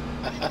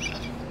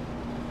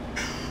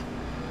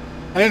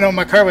 I didn't know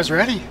my car was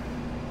ready.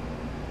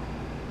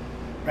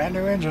 Brand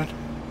new engine.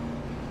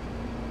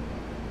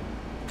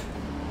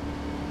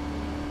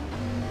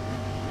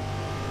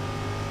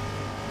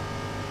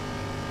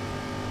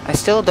 I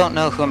still don't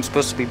know who I'm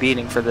supposed to be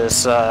beating for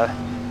this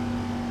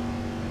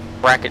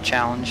bracket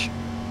challenge.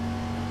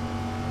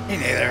 Me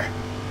neither.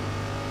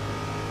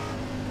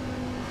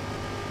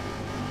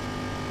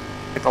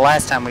 Like the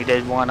last time we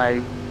did one,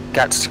 I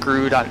got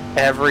screwed on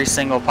every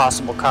single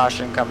possible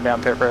caution coming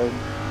down pit road.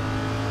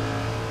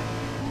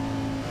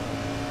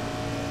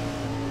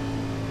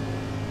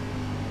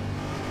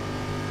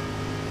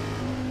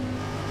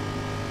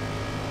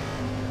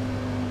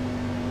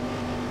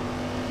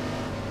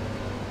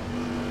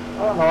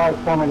 I don't know why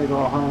it's telling me to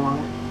go home on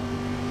it.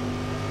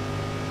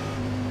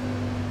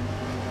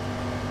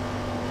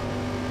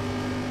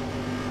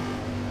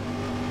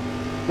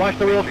 Watch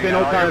the wheel spin,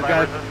 no tires,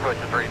 guys.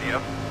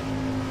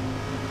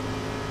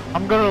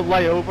 I'm gonna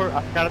lay over.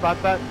 I forgot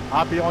about that.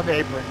 I'll be on the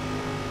apron.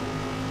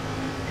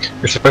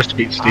 You're supposed to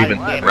beat Steven,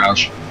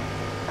 Roush.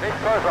 Take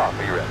cars off,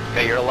 be ready.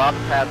 Okay, you're allowed to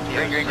pass the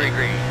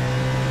Green.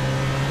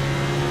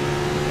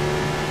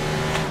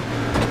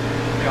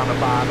 On the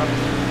bottom.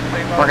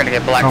 We're gonna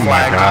get black Oh my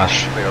flag.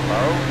 gosh. Clear low.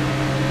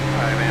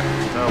 Alright, man.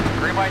 So,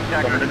 green light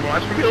checker.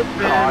 Watch the wheel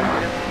spin.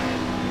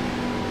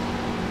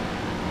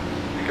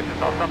 Get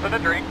yourself something to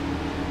drink.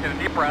 Get a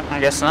deep breath. I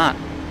guess not.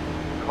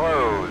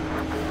 Close.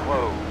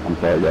 I'm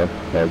sorry, guys.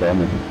 Sorry,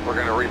 We're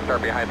gonna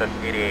restart behind the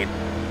 88.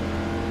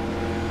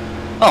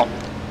 Oh,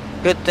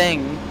 good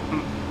thing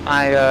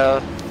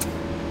I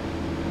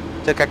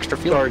took extra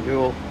fuel. Sorry,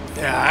 Jewel.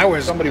 Yeah,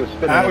 Somebody was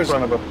spinning I in was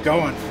front of us.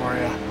 going for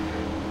you.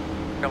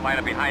 Gonna line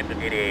up behind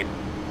the 88.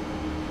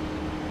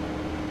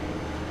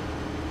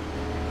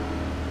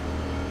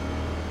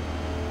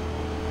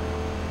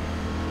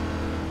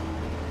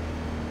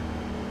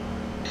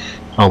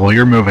 Oh, well,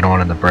 you're moving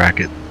on in the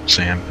bracket,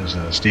 Sam, because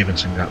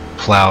Stevenson got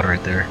plowed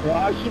right there. Well,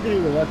 I should be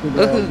lucky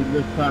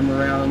this time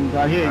around.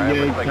 I hit Alright,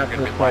 Gage, looks like kept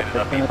you're us gonna be up lining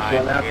up to finish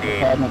behind one after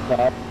 88. 5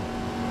 o'clock.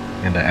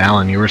 And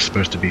Alan, you were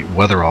supposed to beat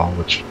Weatherall,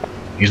 which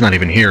he's not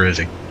even here, is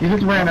he? You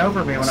just ran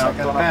over me when I was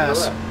Second going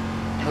pass. up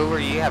Who were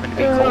you having to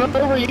be Hey, cold?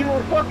 over, you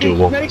were fucking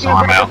Jewel, snaking so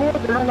I'm back out. and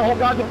forth around the whole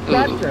goddamn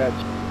track stretch.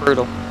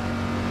 Brutal.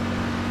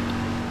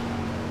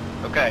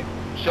 Okay,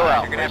 chill Alright,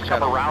 out. you're gonna have to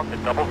come around to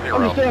 00.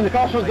 I'm just saying, the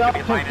car was out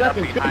for 10 lining up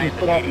seconds. Could behind just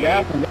put the off the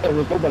gas 88. and there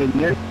was nobody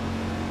near.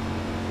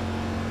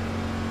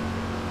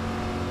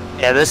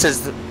 Yeah, this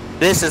is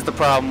the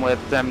problem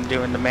with them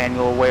doing the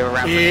manual way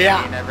around the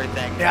Yeah. and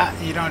everything. Yeah,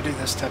 you don't do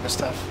this type of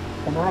stuff.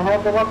 Can I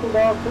have the lucky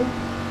dog too?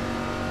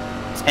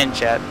 It's in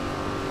chat.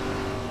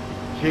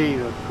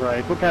 Jesus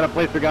Christ, what kind of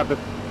place we got this?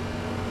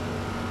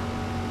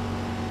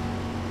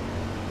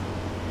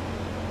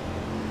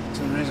 That's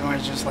the reason why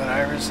you just let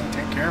Iverson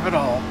take care of it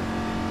all.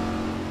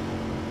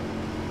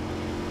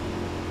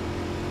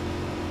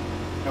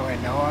 No way,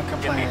 no one Get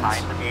complains.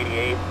 behind the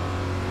 88.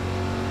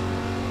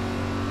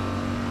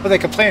 Well, they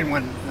complain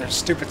when there's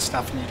stupid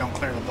stuff and you don't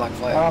clear the black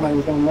flag. I don't know,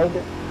 you gonna make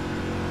it?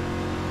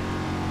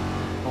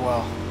 Oh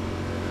well.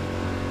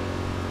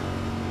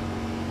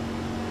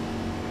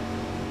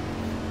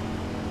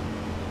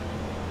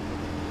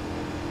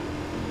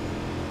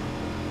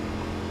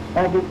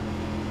 Thank you.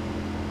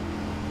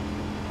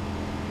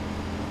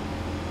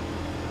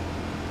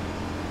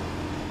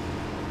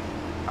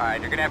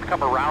 Alright, you're gonna have to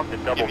come around to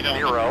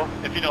 00.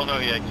 If you don't know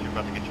yet, you're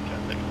about to get your jet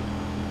ticket.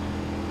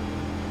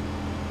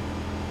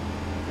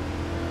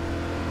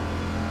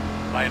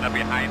 Line up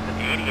behind the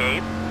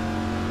 88.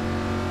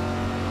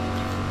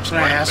 Should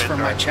I ask for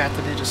my chat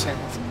to be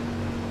disabled?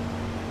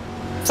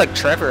 It's like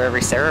Trevor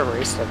every Sarah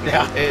race. Like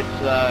Yeah.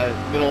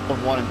 It's middle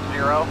of 1 and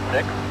 0,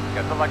 6.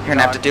 Got the lucky You're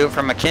gonna have to do it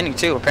from McKinney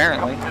too,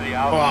 apparently. to the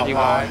Well, outside. You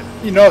want?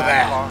 you know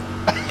that.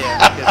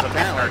 Yeah, because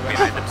apparently we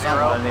had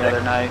someone the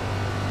other night.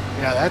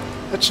 Yeah,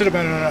 that should have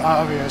been an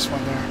obvious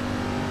one there.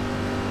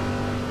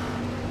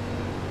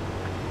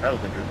 That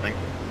was interesting.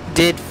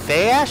 Did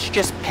Fayash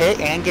just pit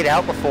and get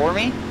out before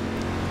me?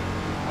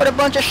 What a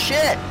bunch of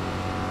shit!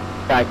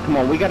 Guys, come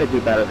on, we got to do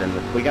better than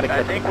this. We got to I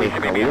catch the think we pace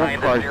should be car. We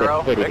want behind the cars 0,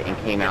 that pitted 6, and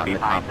came out in the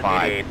top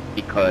behind the 5 8.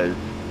 because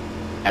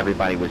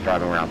everybody was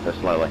driving around so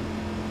slowly.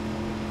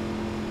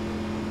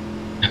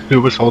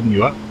 Who was holding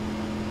you up?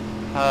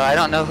 I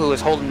don't know who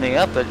was holding me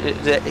up, but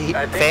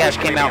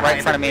Fayash came out right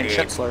in front of me and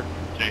Schitzler.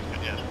 Jason,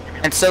 yes.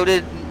 And so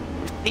did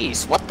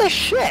Peace. What the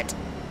shit?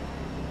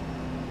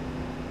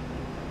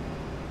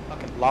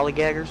 Fucking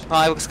lollygaggers. Well,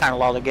 I was kind of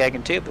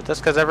lollygagging too, but that's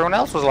because everyone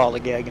else was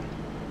lollygagging.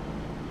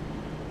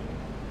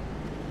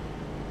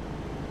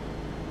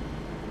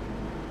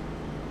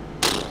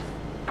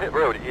 Pit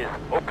road is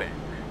open.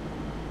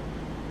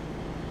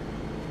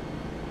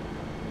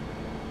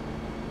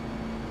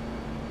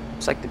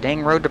 It's like the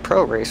dang Road to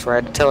Pro race where I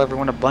had to tell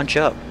everyone to bunch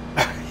up.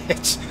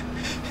 it's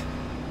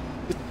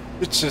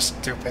just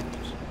stupid.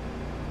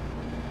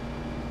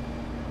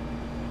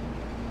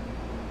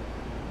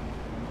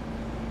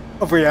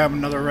 Hope we have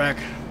another wreck,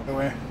 by the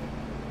way.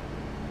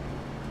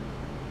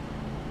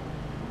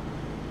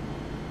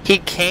 He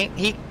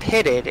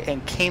pitted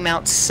and came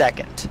out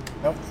second.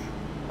 Nope.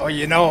 Oh,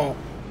 you know,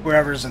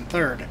 whoever's in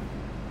third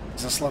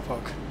is a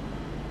slowpoke.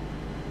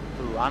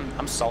 Ooh,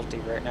 I'm salty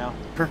right now.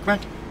 Kirkman?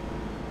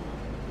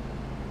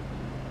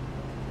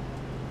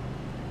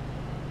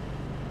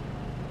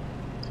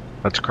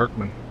 That's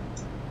Kirkman.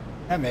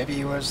 Yeah, maybe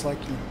he was like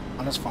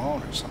on his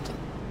phone or something.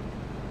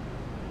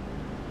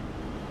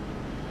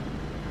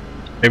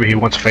 Maybe he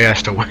wants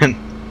Fayash to win.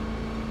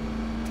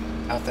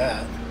 Not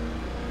that.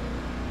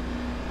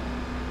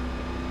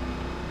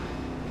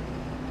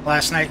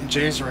 Last night in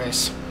Jay's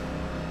race,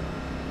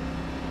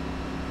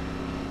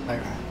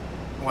 like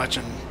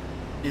watching.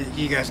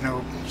 You guys know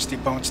who Steve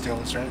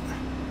Bonesteel is, right?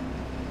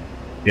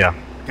 Yeah.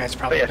 You guys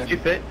probably But yeah, you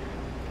fit.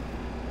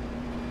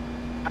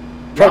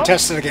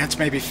 protested against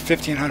maybe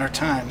 1,500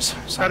 times.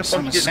 So How I'm the fuck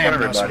assuming you get Sam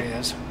started, knows who buddy? he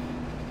is.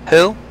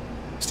 Who?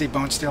 Steve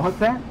Bonesteel. What's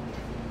that?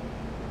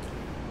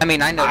 I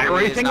mean, I know who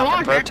he is, racing not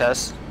along, from dude.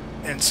 protests.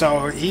 And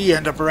so he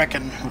ended up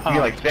wrecking You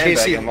like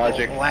Casey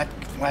sandbagging logic.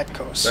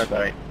 Latkos. That's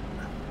right.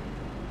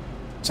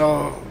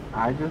 So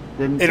I just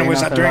didn't. And it say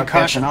was nothing during about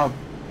catching caution.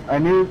 up. I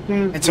knew as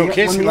soon as And so when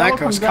Casey the yellow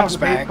Latkos out comes the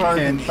base back cars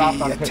and stopped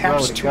he on pit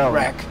attempts road to go,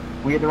 wreck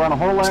we had to run a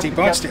whole lap Steve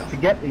to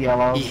Bonesteel. get the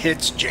yellow. He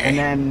hits Jay. And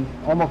then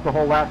almost a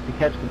whole lap to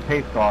catch the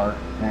pace car,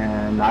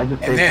 and I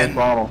just And stayed then, full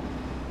throttle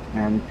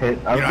and hit.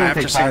 I was You know, gonna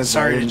after take saying tires, but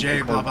I sorry to didn't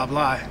Jay, blah, because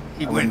blah, blah,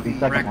 he I went wouldn't be and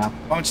second wrecked now.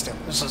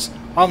 Bonesteel. This is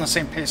all in the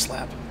same pace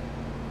lap.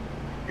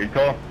 Good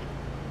call.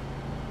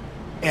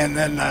 And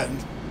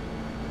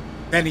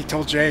then he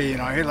told Jay, you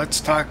know, hey, let's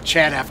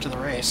chat after the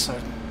race. So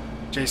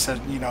Jay said,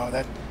 you know,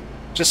 that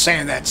just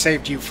saying that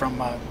saved you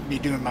from me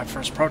doing my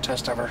first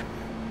protest ever,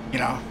 you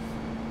know.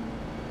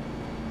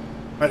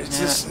 But it's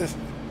just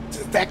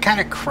that kind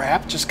of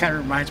crap just kind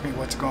of reminds me of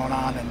what's going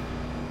on, and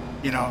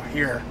you know,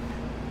 here.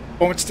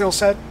 Bonesteel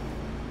said,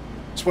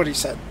 that's what he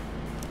said.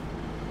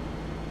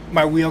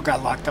 My wheel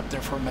got locked up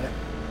there for a minute.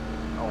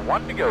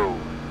 1 to go.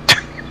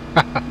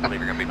 I believe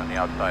you're going to be on the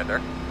outside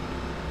there.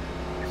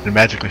 Did it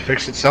magically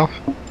fix itself?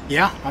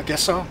 Yeah, I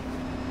guess so.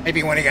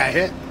 Maybe when he got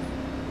hit.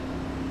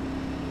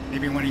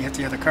 Maybe when he hit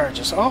the other car,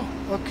 just, oh,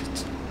 look,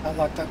 it's not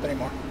locked up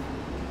anymore.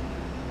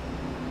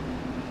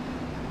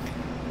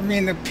 I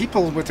mean, the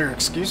people with their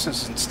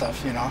excuses and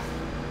stuff, you know,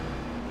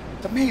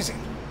 it's amazing.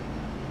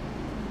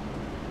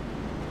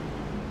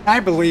 I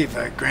believe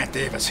Grant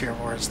Davis here,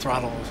 where his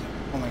throttle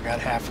only got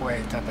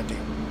halfway type of deal,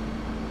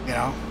 you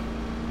know?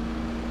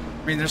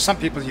 I mean, there's some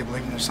people you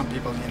believe, and there's some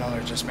people, you know,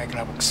 they're just making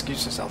up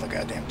excuses all the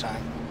goddamn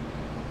time.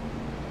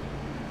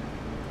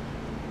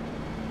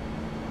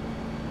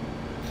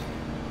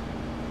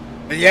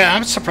 But yeah,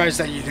 I'm surprised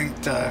that you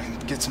didn't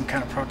get some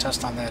kind of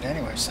protest on that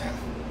anyway, Sam.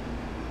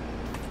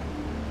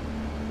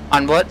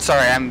 On what?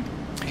 Sorry, I'm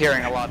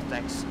hearing a lot of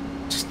things.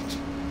 Just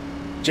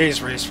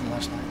Jay's race from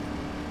last night.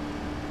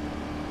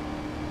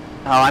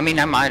 Oh, I mean,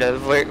 I might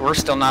have. We're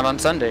still not on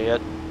Sunday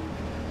yet.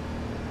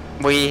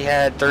 We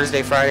had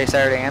Thursday, Friday,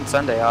 Saturday, and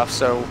Sunday off,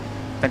 so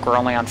I think we're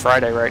only on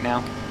Friday right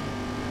now.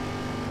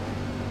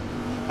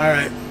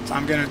 Alright, so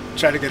I'm going to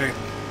try to get a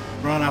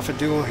run off a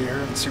duel here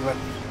and see what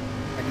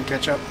I can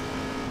catch up.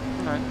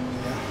 Alright.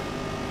 Yeah.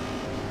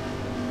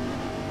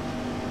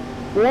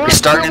 We're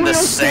starting in the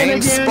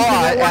same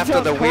spot after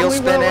the wheel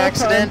spin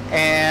accident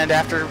and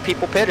after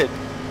people pitted.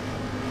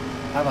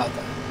 How about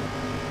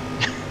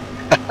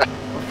that?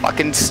 We're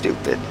fucking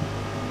stupid.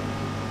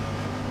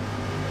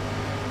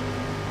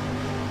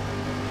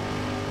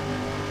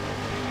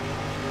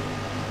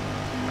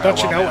 Don't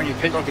you know when you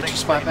pit, you get your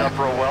spot back?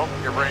 Real well.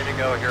 You're ready to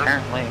go here.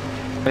 Apparently.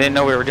 I didn't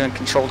know we were doing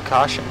controlled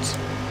cautions.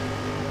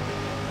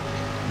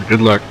 Good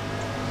luck.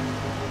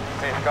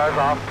 Pace cars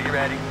off. Be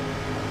ready.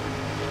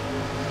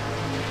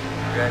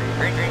 Ready?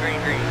 Green, green,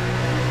 green, green.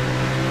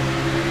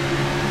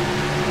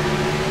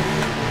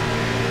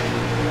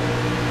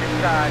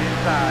 Inside,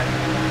 inside.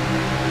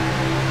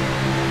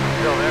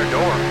 Still there,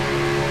 door.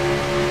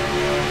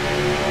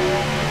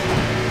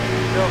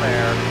 Still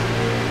there.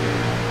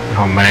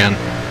 Oh man.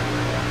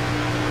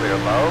 Clear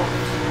low.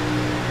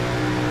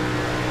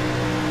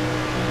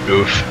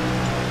 Oof.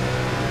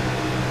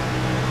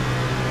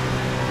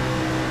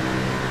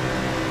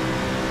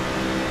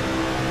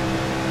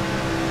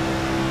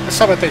 I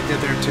saw what they did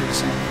there too,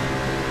 so.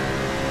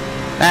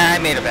 I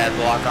made a bad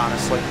block,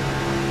 honestly.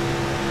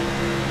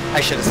 I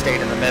should have stayed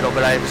in the middle,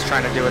 but I was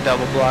trying to do a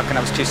double block and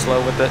I was too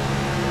slow with it.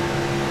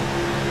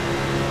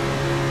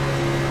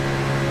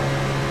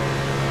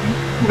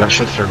 We got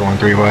Schitzer going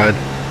 3 wide.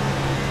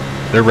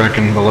 They're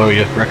wrecking below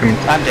you. Wrecking.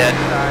 I'm dead.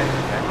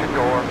 Exit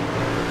door.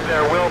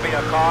 There will be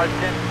a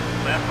caution.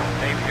 Left,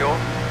 main fuel.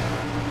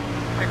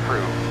 Pit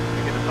crew.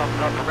 You get the thumbs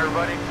up from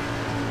everybody?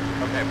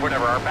 Okay,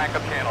 whatever. Our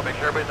backup channel. Make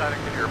sure everybody's out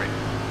and can hear me.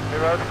 The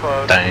road's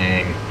closed.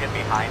 Dang. Get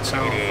behind So,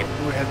 88.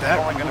 we had that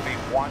only one. going to be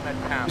one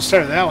attempt. We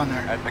started that one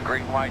there. At the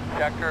green light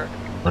sector.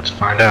 Let's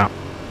find out.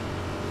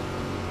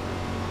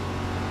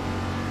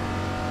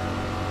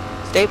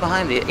 Stay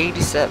behind the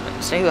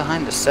 87. Stay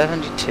behind the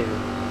 72.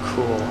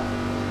 Cool.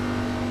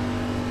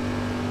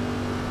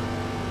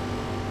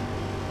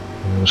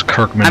 It was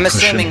Kirkman I'm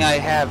pushing. assuming I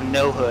have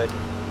no hood.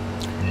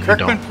 You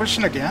Kirkman don't.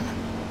 pushing again?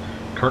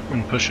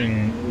 Kirkman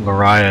pushing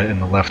Lariah in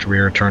the left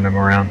rear, turned him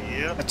around.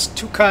 That's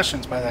 2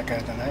 cautions by that guy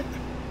tonight.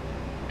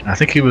 I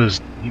think he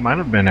might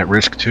have been at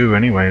risk too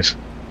anyways.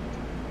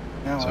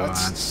 Yeah, well, So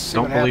let's see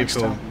don't what believe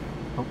happens to him.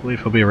 don't believe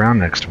he'll be around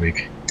next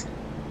week.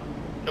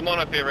 Come on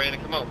up here, Randy.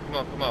 Come on, come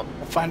on, come on.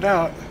 We'll find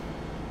out.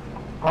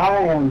 I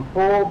am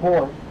full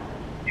board.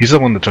 He's the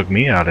one that took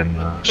me out in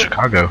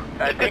Chicago.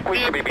 I think we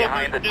should be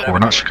behind the Or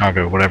not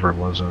Chicago, whatever it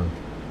was.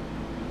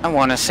 I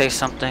want to say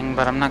something,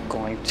 but I'm not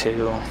going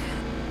to.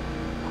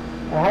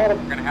 I had a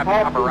We're gonna have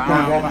to come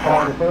around. No,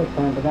 the first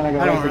time, but then I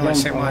got I don't left really again,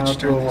 say so much now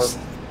during it's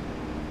this.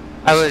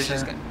 I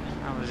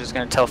was just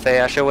gonna tell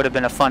Fayash it would have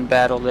been a fun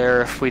battle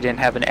there if we didn't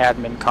have an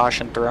admin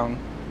caution thrown.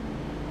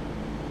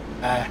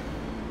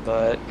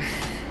 But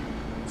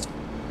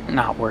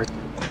not worth it.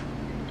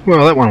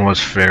 Well, that one was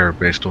fair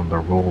based on the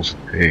rules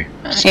they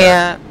set.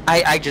 Yeah,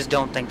 I just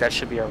don't think that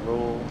should be a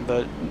rule,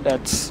 but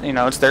that's, you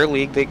know, it's their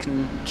league, they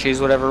can choose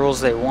whatever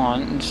rules they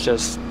want, it's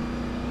just...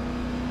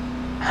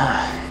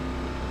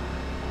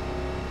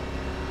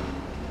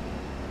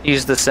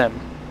 Use the sim.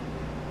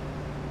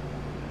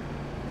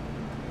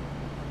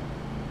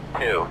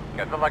 2.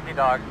 Got the lucky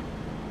dog.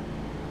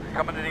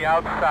 Coming to the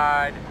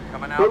outside.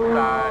 Coming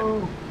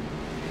outside.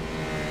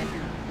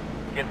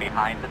 Get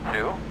behind the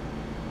 2.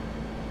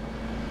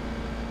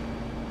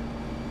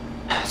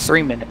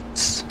 3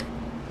 minutes.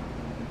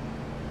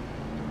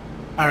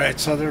 Alright,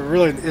 so there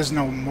really is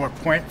no more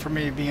point for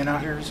me being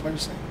out here, is what you're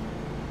saying?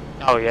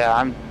 Oh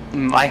yeah,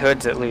 my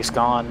hood's at least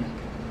gone.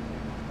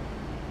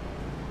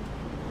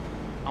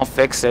 I'll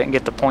fix it and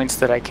get the points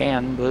that I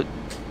can, but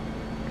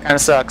it kinda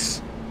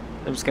sucks.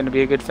 It was gonna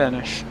be a good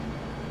finish.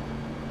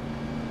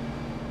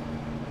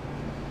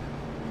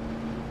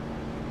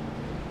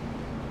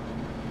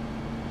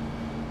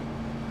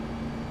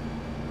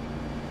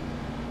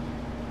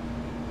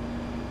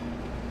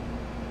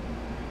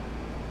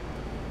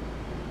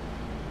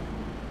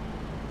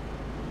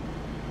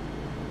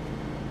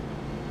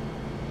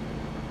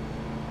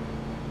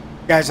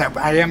 Guys,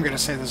 I am going to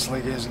say this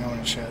league is going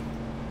to shit.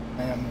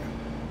 I am going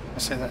to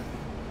say that.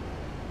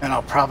 And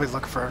I'll probably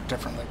look for a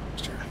different league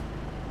next year.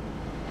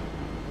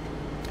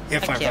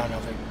 If I run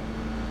of it.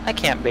 I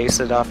can't base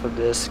it off of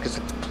this because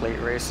it's a plate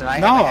race, and I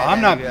No,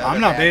 haven't had I'm any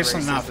not bad basing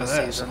races it off of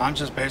this. season. I'm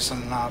just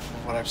basing it off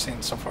of what I've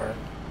seen so far.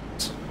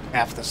 It's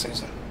half the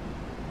season.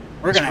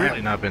 It's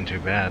really not been too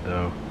bad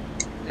though.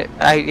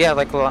 Yeah,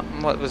 like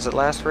what was it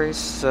last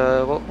race?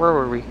 Where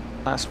were we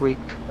last week?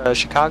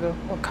 Chicago.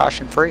 Well,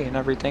 caution free and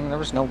everything. There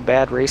was no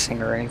bad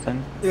racing or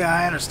anything. Yeah,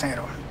 I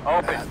understand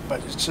that,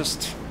 but it's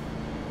just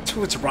it's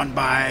who it's run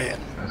by.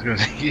 And I was gonna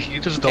say, you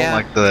just don't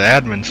like the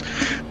admins.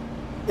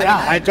 yeah,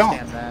 I don't.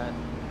 understand that.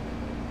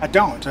 I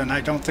don't, and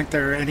I don't think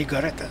they're any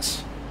good at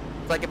this.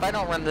 Like if I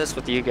don't run this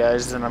with you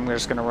guys, then I'm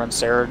just gonna run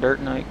Sarah Dirt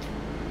Night.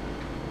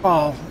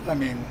 Well, I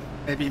mean,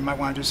 maybe you might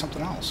want to do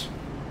something else.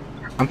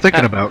 I'm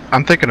thinking about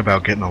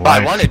getting a Well, I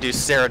life. want to do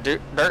Sarah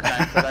Dirt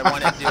Night, but I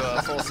want to do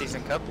a full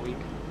season cup week.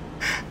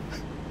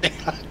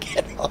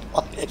 Getting a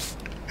life.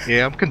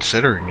 Yeah, I'm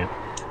considering it.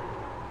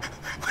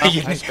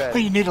 What do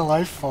you need a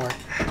life for?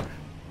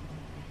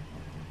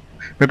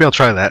 Maybe I'll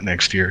try that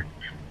next year.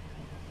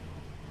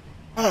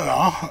 I don't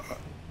know.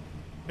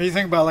 What do you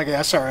think about like a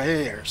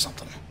SRA or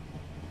something?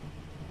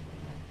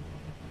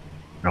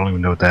 I don't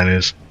even know what that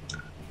is.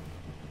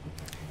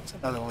 It's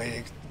another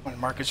league when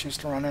Marcus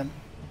used to run in.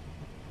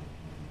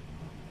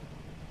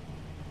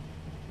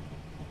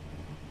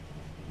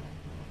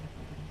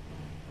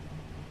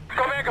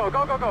 Go, man, go,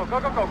 go, go, go, go,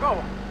 go, go,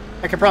 go.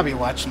 I could probably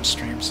watch some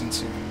streams and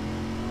see if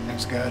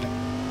things good.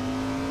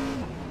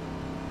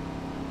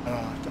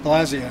 De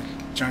Blasio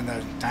joined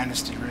the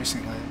Dynasty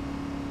Racing League.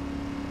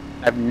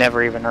 I've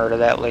never even heard of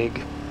that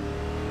league.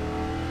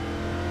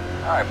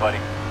 Alright, buddy.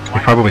 We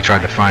probably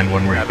tried to find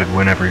one where you could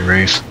win every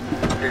race.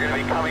 You're going to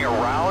be coming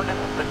around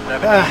the 7. You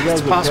guys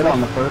It's were possible. good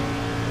on the first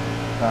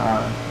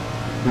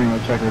greenway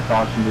checker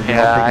caution. Did you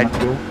Yeah, all I take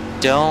much fuel?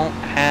 don't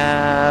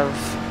have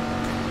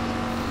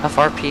enough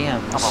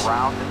RPMs. I'm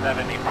around the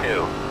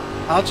 72.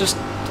 I'll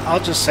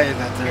just say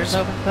that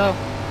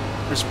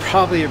there's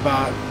probably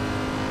about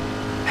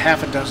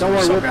half a dozen Don't or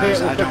worry, so we'll guys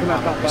pay- I we'll don't pick 'em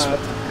want up to race by-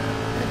 with them.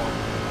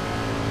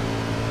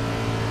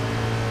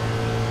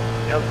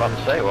 Yeah, I was about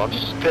to say, well, I'm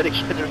just pitting.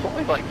 There's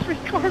only like 3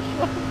 cars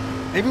left.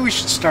 Maybe we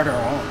should start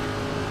our own.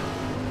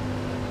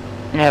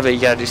 Yeah, but you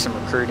gotta do some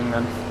recruiting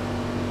then.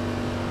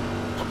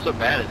 What's so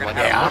bad is like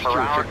Yeah. our first two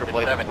Around restrictor the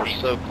places 70.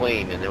 were so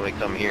clean, and then we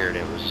come here and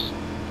it was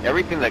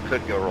everything that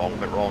could go wrong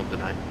went wrong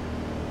tonight.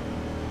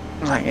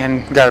 Like,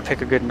 and gotta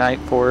pick a good night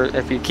for it.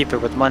 If you keep it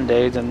with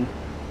Monday, then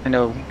I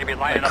know You'll be like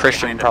lining up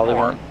Christian behind the probably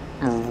door.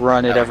 won't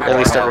run it at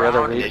least every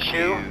other week.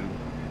 Issue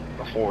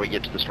before we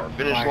get to the start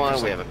finish Why, line,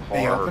 'cause we have a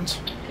they car. opens?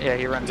 Yeah,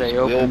 he runs His A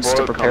wheel opens to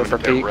broke prepare on for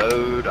the pit peak.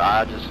 road.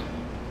 I just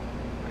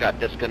got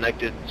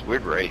disconnected. It's a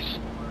weird race.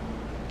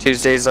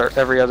 Tuesdays are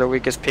every other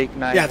week is peak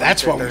night. Yeah,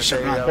 that's what we Thursday,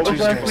 should run, Thursday,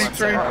 Tuesdays.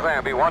 Wednesday.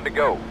 That'll be 1 to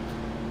go.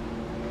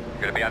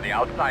 You're going to be on the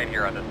outside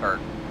here on the start.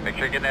 Make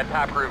sure you're getting that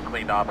top groove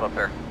cleaned off up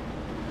there.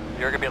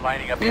 You're going to be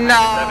lining up behind the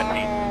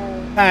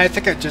 17. I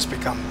think I've just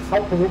become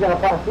Hopefully you got a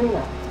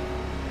Pastina.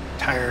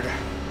 tired.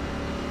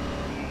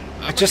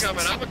 I'm just-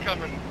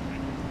 coming.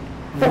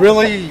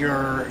 Really,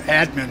 your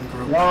admin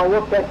group No,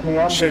 you'll text me.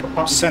 I'm should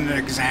just send an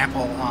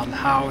example on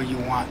how you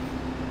want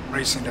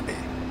racing to be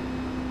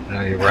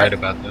No, you're right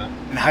about that.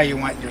 and how you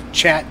want your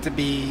chat to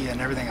be and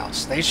everything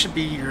else. They should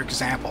be your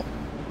example.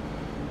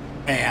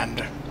 And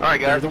All right,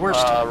 they're guys. the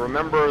worst.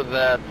 Remember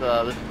that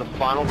this is the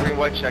final green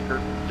white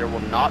checker. There will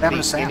not Having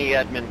be a sound. any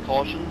admin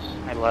cautions.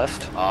 I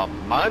left.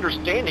 My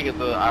understanding of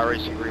the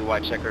iRacing green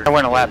white checker. I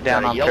went a lap is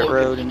down that on yellow pit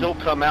road can and still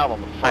come out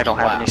on the first I don't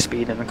have lap. any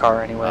speed in the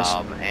car anyways.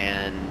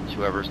 And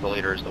whoever's the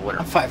leader is the winner.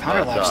 I'm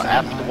 500 But, laps down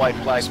after now. the white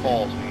flag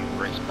falls,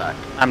 we race back.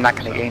 I'm not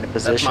going to So, gain a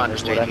that's my position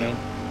is what I understanding. mean.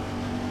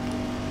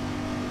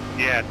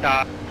 Yeah,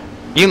 Doc.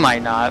 You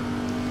might not.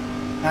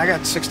 I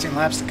got 16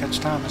 laps to catch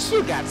Thomas.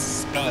 You got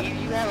speed.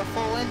 You have a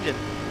full engine.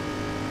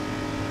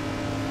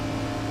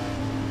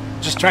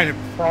 Just trying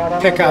to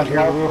pick out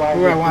here who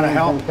I want to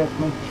help.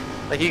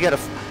 Like you got a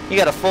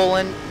full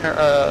a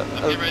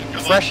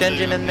fresh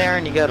engine in there,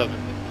 and you got a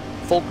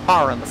full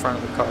car in the front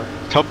of the car.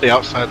 Let's help the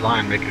outside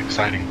line, make it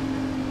exciting.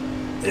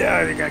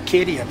 Yeah, they got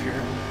Katie up here.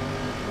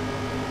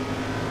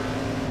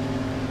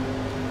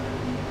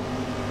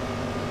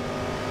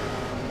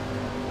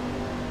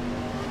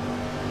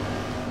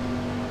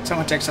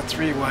 Someone takes a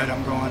 3 wide,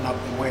 I'm going up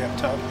way up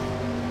top.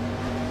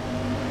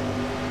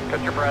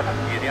 Catch your breath.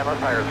 Easy on those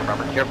tires,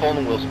 remember. Careful on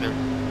the wheel spin.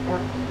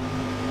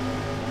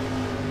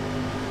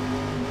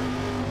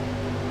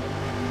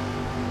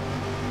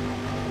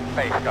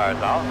 Face cars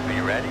out.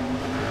 Be ready.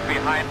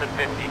 Behind the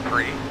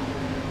 53.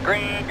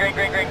 Green, green,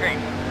 green, green, green.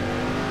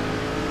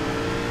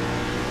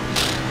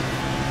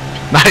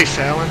 Nice,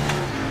 Alan.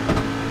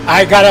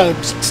 I gotta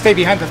stay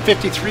behind the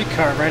 53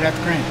 car right at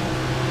the green.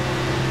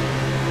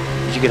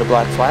 Did you get a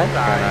black flag? Can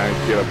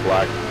I get a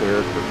black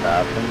clear for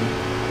passing?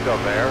 Go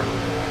there.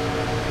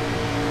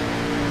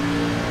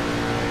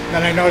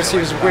 Then I noticed he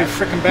was way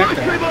freaking back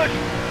there.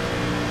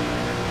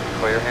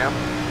 Clear him.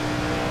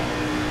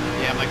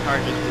 Yeah, my car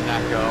just did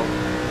not go.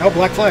 No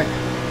black flag.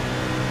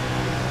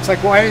 It's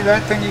like, why did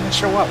that thing even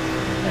show up?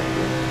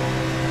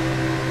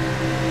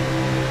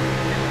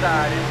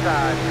 Inside,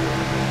 inside.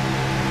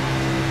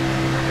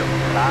 Go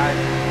inside.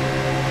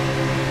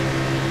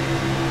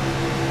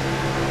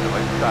 Go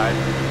inside.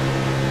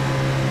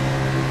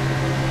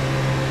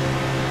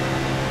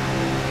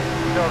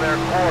 Still there,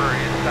 quarter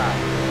inside.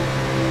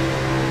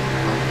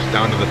 It's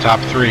down to the top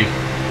 3.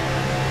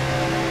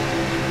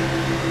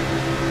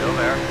 Still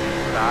there,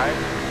 inside.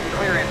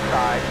 Clear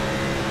inside.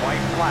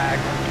 White flag.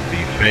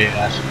 The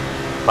Fayette,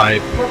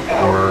 Pipe,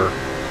 or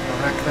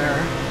Back there.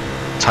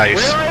 Tice.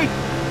 Really?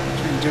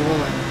 Between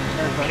Duel and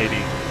everybody.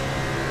 Katie.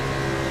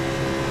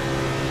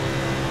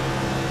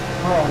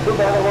 Oh, too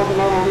bad I wasn't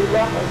on a lead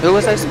lap. Who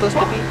was I supposed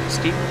to be?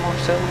 Steven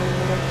Marcel?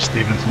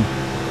 Stevenson.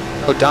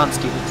 Oh, Don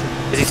Stevenson.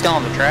 Is he still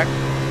on the track?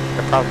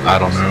 Or probably I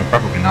don't know.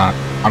 Probably not.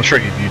 I'm sure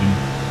you beat him.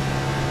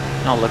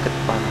 I'll look at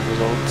the final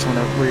results when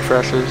it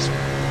refreshes.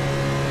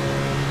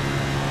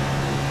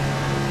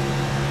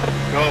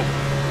 Go.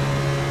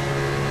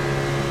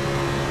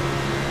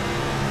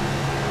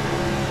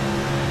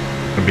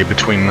 It'll be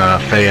between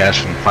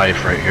Fayette and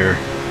Fife right here.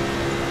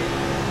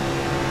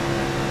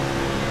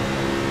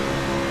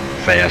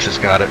 Fayette has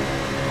got it.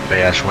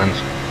 Fayette wins.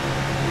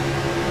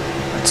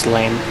 That's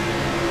lame.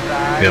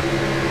 Yep.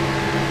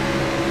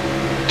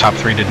 Top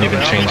 3 didn't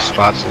even change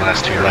spots the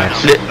last 2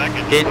 laps.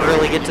 Didn't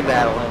really get to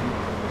battle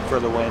him for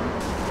the win.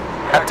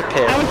 Got to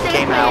pit,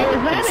 came out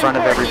in front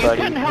of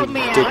everybody who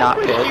did not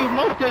pit,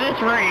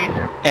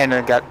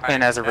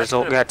 and as a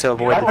result got to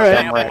avoid the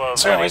Alright. dumb wreck.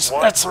 So anyways,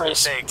 that's the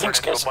race. Thanks,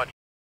 guys.